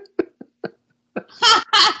the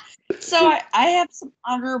So I have some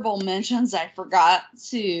honorable mentions I forgot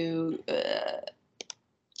to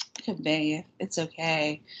convey, if it's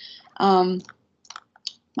okay. Mine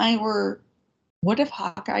were, what if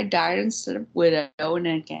Hawkeye died instead of Widow in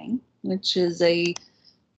Endgame, which is a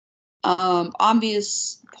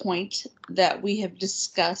obvious point that we have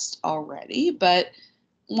discussed already, but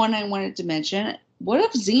one I wanted to mention. What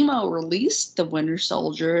if Zemo released the Winter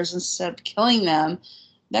Soldiers instead of killing them?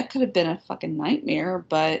 That could have been a fucking nightmare,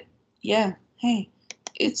 but yeah, hey,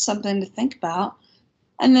 it's something to think about.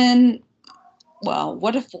 And then, well,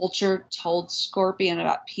 what if Vulture told Scorpion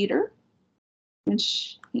about Peter?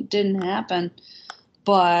 Which didn't happen.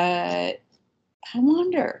 But I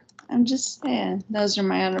wonder. I'm just saying, those are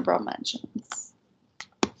my honorable mentions.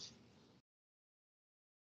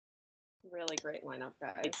 really great lineup,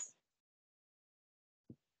 guys.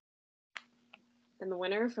 And the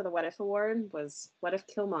winner for the What If Award was What If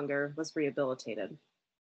Killmonger was rehabilitated.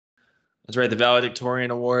 That's right, the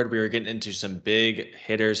Valedictorian Award. We were getting into some big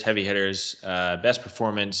hitters, heavy hitters. Best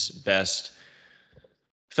performance, best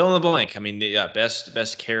fill in the blank. I mean, yeah,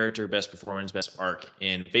 best character, best performance, best arc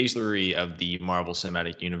in Phase 3 of the Marvel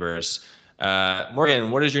Cinematic Universe.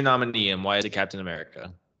 Morgan, what is your nominee and why is it Captain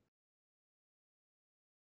America?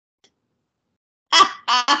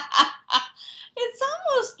 It's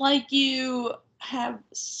almost like you have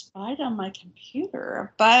spied on my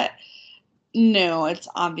computer, but no, it's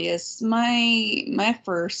obvious. My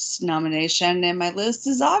first nomination in my list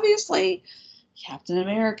is obviously Captain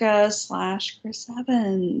America / Chris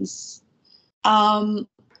Evans.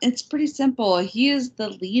 It's pretty simple. He is the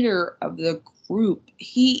leader of the group.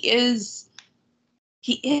 He is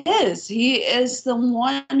the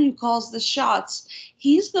one who calls the shots.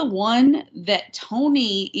 He's the one that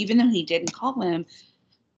Tony, even though he didn't call him,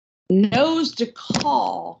 knows to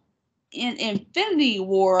call in Infinity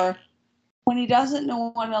War when he doesn't know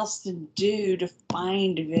what else to do to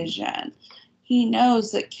find Vision. He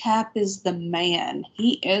knows that Cap is the man.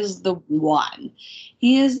 He is the one.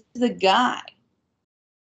 He is the guy.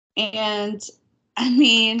 And I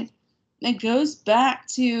mean, it goes back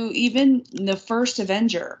to even the first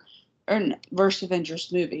Avengers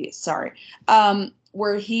movie, sorry,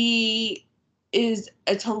 where he is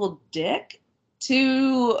a total dick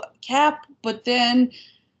to Cap, but then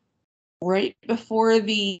right before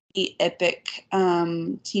the epic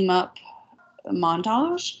team up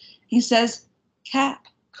montage, he says, Cap,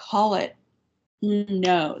 call it. He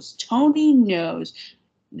knows. Tony knows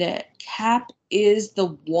that Cap is the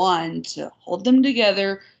one to hold them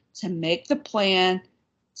together, to make the plan,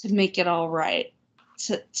 to make it all right,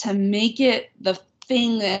 to make it the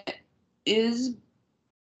thing that is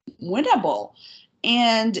winnable.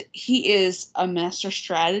 And he is a master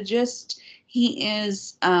strategist. He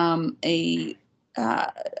is a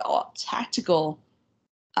tactical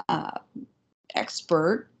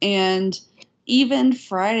expert. And even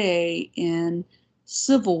Friday in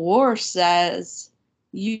Civil War says,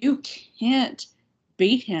 you can't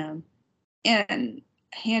beat him in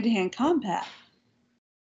hand-to-hand combat.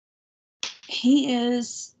 He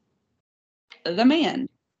is the man.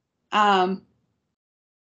 I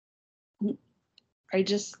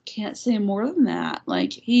just can't say more than that.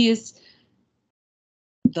 Like, he is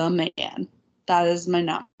the man. That is my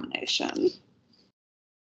nomination.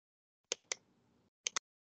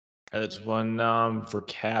 That's one for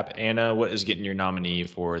Cap. Anna, what is getting your nominee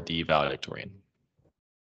for the valedictorian?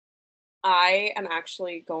 I am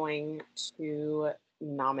actually going to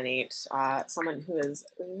nominate someone who is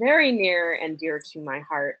very near and dear to my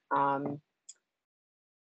heart. Son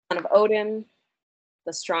of Odin,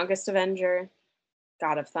 the strongest Avenger,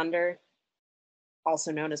 God of Thunder,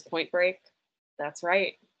 also known as Point Break. That's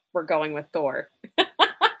right. We're going with Thor.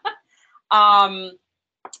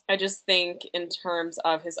 I just think in terms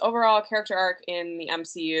of his overall character arc in the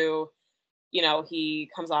MCU, he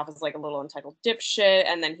comes off as like a little entitled dipshit,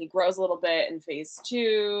 and then he grows a little bit in phase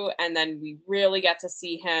 2, and then we really get to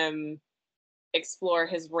see him explore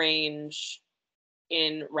his range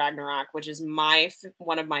in Ragnarok, which is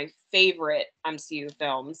one of my favorite MCU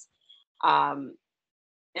films.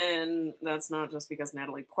 And that's not just because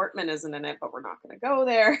Natalie Portman isn't in it, but we're not going to go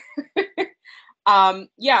there.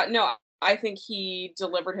 I think he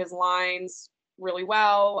delivered his lines really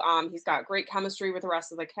well. He's got great chemistry with the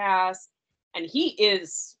rest of the cast, and he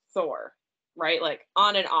is Thor, right? Like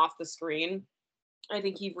on and off the screen. I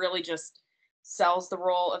think he really just sells the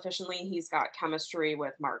role efficiently. He's got chemistry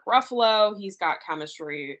with Mark Ruffalo. He's got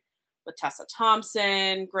chemistry with Tessa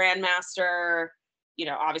Thompson, Grandmaster,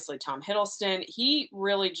 obviously Tom Hiddleston. He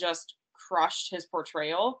really just crushed his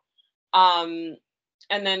portrayal. And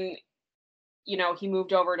then, he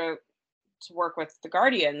moved over to work with the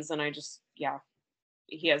Guardians, and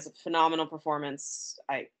he has a phenomenal performance.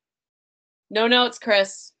 No notes,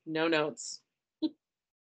 Chris. No notes.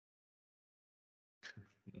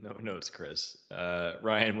 No notes, Chris.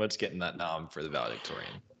 Ryan, what's getting that nom for the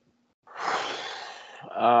valedictorian?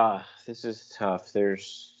 This is tough.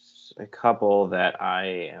 There's a couple that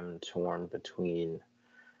I am torn between.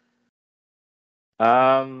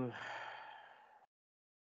 I'm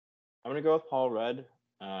gonna go with Paul Rudd.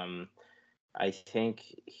 I think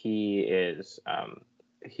he is.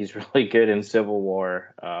 He's really good in Civil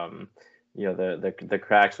War. The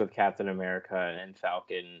cracks with Captain America and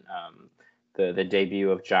Falcon. The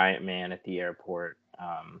debut of Giant Man at the airport.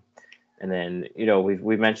 And then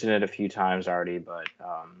we've mentioned it a few times already, but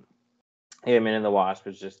Ant-Man and the Wasp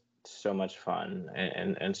was just so much fun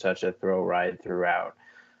and such a thrill ride throughout.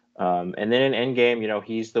 And then in Endgame,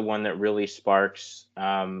 he's the one that really sparks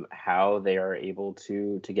how they are able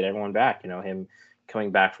to get everyone back. Him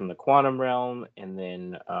coming back from the quantum realm, and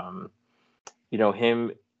then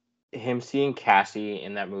him seeing Cassie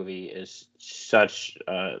in that movie is such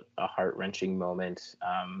a heart-wrenching moment,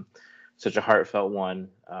 such a heartfelt one.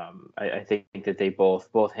 I think that they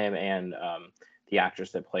both him and the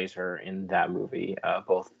actress that plays her in that movie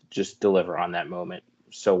both just deliver on that moment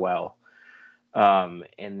so well.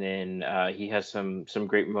 And then he has some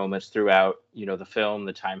great moments throughout, the film,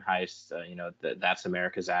 the time heist, that's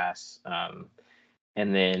America's Ass.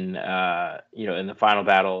 And then, in the final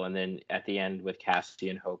battle, and then at the end with Cassie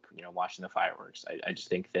and Hope, watching the fireworks. I just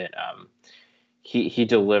think that he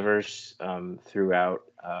delivers throughout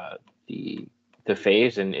the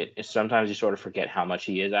phase, and sometimes you sort of forget how much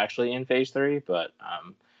he is actually in phase 3, but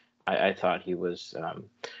I thought he was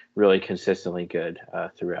really consistently good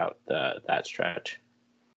throughout that stretch.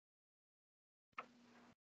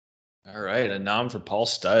 All right, a nom for Paul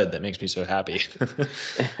Studd. That makes me so happy.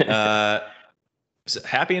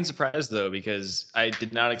 Happy and surprised though, because I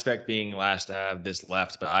did not expect being last to have this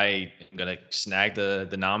left, but I am gonna snag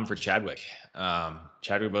the nom for Chadwick.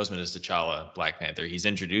 Chadwick Boseman is T'Challa, Black Panther. He's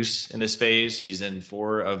introduced in this phase. He's in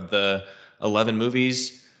 4 of the 11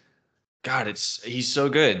 movies. God, he's so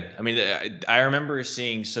good. I mean, I remember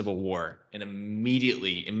seeing Civil War and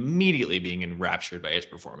immediately being enraptured by his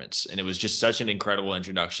performance, and it was just such an incredible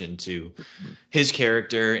introduction to his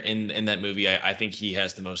character in that movie. I think he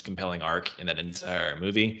has the most compelling arc in that entire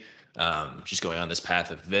movie. Just going on this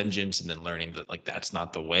path of vengeance and then learning that like that's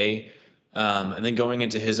not the way. And then going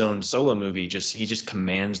into his own solo movie, he just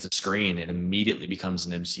commands the screen and immediately becomes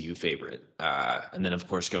an MCU favorite. And then of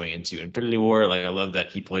course going into Infinity War, like I love that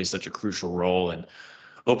he plays such a crucial role in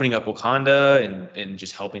opening up Wakanda and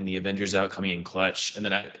just helping the Avengers out, coming in clutch. And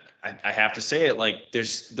then I have to say it, like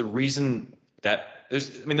there's the reason that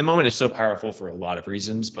the moment is so powerful for a lot of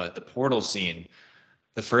reasons, but the portal scene,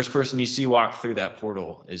 the first person you see walk through that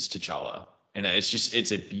portal is T'Challa. And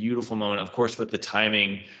it's a beautiful moment. Of course, with the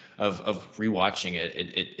timing of rewatching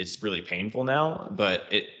it's really painful now, but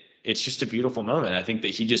it's just a beautiful moment. I think that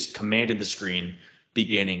he just commanded the screen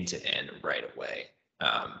beginning to end right away.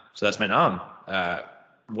 So that's my nom.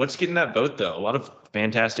 What's getting that vote though? A lot of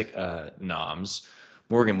fantastic noms.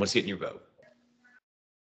 Morgan, what's getting your vote?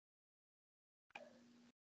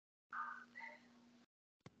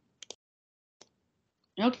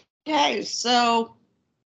 Okay, so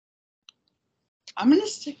I'm going to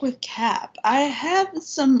stick with Cap. I have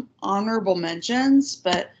some honorable mentions,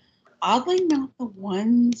 but oddly not the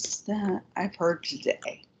ones that I've heard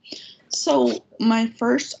today. So my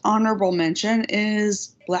first honorable mention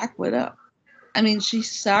is Black Widow. I mean, she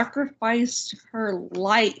sacrificed her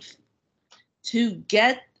life to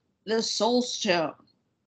get the Soul Stone,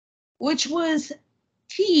 which was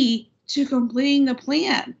key to completing the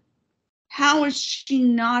plan. How is she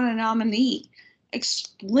not a nominee?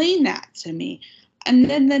 Explain that to me. And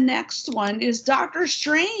then the next one is Doctor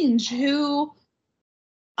Strange, who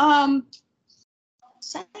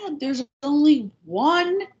said there's only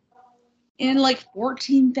one in like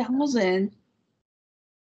 14,000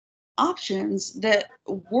 options that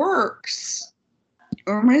works,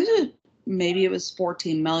 or maybe it was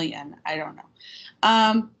 14 million. I don't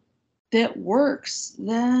know. That works,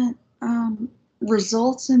 that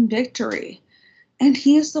results in victory. And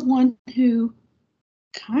he is the one who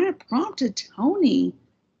kind of prompted Tony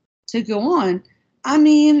to go on. I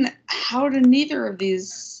mean, how did neither of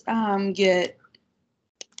these get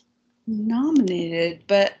nominated?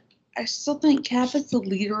 But I still think Cap is the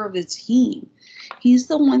leader of the team. He's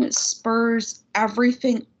the one that spurs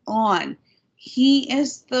everything on. He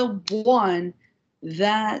is the one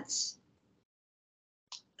that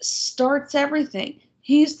starts everything.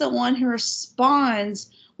 He's the one who responds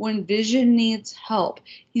when Vision needs help.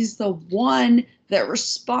 He's the one that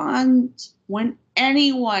responds when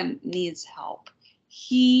anyone needs help.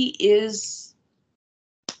 He is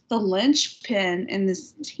the linchpin in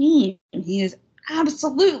this team. He is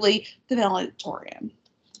absolutely the valedictorian.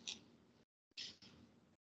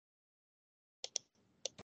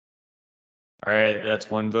 All right, that's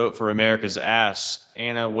one vote for America's Ass.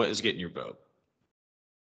 Anna, what is getting your vote?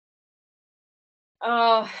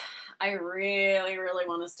 Oh, I really, really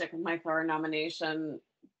want to stick with my Thor nomination,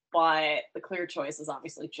 but the clear choice is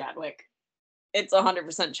obviously Chadwick. It's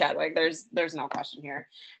 100% Chadwick. There's no question here.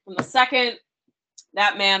 From the second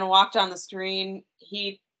that man walked on the screen,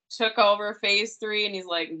 he took over phase 3 and he's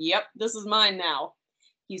like, yep, this is mine now.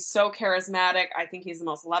 He's so charismatic. I think he's the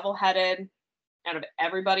most level-headed out of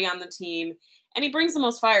everybody on the team. And he brings the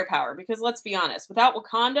most firepower because let's be honest, without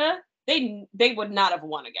Wakanda, they would not have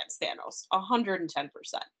won against Thanos 110%.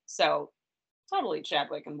 So totally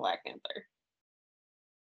Chadwick and Black Panther.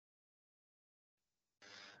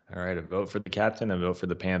 All right, a vote for the captain, a vote for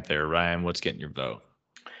the Panther. Ryan, what's getting your vote?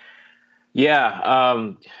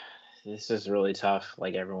 Yeah, this is really tough,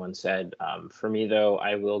 like everyone said. For me, though,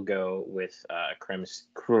 I will go with Chris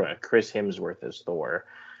Hemsworth as Thor.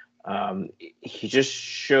 He just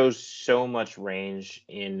shows so much range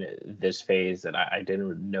in this phase that I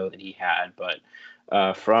didn't know that he had. But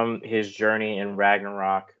from his journey in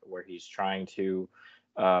Ragnarok, where he's trying to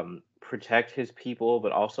protect his people,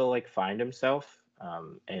 but also like find himself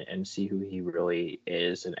and see who he really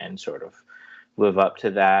is, and sort of live up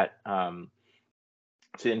to that.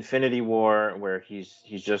 To Infinity War, where he's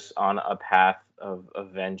just on a path of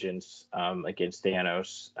vengeance against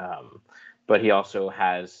Thanos. But he also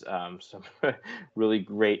has some really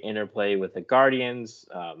great interplay with the Guardians,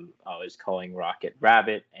 always calling Rocket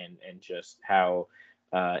Rabbit, and just how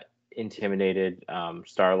intimidated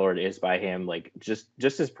Star-Lord is by him, like just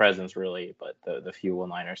his presence really, but the few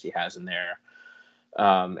one-liners he has in there,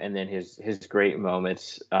 and then his great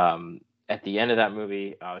moments at the end of that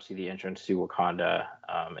movie, obviously the entrance to Wakanda,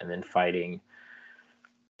 and then fighting,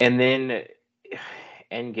 and then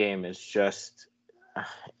Endgame is just,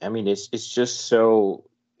 I mean, it's just so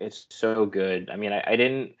good. I mean, I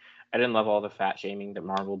didn't love all the fat shaming that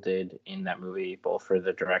Marvel did in that movie, both for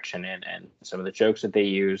the direction and some of the jokes that they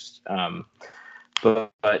used.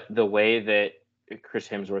 But the way that Chris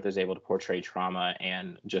Hemsworth is able to portray trauma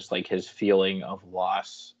and just like his feeling of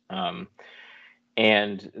loss,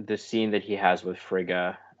 and the scene that he has with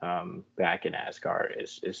Frigga back in Asgard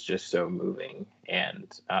is just so moving. And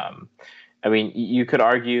I mean, you could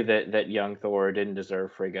argue that young Thor didn't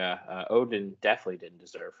deserve Frigga. Odin definitely didn't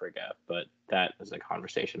deserve Frigga, but that is a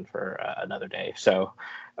conversation for another day. So,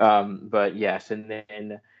 but yes, and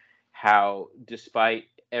then how, despite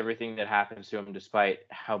everything that happens to him, despite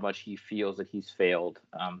how much he feels that he's failed,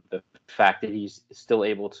 the fact that he's still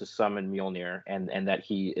able to summon Mjolnir and that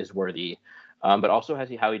he is worthy, but also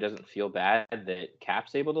how he doesn't feel bad that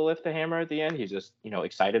Cap's able to lift the hammer at the end. He's just,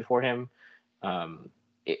 excited for him.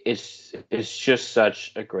 It's just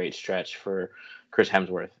such a great stretch for Chris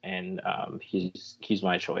Hemsworth, and he's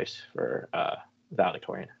my choice for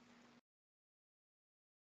valedictorian.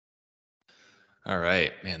 All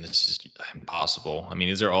right, man, this is impossible. I mean,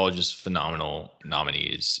 these are all just phenomenal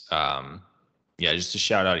nominees. yeah, just to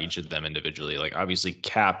shout out each of them individually. Like obviously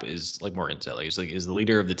Cap is like more intel. Like, he's like is the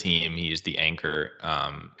leader of the team. He is the anchor.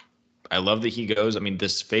 I love that he goes. I mean,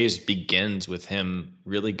 this phase begins with him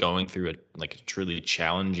really going through a truly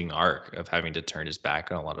challenging arc of having to turn his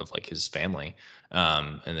back on a lot of like his family,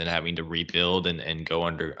 and then having to rebuild and go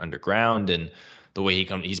underground. And the way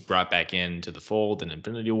he's brought back into the fold in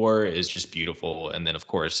Infinity War is just beautiful. And then of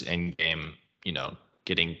course Endgame,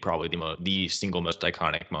 getting probably the single most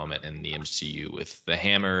iconic moment in the MCU with the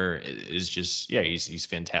hammer is just he's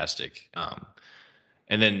fantastic.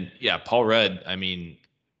 And then Paul Rudd. I mean,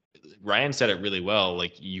 Ryan said it really well.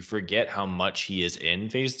 Like you forget how much he is in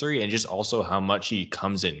phase 3 and just also how much he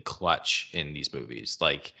comes in clutch in these movies.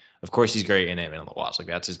 Like, of course he's great in Ant-Man and the Wasp. Like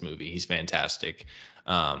that's his movie. He's fantastic.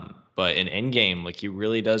 But in Endgame, like he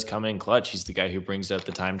really does come in clutch. He's the guy who brings up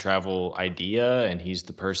the time travel idea, and he's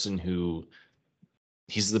the person who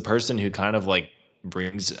kind of like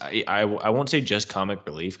brings I won't say just comic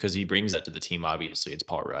relief because he brings that to the team. Obviously it's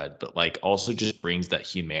Paul Rudd, but like also just brings that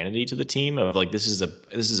humanity to the team of like this is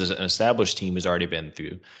an established team who's already been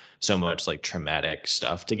through so much like traumatic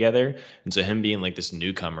stuff together. And so him being like this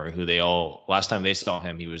newcomer who last time they saw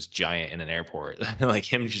him, he was giant in an airport. Like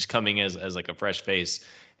him just coming as like a fresh face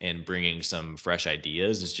and bringing some fresh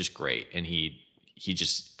ideas is just great. And he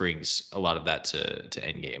just brings a lot of that to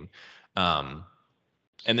Endgame.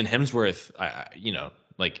 And then Hemsworth,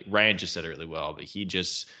 like Ryan just said it really well, but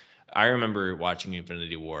I remember watching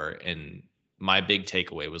Infinity War, and my big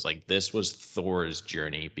takeaway was like, this was Thor's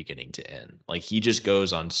journey beginning to end. Like he just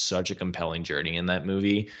goes on such a compelling journey in that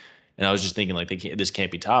movie. And I was just thinking like, this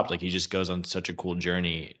can't be topped. Like he just goes on such a cool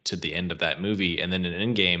journey to the end of that movie. And then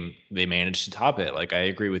in Endgame, they managed to top it. Like I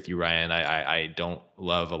agree with you, Ryan. I don't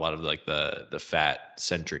love a lot of like the fat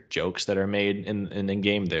centric jokes that are made in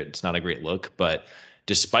Endgame. It's not a great look, but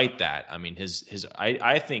despite that, I mean,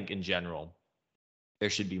 I think in general, there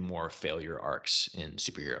should be more failure arcs in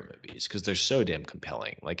superhero movies because they're so damn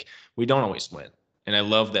compelling. Like we don't always win. And I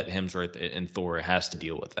love that Hemsworth and Thor has to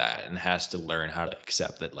deal with that and has to learn how to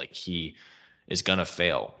accept that like he is gonna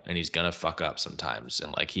fail and he's gonna fuck up sometimes.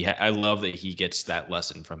 And like I love that he gets that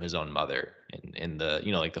lesson from his own mother in the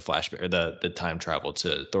like the flashback or the time travel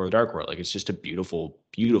to Thor: The Dark World. Like it's just a beautiful,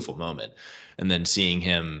 beautiful moment. And then seeing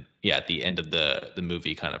him, at the end of the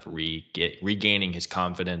movie, kind of regaining his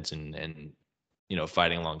confidence and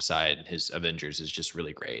fighting alongside his Avengers is just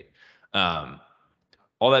really great.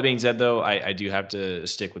 All that being said, though, I do have to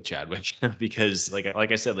stick with Chadwick because, like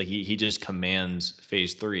I said, like he just commands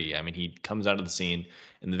phase 3. I mean, he comes out of the scene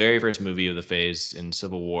in the very first movie of the phase in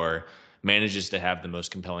Civil War, manages to have the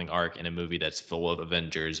most compelling arc in a movie that's full of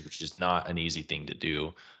Avengers, which is not an easy thing to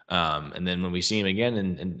do. And then when we see him again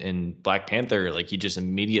in Black Panther, like he just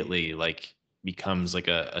immediately like becomes like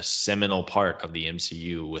a seminal part of the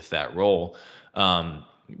MCU with that role.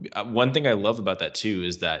 One thing I love about that too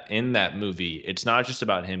is that in that movie, it's not just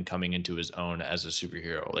about him coming into his own as a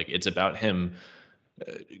superhero. Like it's about him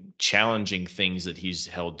challenging things that he's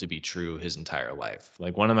held to be true his entire life.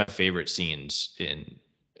 Like one of my favorite scenes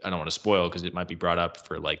I don't want to spoil because it might be brought up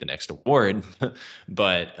for like the next award,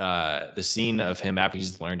 but the scene of him after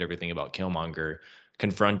he's learned everything about Killmonger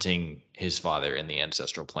confronting his father in the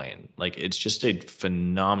ancestral plane. Like it's just a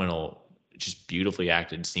phenomenal, just beautifully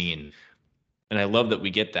acted scene. And I love that we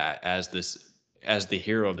get that as the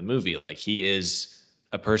hero of the movie. Like he is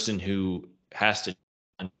a person who has to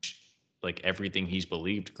like everything he's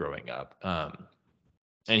believed growing up.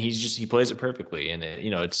 And he plays it perfectly. And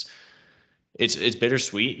it's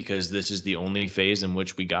bittersweet because this is the only phase in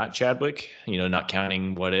which we got Chadwick, not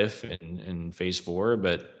counting What If in phase 4,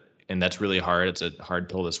 and that's really hard. It's a hard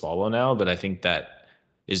pill to swallow now, but I think that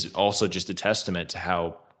is also just a testament to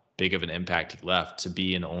how big of an impact he left to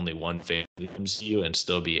be in only one phase of the MCU and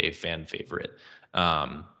still be a fan favorite.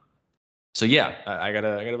 So yeah, I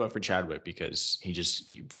gotta vote for Chadwick because he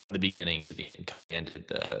just from the beginning to the end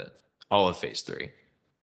ended all of phase 3.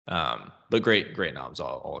 But great noms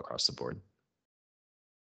all across the board.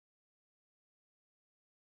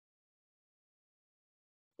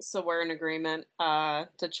 So we're in agreement.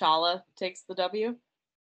 T'Challa takes the W.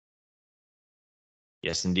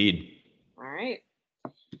 Yes, indeed. All right.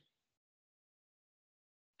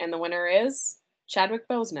 And the winner is Chadwick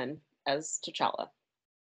Boseman as T'Challa.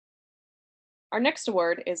 Our next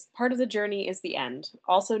award is Part of the Journey is the End,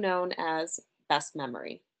 also known as Best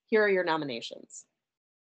Memory. Here are your nominations.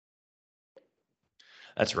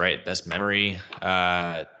 That's right. Best Memory.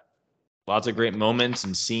 Lots of great moments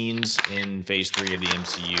and scenes in phase 3 of the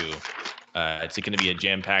MCU. It's going to be a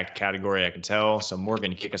jam-packed category, I can tell. So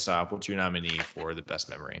Morgan, kick us off. What's your nominee for the Best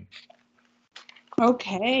Memory?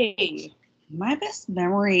 Okay. My best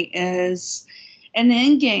memory is And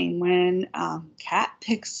Endgame, when Kat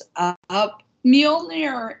picks up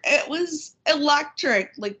Mjolnir, it was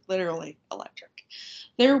electric, like literally electric.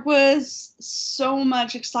 There was so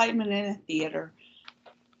much excitement in the theater.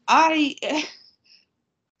 I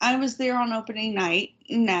was there on opening night,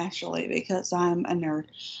 naturally, because I'm a nerd.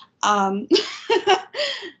 Um,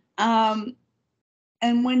 and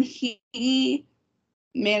when he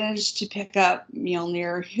managed to pick up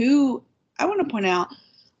Mjolnir, who I want to point out,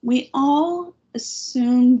 we all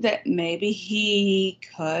assumed that maybe he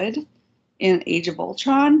could in Age of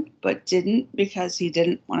Ultron, but didn't because he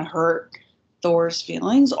didn't want to hurt Thor's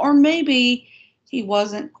feelings, or maybe he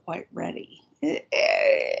wasn't quite ready.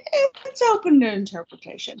 It's open to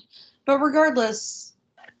interpretation. But regardless,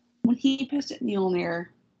 when he picked up Mjolnir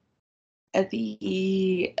at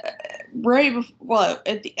the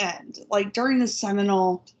at the end, like during the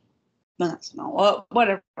Seminole, not Seminole,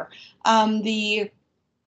 whatever, the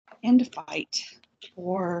end fight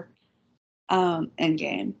for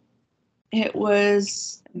Endgame, it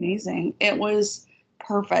was amazing. It was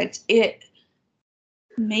perfect. It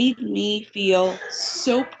made me feel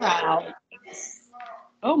so proud.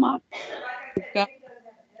 Oh my.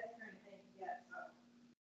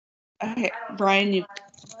 Okay, Brian, you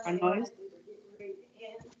got noise?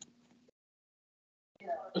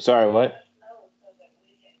 Sorry, what?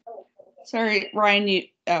 Sorry, Ryan,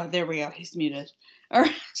 oh, there we go. He's muted. All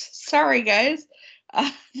right. Sorry, guys.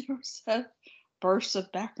 There was a burst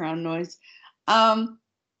of background noise. I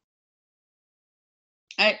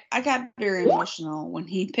got very emotional when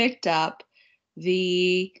he picked up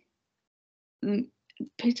Mjolnir.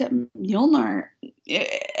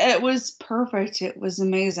 It was perfect. It was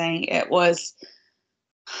amazing. It was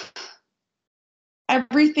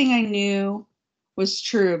everything I knew was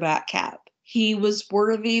true about Cap. He was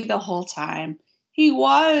worthy the whole time. He's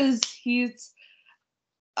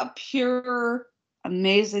a pure,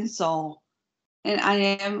 amazing soul. And I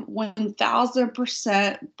am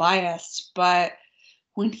 1000% biased, but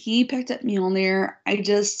when he picked up Mjolnir, I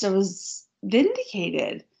was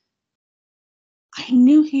vindicated. I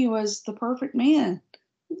knew he was the perfect man.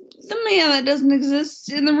 The man that doesn't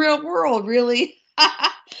exist in the real world, really.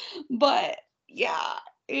 But yeah,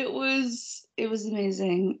 it was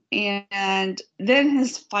amazing. And then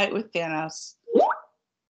his fight with Thanos.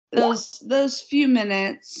 Those few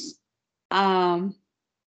minutes,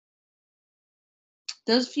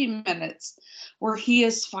 where he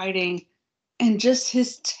is fighting and just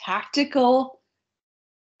his tactical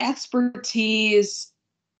expertise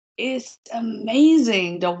is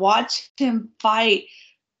amazing to watch him fight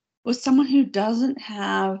with someone who doesn't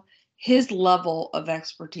have his level of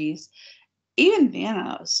expertise. Even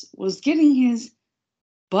Thanos was getting his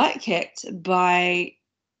butt kicked by,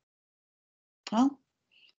 well,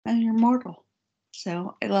 an immortal.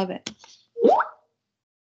 So I love it.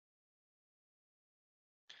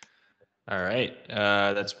 All right.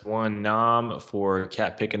 That's one nom for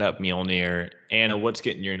Cat picking up Mjolnir. Anna, what's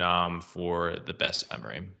getting your nom for the best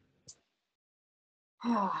memory?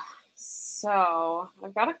 So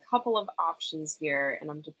I've got a couple of options here, and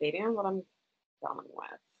I'm debating on what I'm going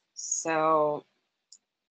with. So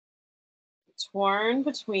torn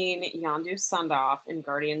between Yondu Sundorf in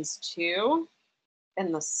Guardians 2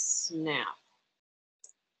 and the Snap.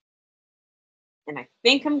 And I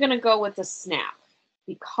think I'm going to go with the Snap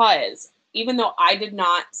because even though I did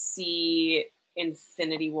not see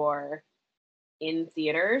Infinity War in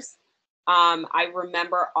theaters, I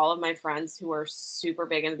remember all of my friends who are super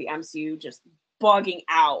big into the MCU just bugging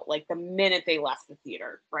out like the minute they left the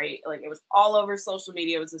theater, right? Like it was all over social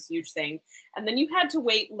media. It was this huge thing. And then you had to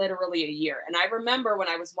wait literally a year. And I remember when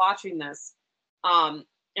I was watching this,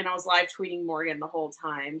 and I was live tweeting Morgan the whole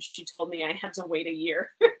time, she told me I had to wait a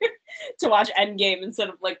year to watch Endgame instead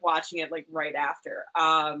of like watching it like right after.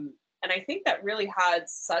 And I think that really had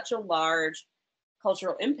such a large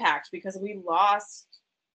cultural impact because we lost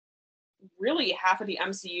really half of the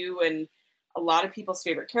MCU and a lot of people's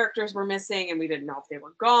favorite characters were missing and we didn't know if they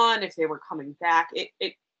were gone, if they were coming back.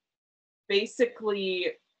 It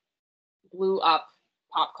basically blew up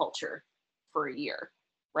pop culture for a year,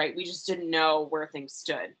 right? We just didn't know where things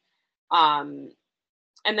stood. And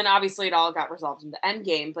then obviously it all got resolved in the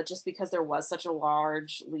Endgame, but just because there was such a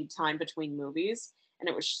large lead time between movies and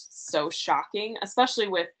it was so shocking, especially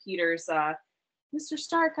with Peter's Mr.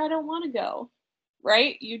 Stark, I don't want to go,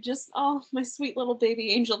 right? You just, oh, my sweet little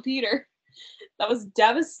baby angel Peter. That was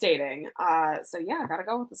devastating. So yeah, I gotta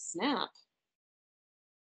go with the Snap.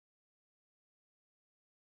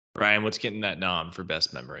 Ryan, what's getting that nom for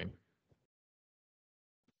best memory?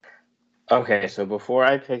 Okay, so before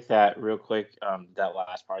I pick that real quick, that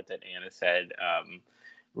last part that Anna said,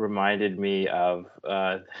 reminded me of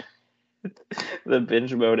the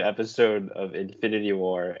binge mode episode of Infinity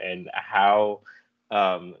War, and how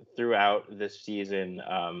throughout this season,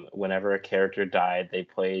 whenever a character died, they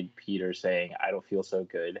played Peter saying, "I don't feel so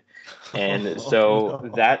good." And so No.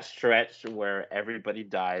 that stretch where everybody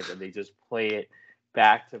dies and they just play it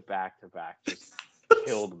back to back to back just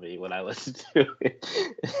killed me when I listened to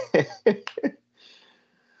it.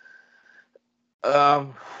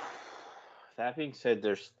 um, that being said,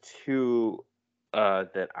 there's two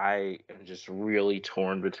that I am just really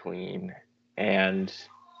torn between, and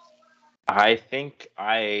I think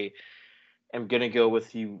I am gonna go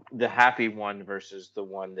with the happy one versus the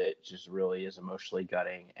one that just really is emotionally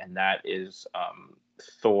gutting, and that is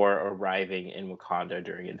Thor arriving in Wakanda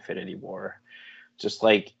during Infinity War. Just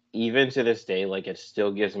like even to this day, like it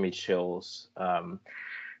still gives me chills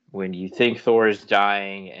when you think Thor is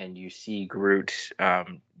dying and you see Groot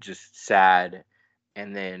just sad,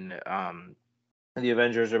 and then the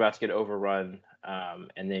Avengers are about to get overrun,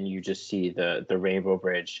 and then you just see the Rainbow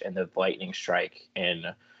Bridge and the lightning strike,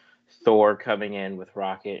 and Thor coming in with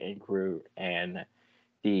Rocket and Groot, and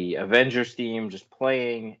the Avengers theme just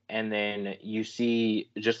playing, and then you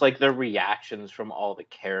see just like the reactions from all the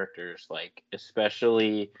characters, like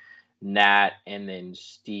especially Nat and then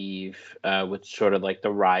Steve, with sort of like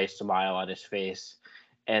the wry smile on his face,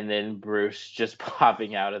 and then Bruce just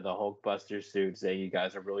popping out of the Hulkbuster suit saying, "You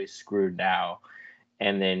guys are really screwed now."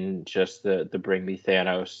 And then just the bring me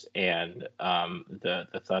Thanos and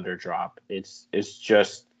the thunder drop. It's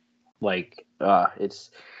just like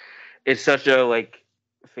it's such a like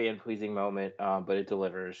fan pleasing moment, but it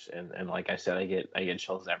delivers, and like I said, I get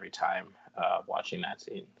chills every time watching that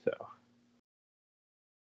scene. So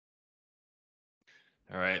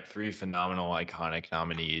All right, three phenomenal, iconic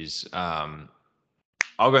nominees.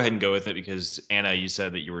 I'll go ahead and go with it because Anna, you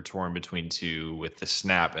said that you were torn between two with the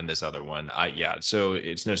Snap and this other one. Yeah, so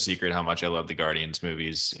it's no secret how much I love the Guardians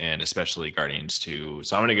movies and especially Guardians 2.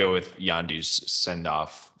 So I'm gonna go with Yondu's send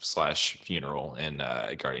off slash funeral in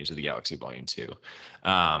Guardians of the Galaxy Volume 2.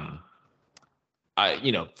 For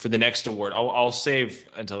the next award, I'll save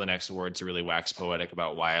until the next award to really wax poetic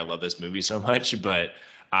about why I love this movie so much. But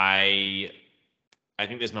I I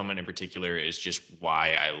think this moment in particular is just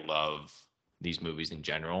why I love these movies in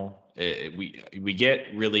general. We get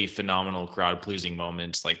really phenomenal crowd pleasing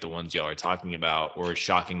moments like the ones y'all are talking about, or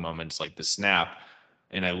shocking moments like the snap,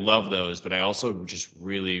 and I love those. But I also just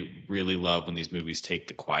really really love when these movies take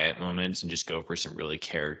the quiet moments and just go for some really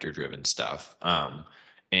character driven stuff.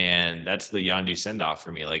 And that's the Yondu send off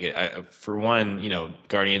for me. Like, for one,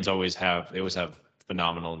 Guardians always have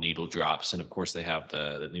phenomenal needle drops, and of course they have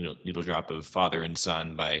the needle drop of Father and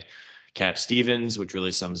Son by Cat Stevens, which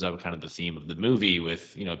really sums up kind of the theme of the movie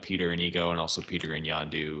with Peter and Ego, and also Peter and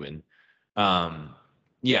Yondu, and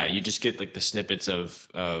yeah, you just get like the snippets of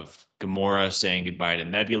Gamora saying goodbye to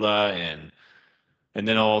Nebula, and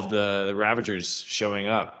then all of the Ravagers showing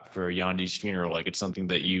up for Yondu's funeral. Like, it's something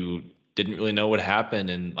that you didn't really know what happened.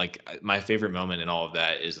 And like my favorite moment in all of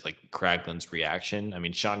that is like Kraglin's reaction. I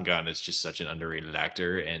mean, Sean Gunn is just such an underrated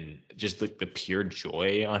actor, and just like the pure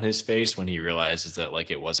joy on his face when he realizes that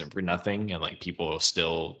like it wasn't for nothing and like people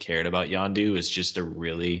still cared about Yondu is just a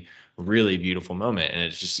really, really beautiful moment. And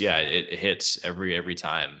it's just, yeah, it hits every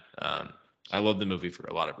time. I love the movie for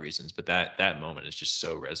a lot of reasons, but that moment is just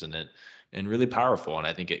so resonant and really powerful, and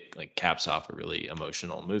I think it like caps off a really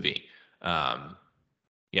emotional movie.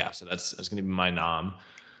 Yeah, so that's going to be my nom.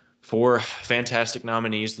 Four fantastic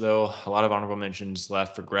nominees, though. A lot of honorable mentions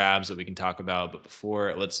left for grabs that we can talk about. But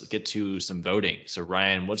before, let's get to some voting. So,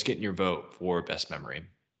 Ryan, what's getting your vote for best memory?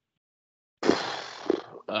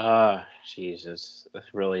 Jesus,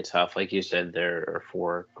 that's really tough. Like you said, there are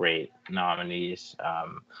four great nominees.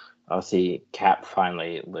 Obviously, Cap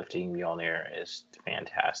finally lifting Mjolnir is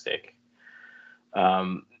fantastic.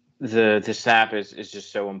 The snap is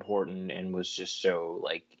just so important and was just so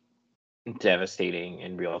like devastating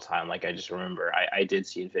in real time. Like I just remember I did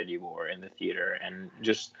see Infinity War in the theater, and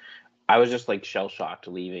just I was just like shell shocked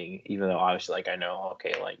leaving, even though obviously like I know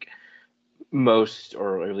okay like most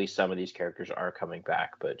or at least some of these characters are coming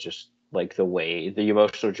back, but just like the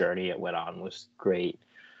emotional journey it went on was great.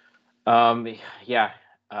 Yeah,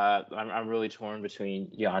 I'm really torn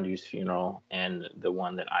between Yondu's funeral and the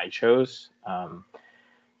one that I chose.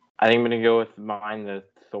 I think I'm gonna go with mine, the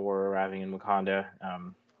Thor arriving in Wakanda.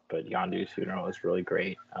 But Yondu's funeral is really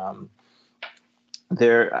great.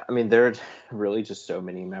 There are really just so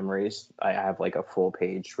many memories. I have like a full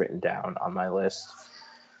page written down on my list.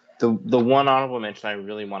 The one honorable mention I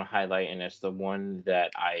really want to highlight, and it's the one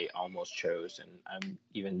that I almost chose, and I'm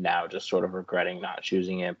even now just sort of regretting not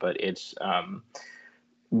choosing it. But it's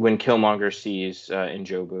when Killmonger sees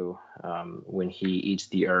Njobu, when he eats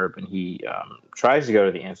the herb and he tries to go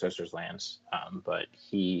to the ancestors' lands, but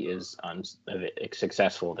he is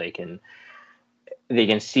successful. They can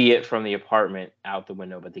see it from the apartment out the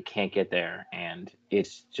window, but they can't get there, and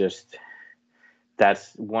it's just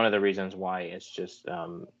that's one of the reasons why it's just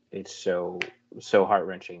it's so heart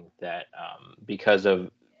wrenching that because of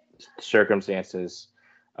circumstances,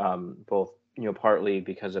 both partly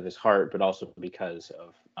because of his heart, but also because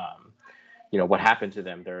of what happened to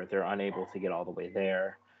them. They're unable to get all the way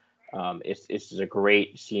there. It's a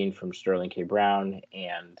great scene from Sterling K. Brown,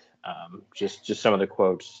 and just some of the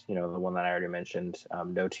quotes. The one that I already mentioned,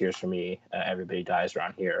 "No tears for me. Everybody dies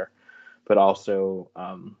around here," but also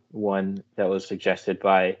one that was suggested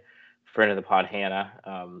by friend of the pod, Hannah,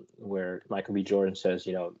 where Michael B. Jordan says,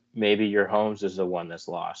 maybe your homes is the one that's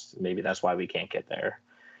lost. Maybe that's why we can't get there.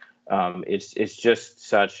 It's just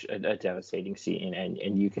such a devastating scene,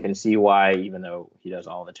 and you can see why, even though he does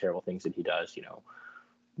all the terrible things that he does,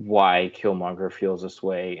 why Killmonger feels this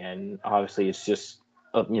way. And obviously it's just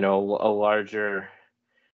a larger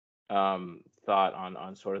thought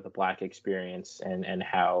on sort of the Black experience and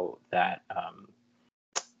how that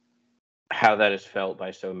is felt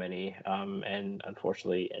by so many, and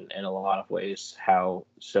unfortunately in a lot of ways how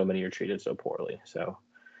so many are treated so poorly. So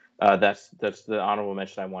that's the honorable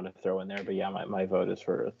mention I wanted to throw in there. But yeah, my vote is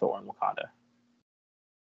for Thor and Wakanda.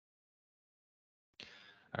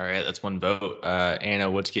 All right, that's one vote. Anna,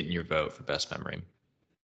 what's getting your vote for best memory?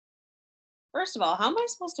 First of all, how am I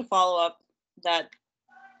supposed to follow up that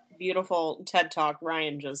beautiful TED Talk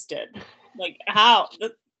Ryan just did? Like, how?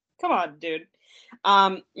 Come on, dude.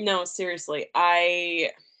 No, seriously.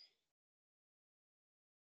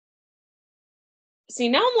 See,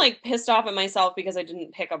 now I'm like pissed off at myself because I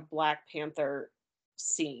didn't pick a Black Panther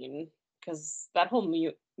scene, because that whole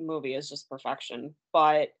movie is just perfection.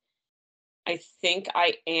 But I think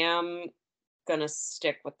I am gonna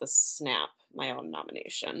stick with the Snap, my own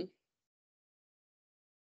nomination.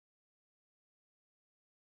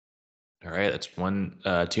 All right, that's one,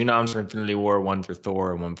 2 noms for Infinity War, 1 for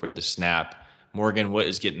Thor, and 1 for the Snap. Morgan, what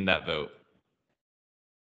is getting that vote?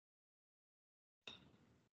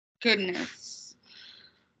 Goodness.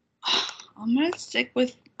 I'm gonna stick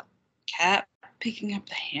with Cap picking up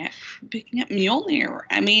Mjolnir.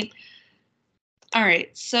 I mean, all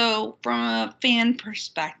right. So from a fan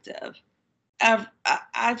perspective,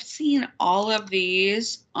 I've seen all of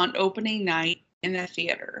these on opening night in the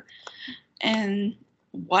theater, and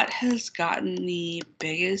what has gotten the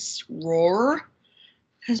biggest roar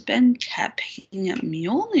has been Cap picking up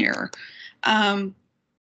Mjolnir.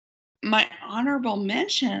 My honorable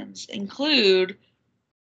mentions include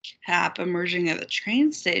Cap emerging at the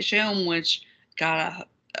train station, which got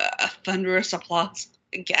a thunderous applause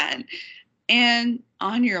again, and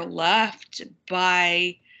On Your Left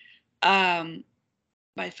by Falcon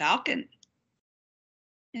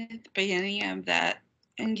at the beginning of that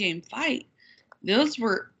Endgame fight. Those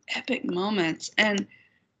were epic moments, and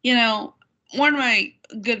one of my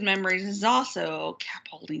good memories is also Cap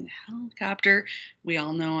holding the helicopter. We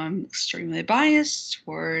all know I'm extremely biased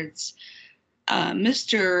towards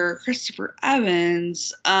Mr. Christopher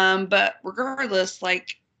Evans, but regardless,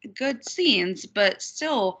 like, good scenes, but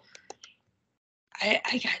still,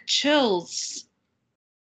 I got chills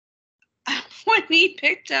when he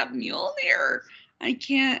picked up Mjolnir. I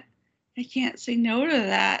can't say no to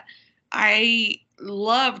that. I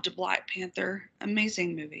loved Black Panther.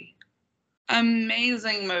 Amazing movie. So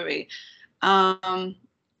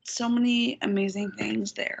many amazing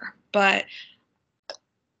things there, but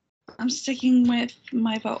I'm sticking with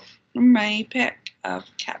my pick of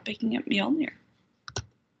Cap picking up Mjolnir.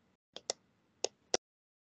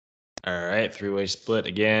 All right, 3-way split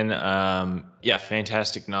again. Yeah,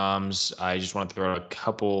 fantastic noms. I just want to throw out a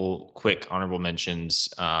couple quick honorable mentions.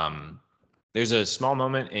 There's a small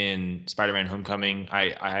moment in Spider-Man Homecoming.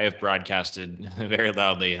 I have broadcasted very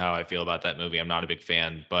loudly how I feel about that movie. I'm not a big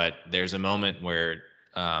fan, but there's a moment where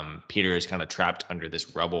Peter is kind of trapped under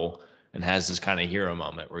this rubble and has this kind of hero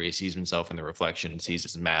moment where he sees himself in the reflection, sees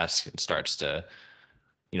his mask, and starts to,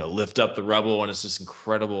 lift up the rubble. And it's this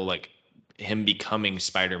incredible, like, him becoming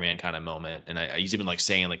Spider-Man kind of moment. And I he's even like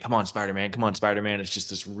saying, like, come on, Spider-Man, come on, Spider-Man. It's just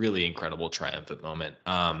this really incredible triumphant moment.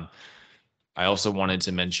 I also wanted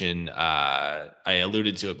to mention, I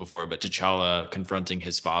alluded to it before, but T'Challa confronting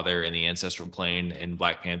his father in the ancestral plane in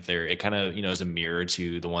Black Panther, it kind of, is a mirror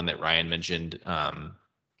to the one that Ryan mentioned,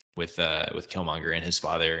 with Killmonger and his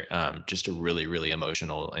father. Just a really, really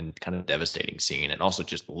emotional and kind of devastating scene, and also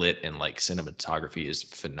just lit, and like cinematography is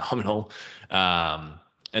phenomenal.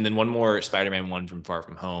 And then one more Spider-Man one from Far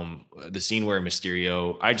From Home, the scene where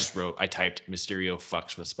Mysterio, I typed Mysterio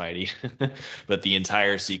fucks with Spidey, but the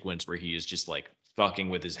entire sequence where he is just like fucking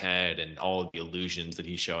with his head and all of the illusions that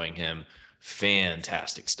he's showing him,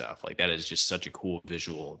 fantastic stuff. Like that is just such a cool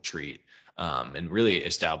visual treat. And really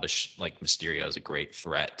establish like Mysterio as a great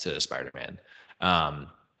threat to Spider-Man.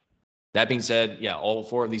 That being said, yeah, all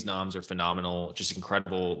 4 of these noms are phenomenal, just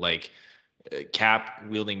incredible. Like Cap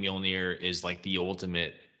wielding Mjolnir is like the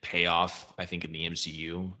ultimate payoff, I think, in the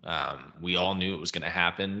MCU. We all knew it was going to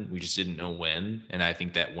happen. We just didn't know when. And I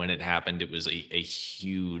think that when it happened, it was a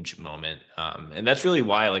huge moment. And that's really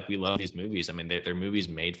why, like, we love these movies. I mean, they're movies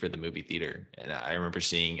made for the movie theater. And I remember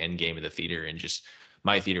seeing Endgame in the theater, and just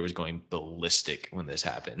my theater was going ballistic when this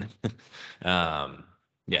happened.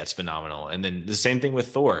 Yeah, it's phenomenal. And then the same thing with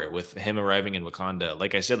Thor, with him arriving in Wakanda.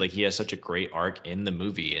 Like I said, like he has such a great arc in the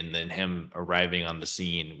movie, and then him arriving on the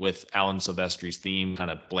scene with Alan Silvestri's theme kind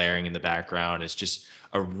of blaring in the background. It's just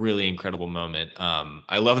a really incredible moment.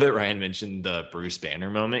 I love that Ryan mentioned the Bruce Banner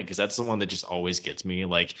moment, because that's the one that just always gets me.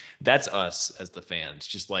 Like that's us as the fans,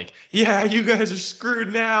 just like, yeah, you guys are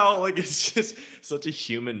screwed now. Like it's just such a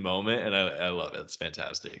human moment, and I love it. It's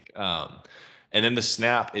fantastic. And then the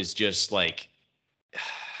snap is just like,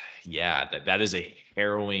 yeah, that is a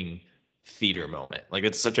harrowing theater moment. Like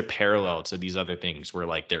it's such a parallel to these other things where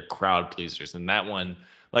like they're crowd pleasers. And that one,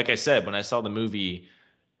 like I said, when I saw the movie,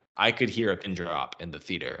 I could hear a pin drop in the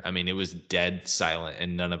theater. I mean, it was dead silent,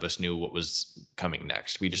 and none of us knew what was coming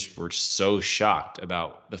next. We just were so shocked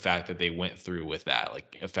about the fact that they went through with that,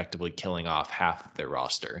 like effectively killing off half of their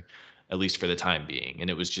roster, at least for the time being.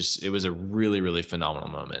 And it was a really, really phenomenal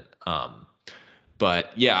moment.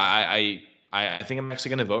 But yeah, I think I'm actually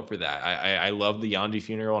going to vote for that. I love the Yondu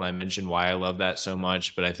funeral, and I mentioned why I love that so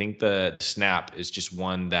much. But I think the snap is just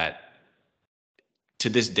one that, to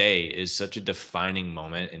this day, is such a defining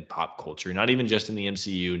moment in pop culture. Not even just in the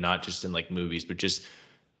MCU, not just in like movies, but just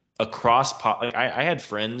across pop. Like I had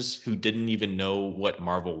friends who didn't even know what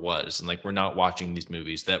Marvel was, and like we're not watching these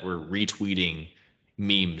movies, that were retweeting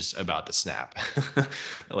memes about the snap.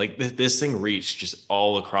 Like this thing reached just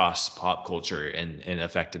all across pop culture and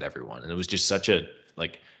affected everyone, and it was just such a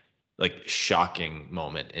like shocking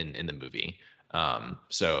moment in the movie.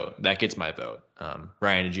 So that gets my vote.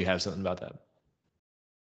 Ryan, did you have something about that?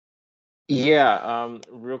 Yeah,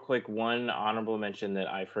 real quick, one honorable mention that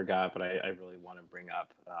I forgot, but I really want to bring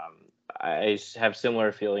up. I have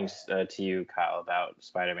similar feelings to you, Kyle, about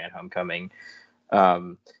Spider-Man: Homecoming.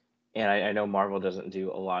 And I know Marvel doesn't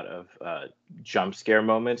do a lot of jump scare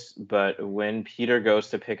moments, but when Peter goes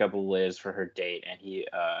to pick up Liz for her date, and he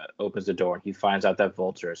opens the door and he finds out that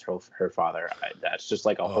Vulture is her father, that's just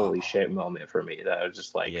like a holy shit moment for me. That was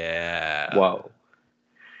just like, Yeah. whoa.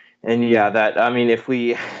 And yeah, that, I mean, if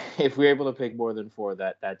we were able to pick more than 4,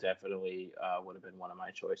 that definitely would have been one of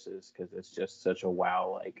my choices, because it's just such a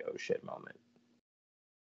wow, like, oh shit moment.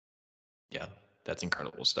 Yeah, that's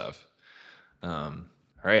incredible stuff.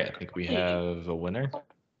 All right, I think we have a winner.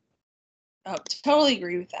 Oh, totally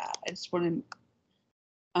agree with that. I just want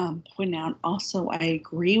to point out also, I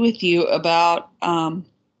agree with you about sorry,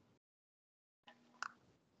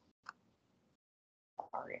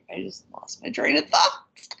 I just lost my train of thought.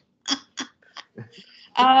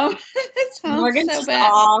 It sounds Morgan's so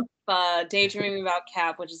bad. off daydreaming about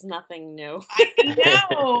Cap, which is nothing new. I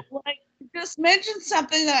know. Like, just mentioned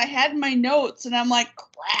something that I had in my notes, and I'm like,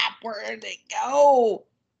 crap, where did it go?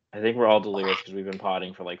 I think we're all delirious because we've been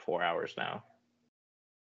potting for like 4 hours now.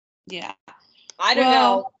 Yeah. I don't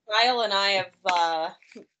know. Kyle and I have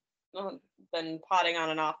been potting on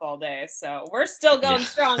and off all day, so we're still going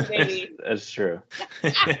strong, baby. That's true.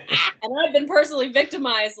 And I've been personally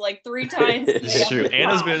victimized like 3 times. It's true.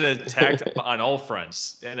 Anna's been attacked on all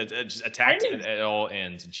fronts, and just attacked at all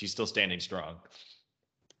ends, and she's still standing strong.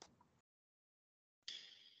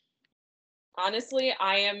 Honestly,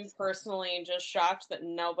 I am personally just shocked that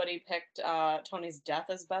nobody picked Tony's death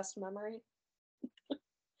as best memory.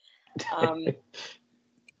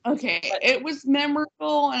 Okay, it was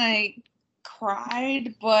memorable, and I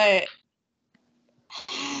cried, but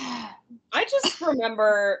I just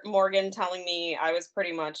remember Morgan telling me I was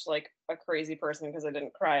pretty much like a crazy person because I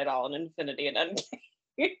didn't cry at all in Infinity and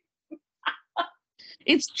Endgame.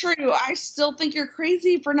 it's true. I still think you're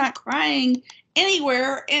crazy for not crying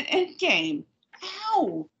anywhere in Endgame.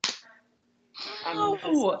 How? How?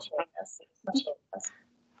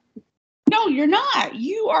 No, you're not.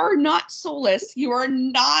 You are not soulless. You are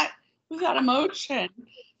not without emotion.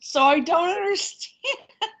 So I don't understand.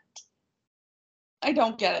 I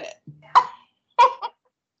don't get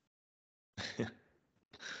it.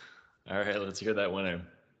 All right, let's hear that winner.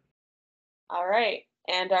 All right.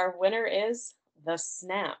 And our winner is The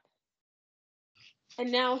Snap.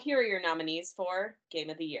 And now here are your nominees for Game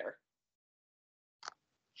of the Year.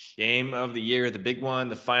 Game of the Year, the big one,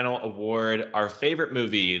 the final award, our favorite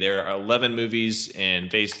movie. There are 11 movies in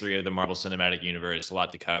Phase 3 of the Marvel Cinematic Universe, a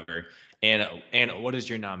lot to cover. And what is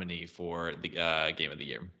your nominee for the Game of the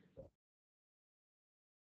Year?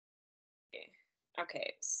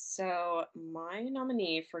 Okay, so my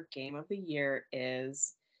nominee for Game of the Year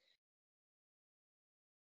is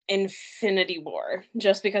Infinity War,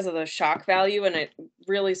 just because of the shock value, and it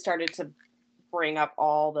really started to bring up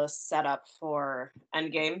all the setup for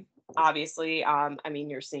Endgame. Obviously, I mean,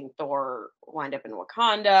 you're seeing Thor wind up in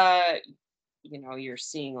Wakanda. You're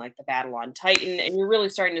seeing like the battle on Titan, and you're really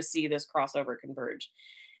starting to see this crossover converge.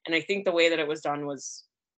 And I think the way that it was done was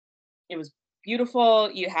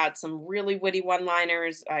beautiful. You had some really witty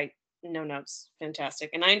one-liners. No notes,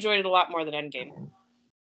 fantastic, and I enjoyed it a lot more than Endgame.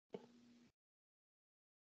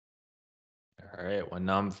 All right, one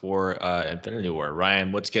nom for Infinity War.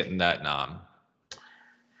 Ryan, what's getting that nom?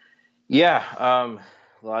 Yeah, a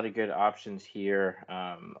lot of good options here.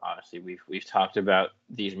 Honestly, we've talked about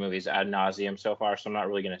these movies ad nauseum so far, so I'm not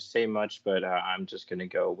really going to say much, but I'm just going to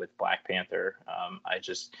go with Black Panther. I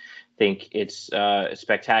just think it's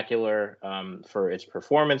spectacular for its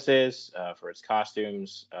performances, for its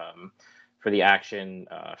costumes, for the action,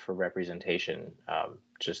 for representation,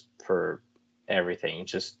 just for everything.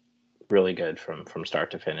 Just really good from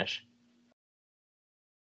start to finish.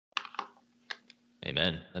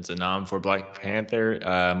 Amen. That's a nom for Black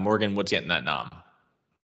Panther. Morgan, what's getting that nom?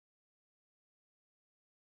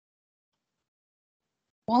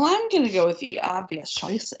 Well, I'm going to go with the obvious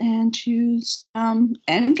choice and choose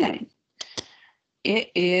Endgame.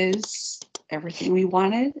 It is everything we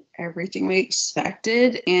wanted, everything we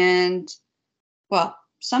expected, and, well,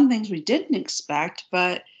 some things we didn't expect,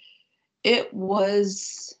 but it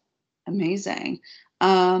was amazing.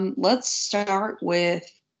 Let's start with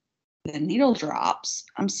the needle drops.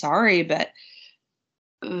 I'm sorry, but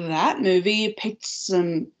that movie picked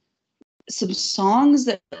some songs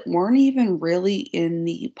that weren't even really in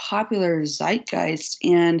the popular zeitgeist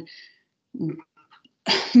and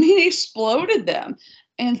exploded them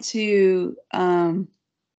into the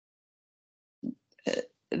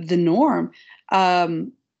norm.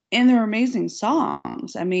 And they're amazing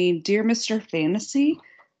songs. I mean, Dear Mr. Fantasy,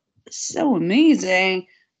 so amazing.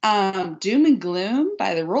 Doom and Gloom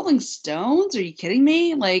by the Rolling Stones. Are you kidding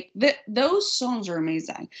me? Like those songs are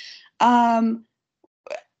amazing.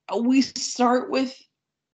 We start with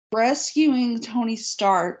rescuing Tony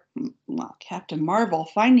Stark, well, Captain Marvel,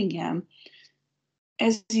 finding him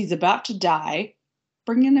as he's about to die,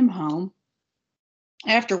 bringing him home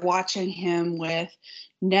after watching him with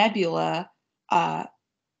Nebula,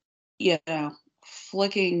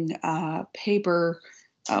 flicking paper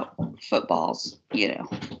footballs,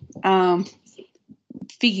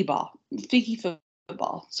 Figgy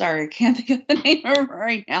football. Sorry, I can't think of the name of it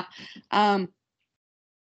right now.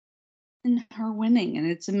 And her winning, and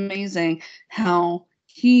it's amazing how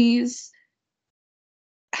he's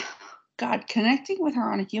connecting with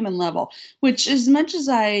her on a human level, which, as much as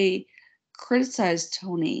I criticize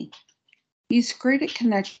Tony, he's great at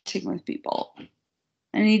connecting with people,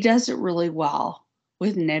 and he does it really well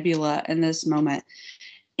with Nebula in this moment.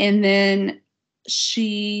 And then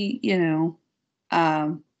she,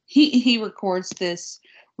 he records this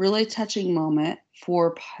really touching moment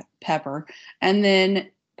for Pepper, and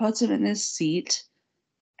then puts him in his seat,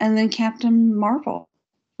 and then Captain Marvel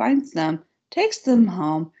finds them, takes them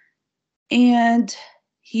home, and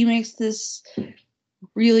he makes this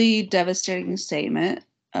really devastating statement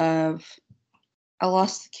of, I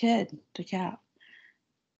lost the kid to Cap.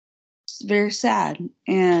 It's very sad.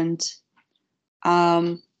 And,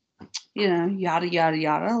 yada, yada,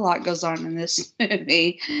 yada. A lot goes on in this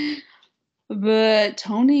movie. But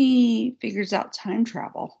Tony figures out time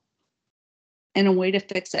travel and a way to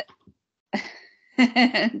fix it.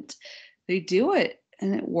 And they do it,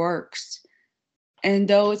 and it works. And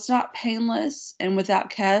though it's not painless and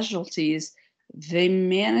without casualties, they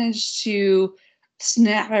manage to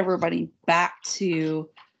snap everybody back to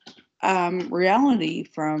reality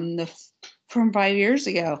from 5 years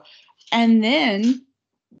ago. And then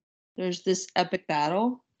there's this epic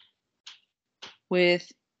battle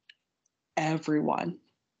with everyone.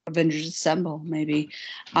 Avengers Assemble, maybe.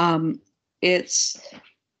 It's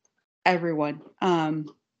everyone.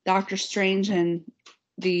 Doctor Strange and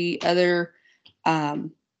the other, I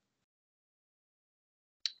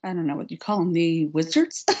don't know what you call them, the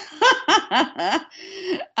wizards,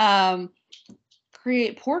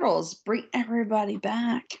 create portals, bring everybody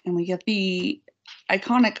back, and we get the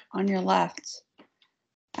iconic On Your Left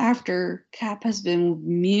after Cap has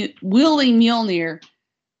been wielding Mjolnir,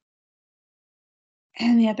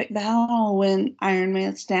 and the epic battle when Iron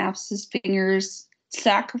Man snaps his fingers,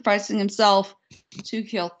 sacrificing himself to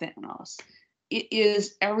kill Thanos. It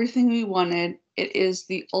is everything we wanted. It is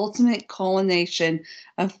the ultimate culmination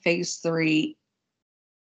of Phase 3.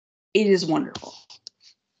 It is wonderful.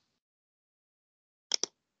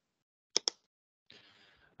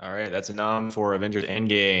 All right, that's a nom for Avengers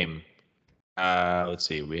Endgame. Let's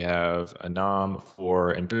see. We have a nom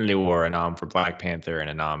for Infinity War, a nom for Black Panther, and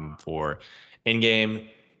a nom for Endgame.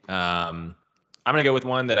 I'm gonna go with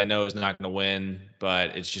one that I know is not gonna win,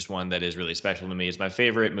 but it's just one that is really special to me. It's my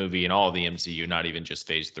favorite movie in all of the MCU, not even just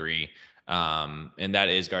Phase 3. And that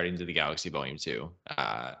is Guardians of the Galaxy Volume 2.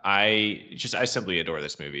 I simply adore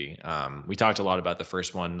this movie. We talked a lot about the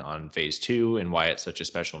first one on Phase 2 and why it's such a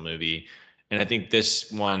special movie. And I think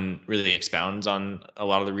this one really expounds on a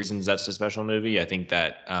lot of the reasons that's a special movie. I think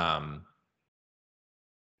that, I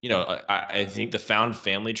think the found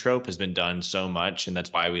family trope has been done so much, and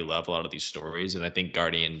that's why we love a lot of these stories. And I think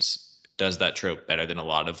Guardians does that trope better than a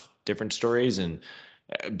lot of different stories. And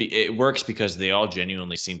it works because they all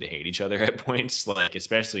genuinely seem to hate each other at points, like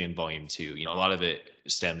especially in Volume 2. A lot of it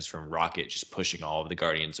stems from Rocket just pushing all of the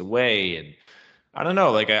Guardians away, and I don't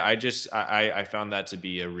know. Like I found that to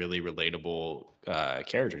be a really relatable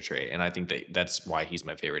character trait, and I think that's why he's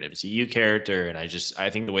my favorite MCU character. And I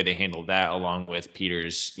think the way they handled that, along with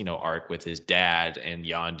Peter's arc with his dad and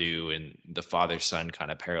Yondu, and the father son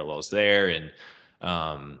kind of parallels there. And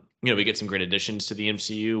we get some great additions to the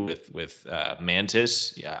MCU with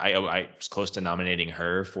Mantis. Yeah, I was close to nominating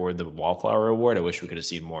her for the Wallflower Award. I wish we could have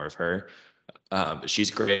seen more of her. But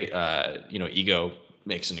she's great. Ego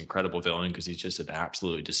makes an incredible villain because he's just an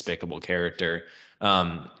absolutely despicable character.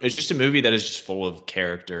 It's just a movie that is just full of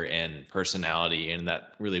character and personality, and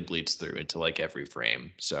that really bleeds through into like every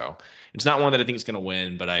frame. So it's not one that I think is going to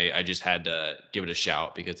win, but I just had to give it a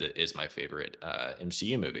shout because it is my favorite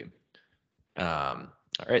MCU movie.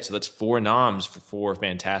 All right, so that's 4 noms for 4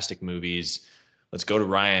 fantastic movies. Let's go to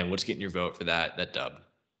Ryan. What's getting your vote for that dub?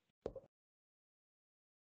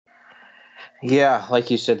 Yeah,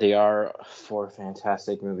 like you said, they are 4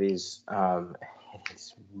 fantastic movies.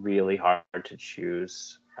 It's really hard to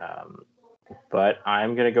choose, but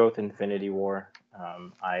I'm gonna go with Infinity War.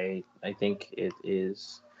 I think it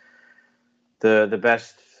is the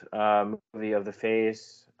best movie of the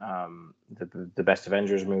phase, the best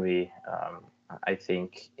Avengers movie. I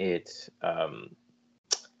think it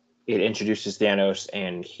introduces Thanos,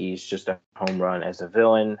 and he's just a home run as a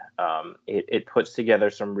villain. It puts together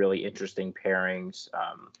some really interesting pairings.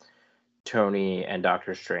 Tony and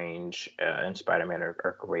Doctor Strange and Spider-Man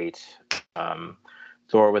are great.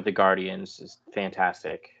 Thor with the Guardians is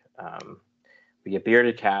fantastic. We get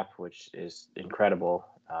Bearded Cap, which is incredible.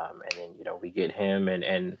 And then, we get him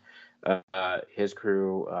and his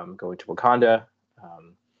crew going to Wakanda.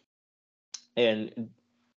 And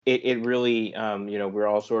it really, we're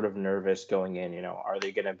all sort of nervous going in, are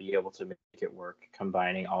they going to be able to make it work,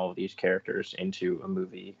 combining all of these characters into a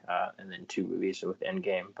movie and then 2 movies with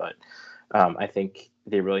Endgame. But I think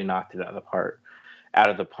they really knocked it out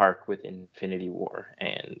of the park with Infinity War.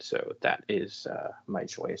 And so that is my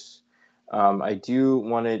choice. I do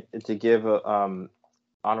want to give a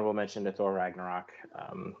honorable mention to Thor Ragnarok.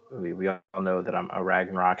 We all know that I'm a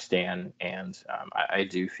Ragnarok stan, and I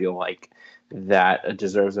do feel like that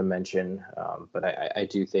deserves a mention. But I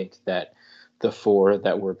do think that the 4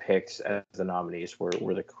 that were picked as the nominees were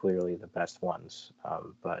clearly the best ones.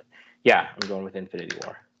 But yeah, I'm going with Infinity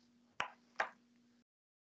War.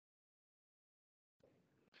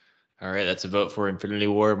 All right, that's a vote for Infinity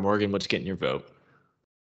War. Morgan, what's getting your vote?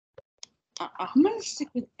 I'm going to stick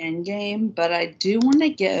with Endgame, but I do want to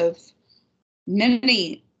give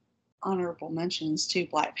many honorable mentions to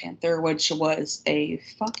Black Panther, which was a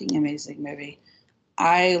fucking amazing movie.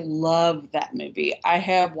 I love that movie. I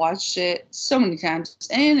have watched it so many times.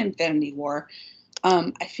 And Infinity War.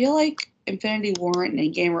 I feel like Infinity War and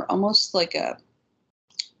Endgame are almost like a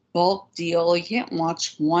bulk deal. You can't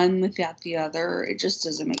watch one without the other. It just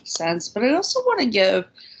doesn't make sense. But I also want to give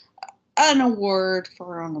an award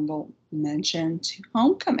for honorable mention to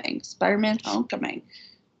Homecoming, Spider-Man Homecoming.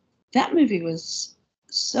 That movie was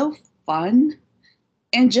so fun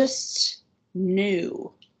and just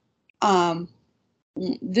new.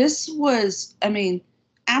 This was, we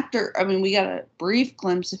got a brief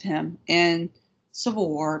glimpse of him in Civil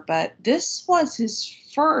War, but this was his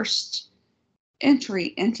first entry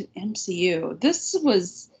into MCU. This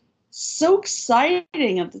was so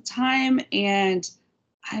exciting at the time, and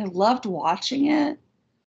I loved watching it.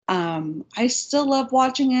 I still love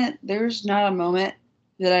watching it. There's not a moment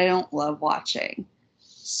that I don't love watching.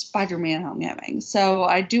 Spider-Man Homecoming. So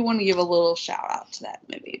I do want to give a little shout out to that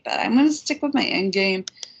movie, but I'm going to stick with my Endgame.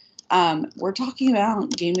 We're talking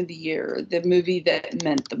about Game of the Year, the movie that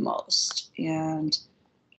meant the most, and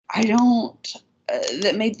I don't.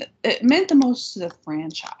 It meant the most to the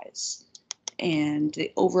franchise and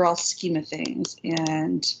the overall scheme of things,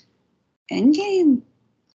 and Endgame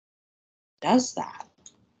does that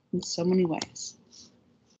in so many ways.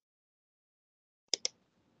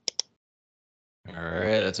 All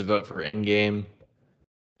right, that's a vote for Endgame.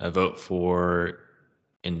 A vote for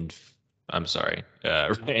I'm sorry,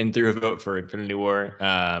 and through a vote for Infinity War.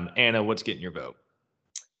 Anna, what's getting your vote?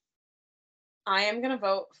 I am going to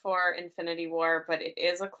vote for Infinity War, but it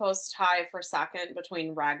is a close tie for second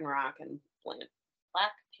between Ragnarok and Black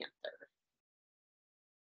Panther.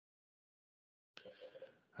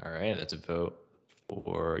 All right, that's a vote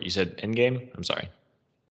for, you said Endgame? I'm sorry.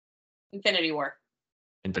 Infinity War.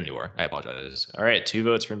 Infinity War. I apologize. All right, 2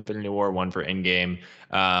 votes for Infinity War, 1 for Endgame.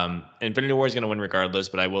 Infinity War is going to win regardless,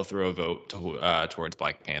 but I will throw a vote towards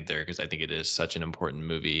Black Panther because I think it is such an important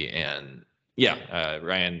movie. And yeah,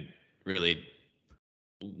 Ryan really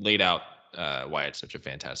laid out why it's such a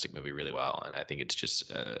fantastic movie really well. And I think it's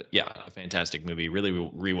just, a fantastic movie, really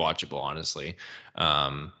rewatchable, honestly.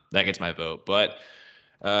 That gets my vote. But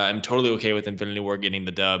I'm totally okay with Infinity War getting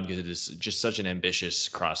the dub because it is just such an ambitious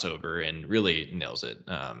crossover and really nails it.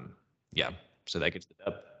 So that gets the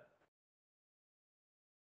dub.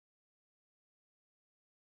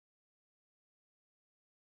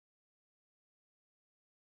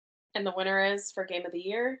 And the winner is, for Game of the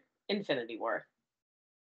Year, Infinity War.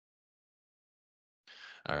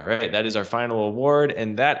 All right, that is our final award,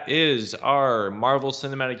 and that is our Marvel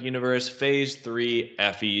Cinematic Universe Phase 3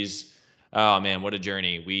 Effies. Oh man, what a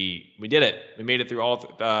journey! We did it. We made it through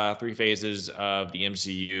all 3 phases of the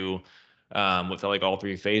MCU. What felt like all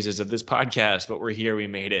 3 phases of this podcast, but we're here. We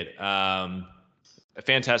made it.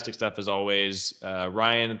 Fantastic stuff as always.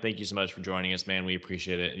 Ryan, thank you so much for joining us, man. We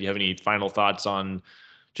appreciate it. Do you have any final thoughts on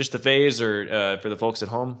just the phase, or for the folks at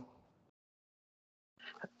home?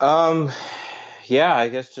 Yeah, I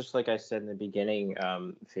guess just like I said in the beginning,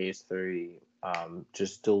 phase 3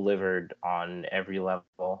 just delivered on every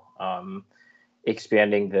level.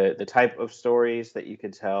 Expanding the type of stories that you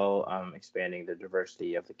could tell, expanding the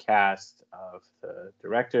diversity of the cast, of the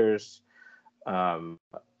directors, of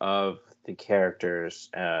the characters,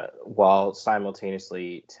 while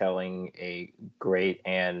simultaneously telling a great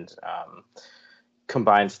and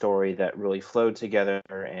combined story that really flowed together.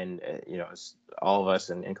 And all of us,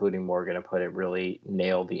 and including Morgan, have put it, really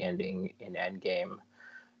nailed the ending in Endgame.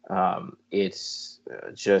 It's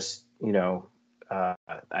just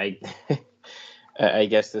I I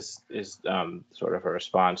guess this is sort of a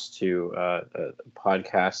response to the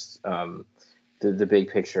podcast, the big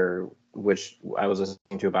picture, which I was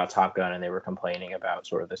listening to about Top Gun, and they were complaining about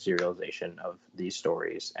sort of the serialization of these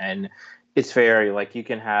stories. And it's fair, like you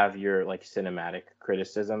can have your like cinematic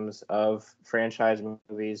criticisms of franchise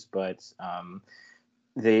movies, but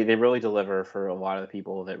they really deliver for a lot of the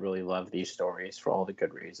people that really love these stories for all the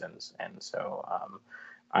good reasons. And so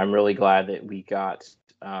I'm really glad that we got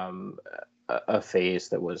a phase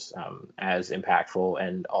that was as impactful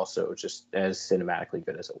and also just as cinematically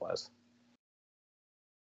good as it was.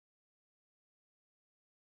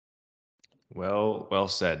 Well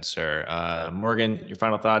said, sir. Morgan, your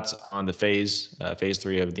final thoughts on the phase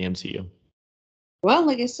 3 of the MCU? Well,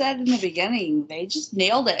 like I said in the beginning, they just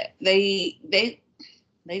nailed it. They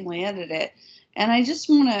landed it. And I just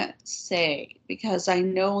want to say, because I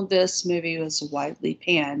know this movie was widely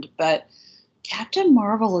panned, but Captain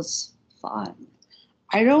Marvel is fun.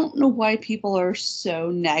 I don't know why people are so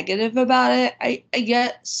negative about it. I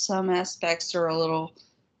get some aspects are a little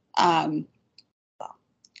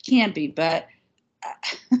campy, but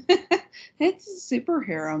it's a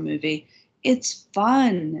superhero movie. It's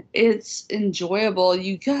fun. It's enjoyable.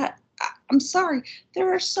 I'm sorry,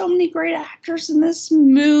 there are so many great actors in this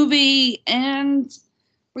movie, and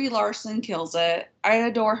Brie Larson kills it. I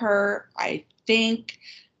adore her. I think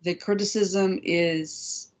the criticism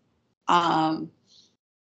is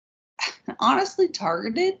honestly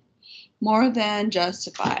targeted more than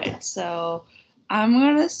justified. So I'm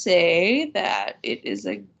going to say that it is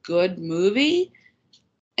a good movie.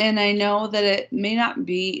 And I know that it may not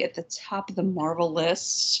be at the top of the Marvel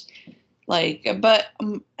list, but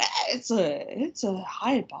it's a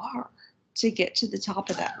high bar to get to the top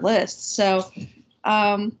of that list. So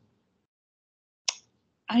I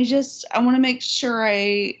want to make sure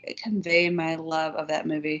I convey my love of that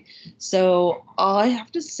movie. So all I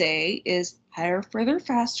have to say is higher, further,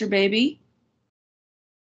 faster, baby.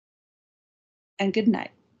 and good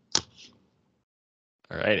night.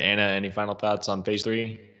 All right, Anna, any final thoughts on phase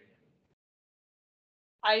 3?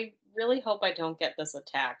 I really hope I don't get this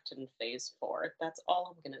attacked in phase 4. That's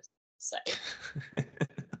all I'm gonna say.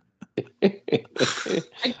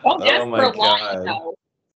 I don't get Oh for a my lot, God. though.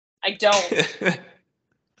 I don't.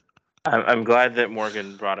 I'm glad that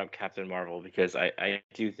Morgan brought up Captain Marvel because I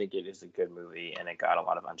do think it is a good movie and it got a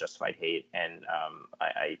lot of unjustified hate. And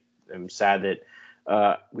I am sad that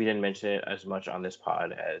we didn't mention it as much on this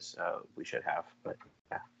pod as we should have. But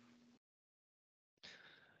yeah.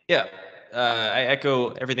 Yeah, I echo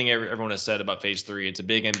everything everyone has said about phase 3. It's a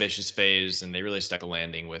big, ambitious phase, and they really stuck a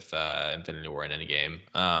landing with Infinity War and Endgame.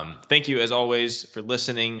 Thank you, as always, for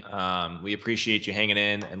listening. We appreciate you hanging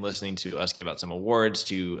in and listening to us give out some awards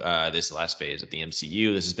to this last phase of the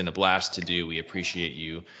MCU. This has been a blast to do. We appreciate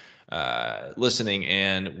you listening,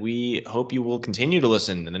 and we hope you will continue to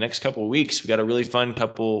listen in the next couple of weeks. We got a really fun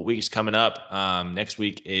couple weeks coming up. Next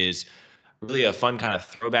week is really a fun kind of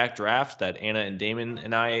throwback draft that Anna and Damon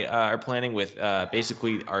and I are planning with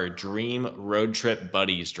basically our dream road trip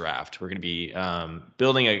buddies draft. We're going to be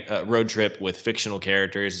building a road trip with fictional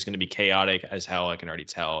characters. It's going to be chaotic as hell. I can already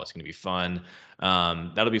tell. It's going to be fun.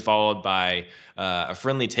 That'll be followed by a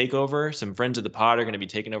friendly takeover. Some friends of the pod are going to be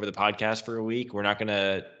taking over the podcast for a week. We're not going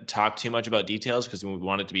to talk too much about details because we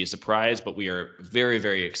want it to be a surprise, but we are very,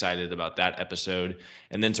 very excited about that episode.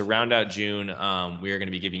 And then to round out June, we are going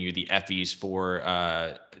to be giving you the Effies for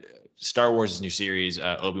Star Wars' new series,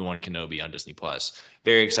 Obi-Wan Kenobi on Disney+.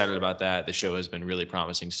 Very excited about that. The show has been really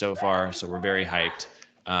promising so far, so we're very hyped.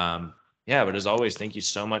 Yeah, but as always, thank you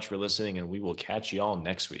so much for listening, and we will catch you all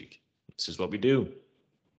next week. This is what we do.